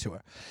her. Give it to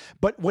her.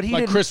 But what he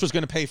Like didn't... Chris was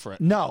going to pay for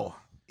it. No.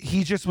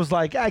 He just was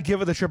like, give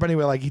her the trip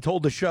anyway. Like, he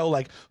told the show,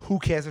 like, who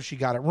cares if she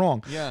got it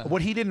wrong? Yeah.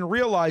 What he didn't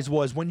realize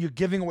was when you're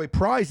giving away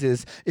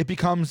prizes, it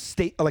becomes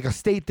like a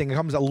state thing. It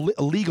becomes a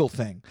legal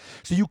thing.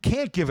 So you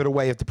can't give it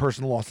away if the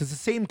person lost. It's the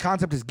same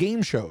concept as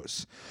game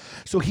shows.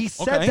 So he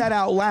said that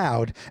out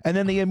loud, and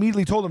then they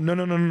immediately told him,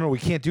 no, we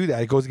can't do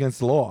that. It goes against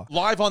the law.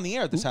 Live on the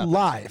air, this happened.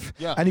 Live.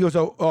 Yeah. And he goes,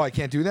 oh, I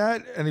can't do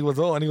that? And he goes,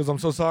 I'm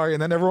so sorry.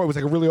 And then everyone was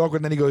like really awkward.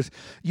 And then he goes,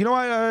 you know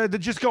what?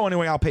 Just go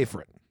anyway. I'll pay for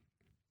it.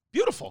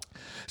 Beautiful.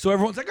 So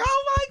everyone's like,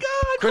 "Oh my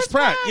God, Chris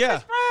Pratt, yeah."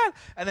 Chris Pratt.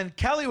 And then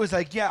Kelly was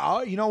like,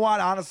 "Yeah, you know what?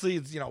 Honestly,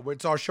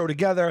 it's our show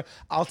together.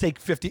 I'll take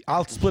 50.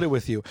 I'll split it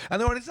with you."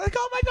 And then it's like,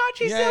 "Oh my God,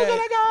 she's still gonna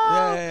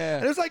go." Yeah.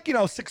 And it was like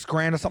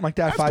 $6,000 or something like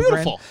that. That's $5,000.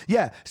 beautiful.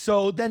 Yeah.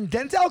 So then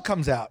Denzel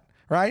comes out.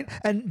 Right?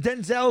 And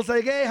Denzel's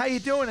like, hey, how you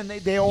doing? And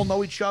they all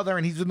know each other,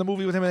 and he's in the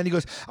movie with him. And then he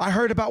goes, I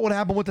heard about what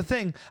happened with the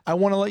thing. I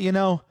want to let you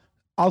know,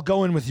 I'll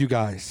go in with you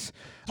guys.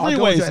 Three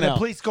ways and now. the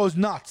police goes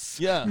nuts.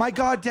 Yeah. My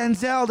God,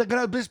 Denzel, they're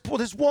gonna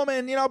this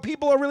woman.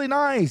 People are really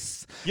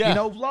nice. Yeah.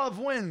 Love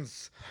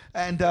wins.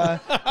 And and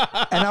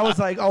I was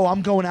like, oh,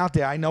 I'm going out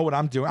there. I know what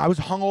I'm doing. I was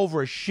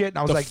hungover as shit, and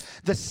I was like,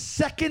 the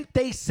second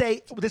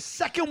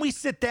we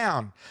sit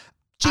down,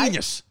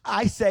 Genius.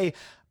 I say,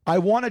 I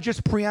want to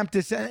just preempt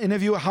this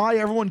interview. Hi,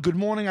 everyone. Good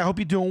morning. I hope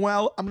you're doing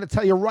well. I'm going to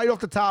tell you right off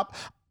the top,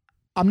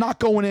 I'm not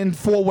going in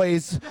 4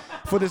 ways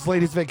for this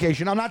lady's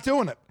vacation. I'm not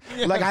doing it.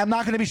 Yeah. Like, I'm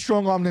not going to be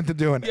strong-armed into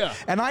doing it. Yeah.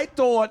 And I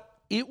thought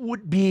it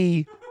would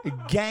be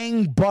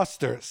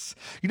gangbusters.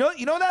 You know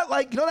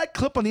that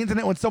clip on the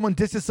internet when someone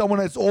disses someone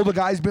and it's all the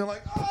guys being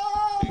like, oh!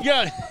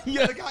 Yeah.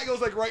 The guy goes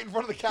like right in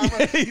front of the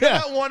camera. Yeah. You know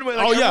that one where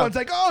everyone's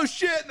like, oh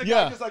shit, and the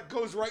guy just like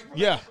goes right in front.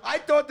 Yeah. I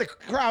thought the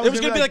crowd It was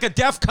going to be like a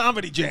deaf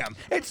comedy jam.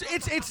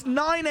 It's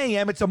 9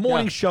 a.m. It's a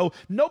morning show.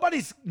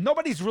 Nobody's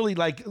really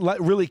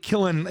really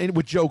killing it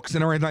with jokes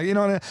and everything. You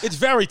know what I mean? It's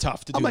very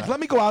tough to do I'm like, that. let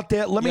me go out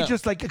there. Let me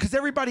just because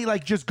everybody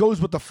just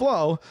goes with the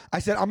flow. I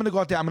said, I'm going to go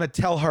out there. I'm going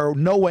to tell her,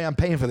 no way I'm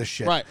paying for this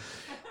shit. Right.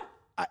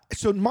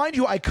 So mind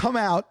you, I come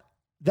out.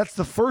 That's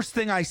the first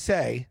thing I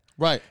say.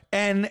 Right.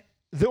 And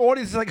the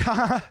audience is like,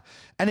 ha,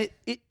 and it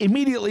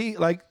immediately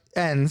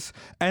ends.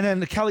 And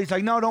then Kelly's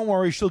like, no, don't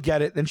worry, she'll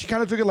get it. And she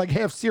kind of took it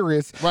half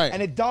serious. Right.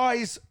 And it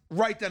dies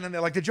right then and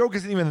there. The joke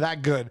isn't even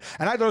that good.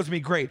 And I thought it was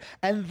going to be great.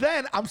 And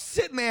then I'm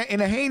sitting there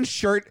in a Hanes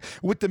shirt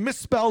with the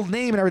misspelled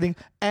name and everything.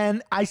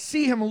 And I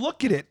see him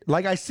look at it.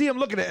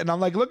 And I'm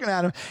looking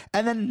at him.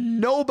 And then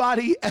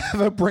nobody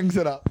ever brings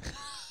it up.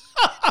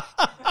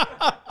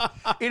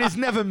 It is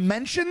never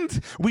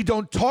mentioned. We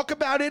don't talk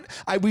about it.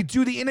 We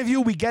do the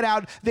interview. We get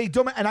out. They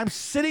don't. And I'm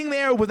sitting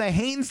there with a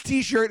Hanes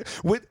T-shirt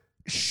with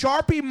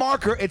Sharpie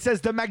marker. It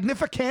says the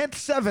Magnificent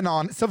Seven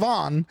on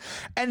Savan,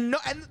 and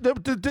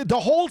the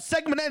whole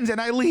segment ends,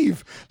 and I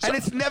leave, and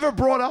it's never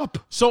brought up.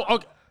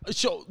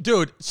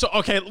 Dude,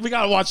 we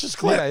gotta watch this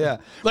clip. Yeah.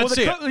 Let's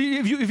see it.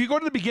 If you go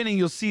to the beginning,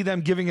 you'll see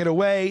them giving it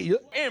away.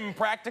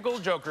 Impractical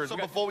jokers. So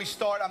before we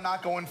start, I'm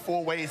not going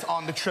 4 ways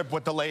on the trip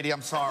with the lady.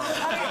 I'm sorry. Okay,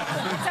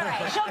 it's all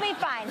right.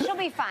 She'll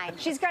be fine.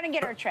 She's gonna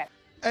get her trip.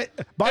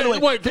 By the way,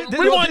 wait,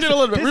 rewind it a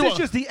little bit. This is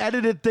just the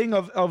edited thing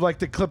of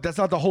the clip. That's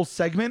not the whole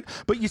segment.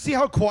 But you see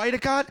how quiet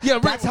it got? Yeah,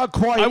 that's how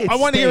quiet I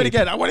want to hear it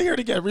stayed.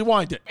 again.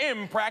 Rewind it.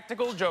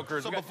 Impractical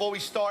jokers. So before we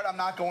start, I'm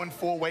not going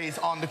 4 ways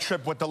on the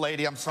trip with the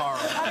lady. I'm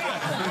sorry. Okay,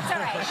 it's all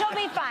right.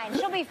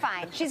 She'll be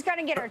fine. She's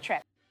gonna get her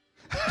trip.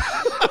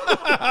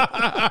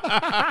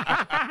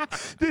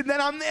 Dude, then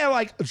I'm there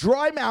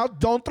dry mouth,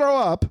 don't throw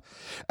up.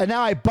 And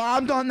now I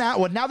bombed on that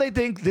one. Now they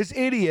think this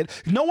idiot.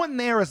 No one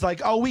there is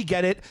like, oh, we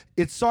get it.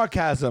 It's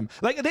sarcasm.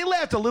 They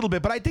laughed a little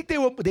bit, but I think they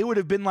would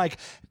have been like,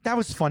 that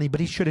was funny, but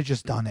he should have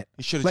just done it.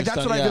 He should have just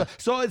that's done what it. I feel.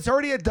 So it's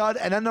already a dud,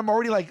 and then I'm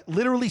already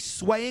literally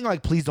swaying,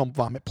 please don't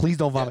vomit. Please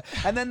don't vomit.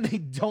 Yeah. And then they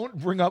don't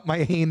bring up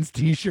my Hanes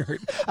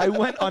T-shirt. I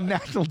went on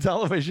national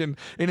television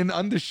in an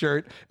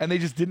undershirt, and they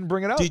just didn't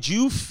bring it up. Did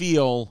you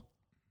feel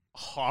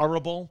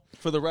horrible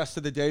for the rest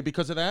of the day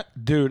because of that?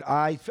 Dude,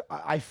 I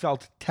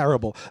felt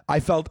terrible. I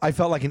felt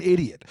like an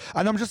idiot.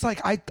 And I'm just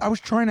I was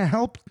trying to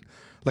help.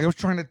 I was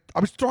trying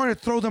to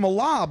throw them a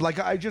lob. I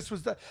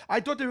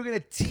thought they were going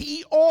to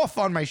tee off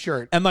on my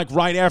shirt. And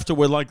right after,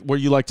 were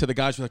you to the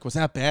guys, you're like, was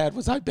that bad?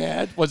 Was I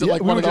bad? Was it we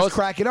one were of those? just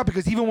cracking up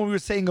because even when we were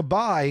saying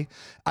goodbye,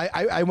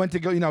 I went to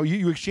go,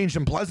 you exchanged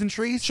some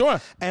pleasantries.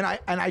 Sure. And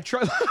I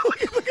tried,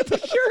 look at the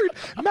shirt.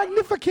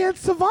 Magnificent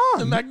Savan.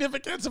 The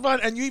Magnificent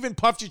Savan. And you even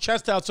puffed your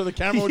chest out so the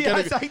camera would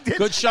Yes, get I a did.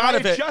 good shot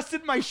of I it.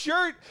 adjusted my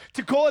shirt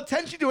to call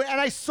attention to it, and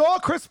I saw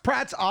Chris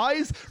Pratt's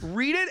eyes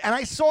read it, and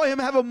I saw him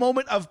have a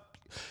moment of,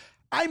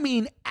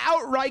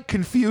 outright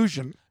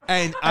confusion.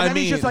 And And I then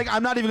mean, he's just like,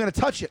 I'm not even going to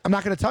touch it. I'm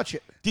not going to touch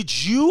it.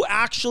 did you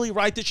actually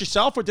write this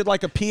yourself, or did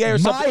like a PA or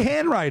something? My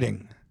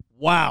handwriting.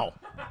 Wow.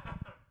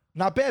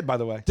 Not bad, by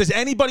the way. Does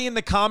anybody in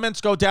the comments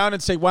go down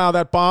and say, "Wow,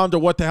 that bombed," or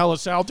 "What the hell is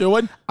Sal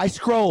doing"? I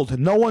scrolled.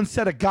 No one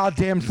said a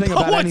goddamn thing No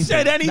about one anything.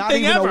 said anything Not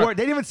even ever. a word.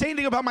 They didn't even say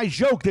anything about my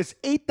joke. There's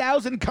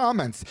 8,000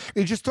 comments.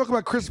 They just talk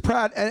about Chris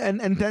Pratt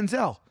and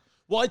Denzel.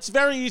 Well, it's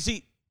very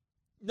easy.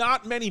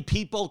 Not many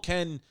people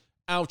can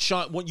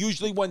outshine.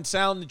 Usually, when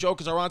Sal and the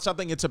Jokers are on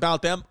something, it's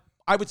about them.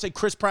 I would say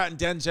Chris Pratt and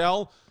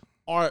Denzel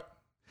are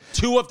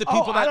two of the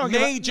people I that don't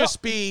give may a-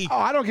 just no. be. Oh,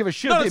 I don't give a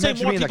shit No, if I'm they saying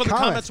mention more me in people the in the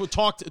comments.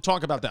 comments would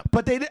talk about them.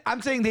 But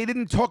I'm saying they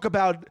didn't talk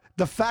about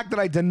the fact that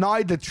I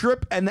denied the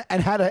trip and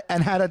had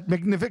a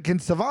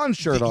Magnificent Savant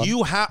shirt on.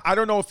 You have. I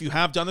don't know if you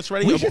have done this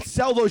already. We should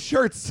sell those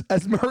shirts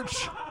as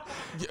merch.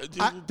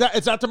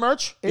 Is that the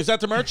merch? Is that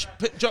the merch?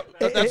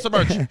 That's the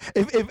merch.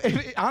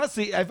 If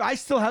honestly, if I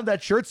still have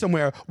that shirt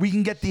somewhere, we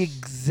can get the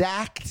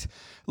exact,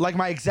 like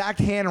my exact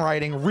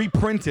handwriting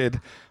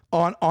reprinted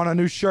on a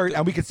new shirt,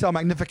 and we could sell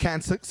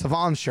Magnificent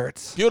Savant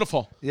shirts.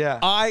 Beautiful. Yeah.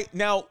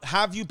 Now,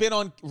 have you been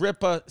on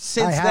Ripa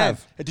since I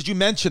have. then? Did you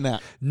mention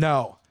that?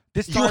 No.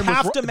 This You time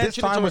have was, to this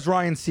mention it time to was her.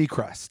 Ryan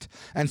Seacrest,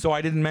 and so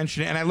I didn't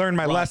mention it. And I learned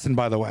my lesson,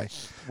 by the way.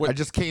 I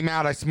just came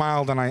out, I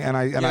smiled, and I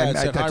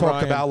said, "Hi, talked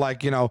Ryan." about,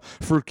 like,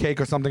 fruitcake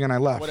or something, and I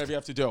left. Whatever you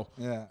have to do.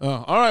 Yeah.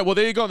 All right. Well,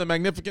 there you go. The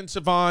Magnificent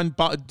Savant.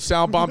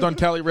 Sal bombed on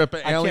Kelly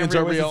Ripa. I Aliens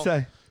can't are read real. what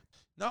it say.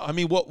 No, I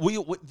mean,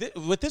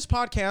 with this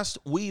podcast,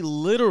 we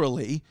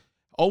literally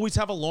always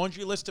have a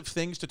laundry list of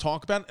things to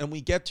talk about, and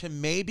we get to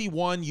maybe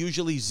one,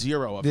 usually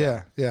zero of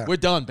them. Yeah. We're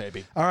done,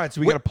 baby. All right,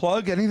 so we got to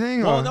plug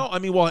anything? Well, or? no, I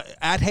mean,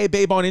 at Hey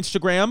Babe on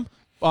Instagram.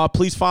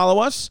 Please follow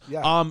us.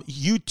 Yeah.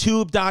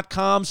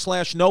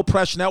 YouTube.com/No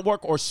Press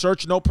Network, or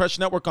search No Press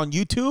Network on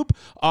YouTube.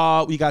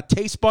 We got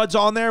Taste Buds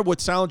on there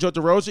with Sal and Joe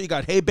DeRosa. You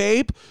got Hey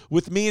Babe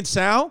with me and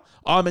Sal.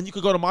 And you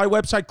can go to my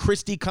website,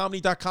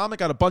 ChrisDComedy.com. I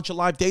got a bunch of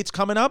live dates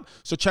coming up,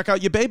 so check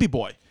out your baby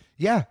boy.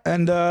 Yeah,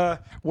 and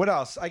what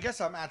else? I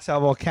guess I'm at Sal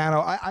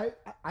Volcano. I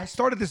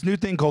started this new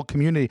thing called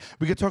Community.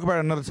 We could talk about it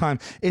another time.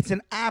 It's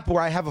an app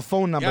where I have a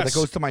phone number that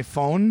goes to my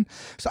phone.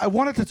 So I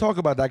wanted to talk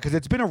about that because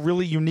it's been a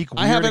really unique,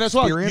 weird I have it as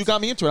well. experience. You got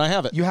me into it. I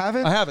have it. You have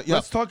it? I have it, yeah.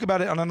 Let's talk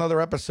about it on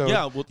another episode.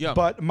 Yeah, well, yeah.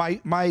 But my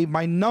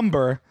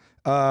number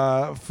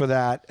for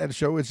that and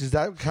show, which is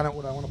that kind of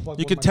what I want to plug.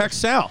 You can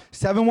text Sal.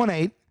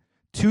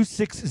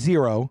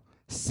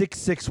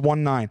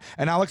 718-260-6619,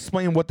 and I'll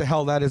explain what the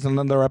hell that is in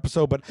another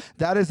episode, but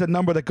that is a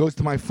number that goes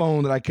to my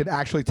phone that I could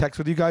actually text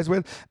with you guys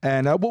with,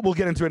 and we'll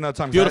get into it another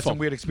time. I had Beautiful. some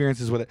weird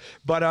experiences with it,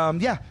 but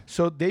yeah,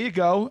 so there you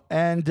go.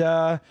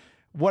 And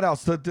what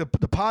else? The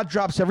pod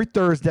drops every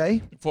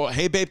Thursday. For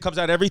Hey Babe comes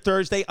out every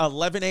Thursday,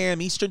 11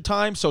 a.m. Eastern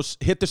time. So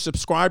hit the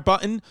subscribe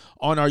button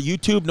on our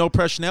YouTube, No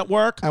Press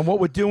Network. And what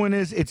we're doing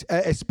is it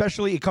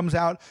comes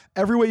out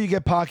everywhere you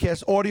get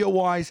podcasts, audio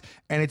wise,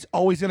 and it's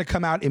always going to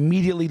come out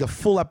immediately, the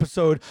full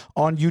episode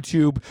on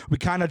YouTube. We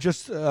kind of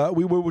just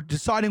we were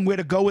deciding where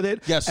to go with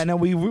it. Yes. And then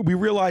we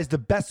realized the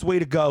best way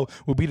to go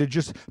would be to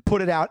just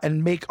put it out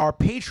and make our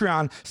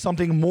Patreon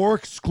something more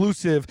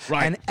exclusive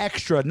Right. and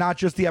extra, not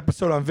just the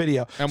episode on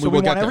video. And so we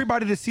will want get there.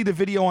 everybody to see the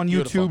video on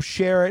Beautiful. YouTube,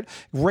 share it,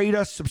 rate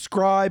us,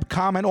 subscribe,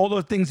 comment, all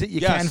those things that you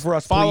can for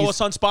us. Follow please.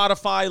 us on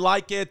Spotify,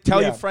 like it,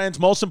 tell your friends.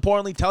 Most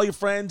importantly, tell your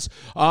friends.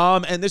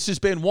 And this has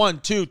been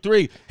 1, 2,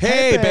 3.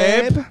 Hey,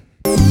 babe.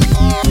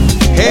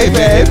 Hey,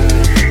 babe.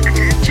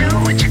 Do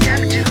what you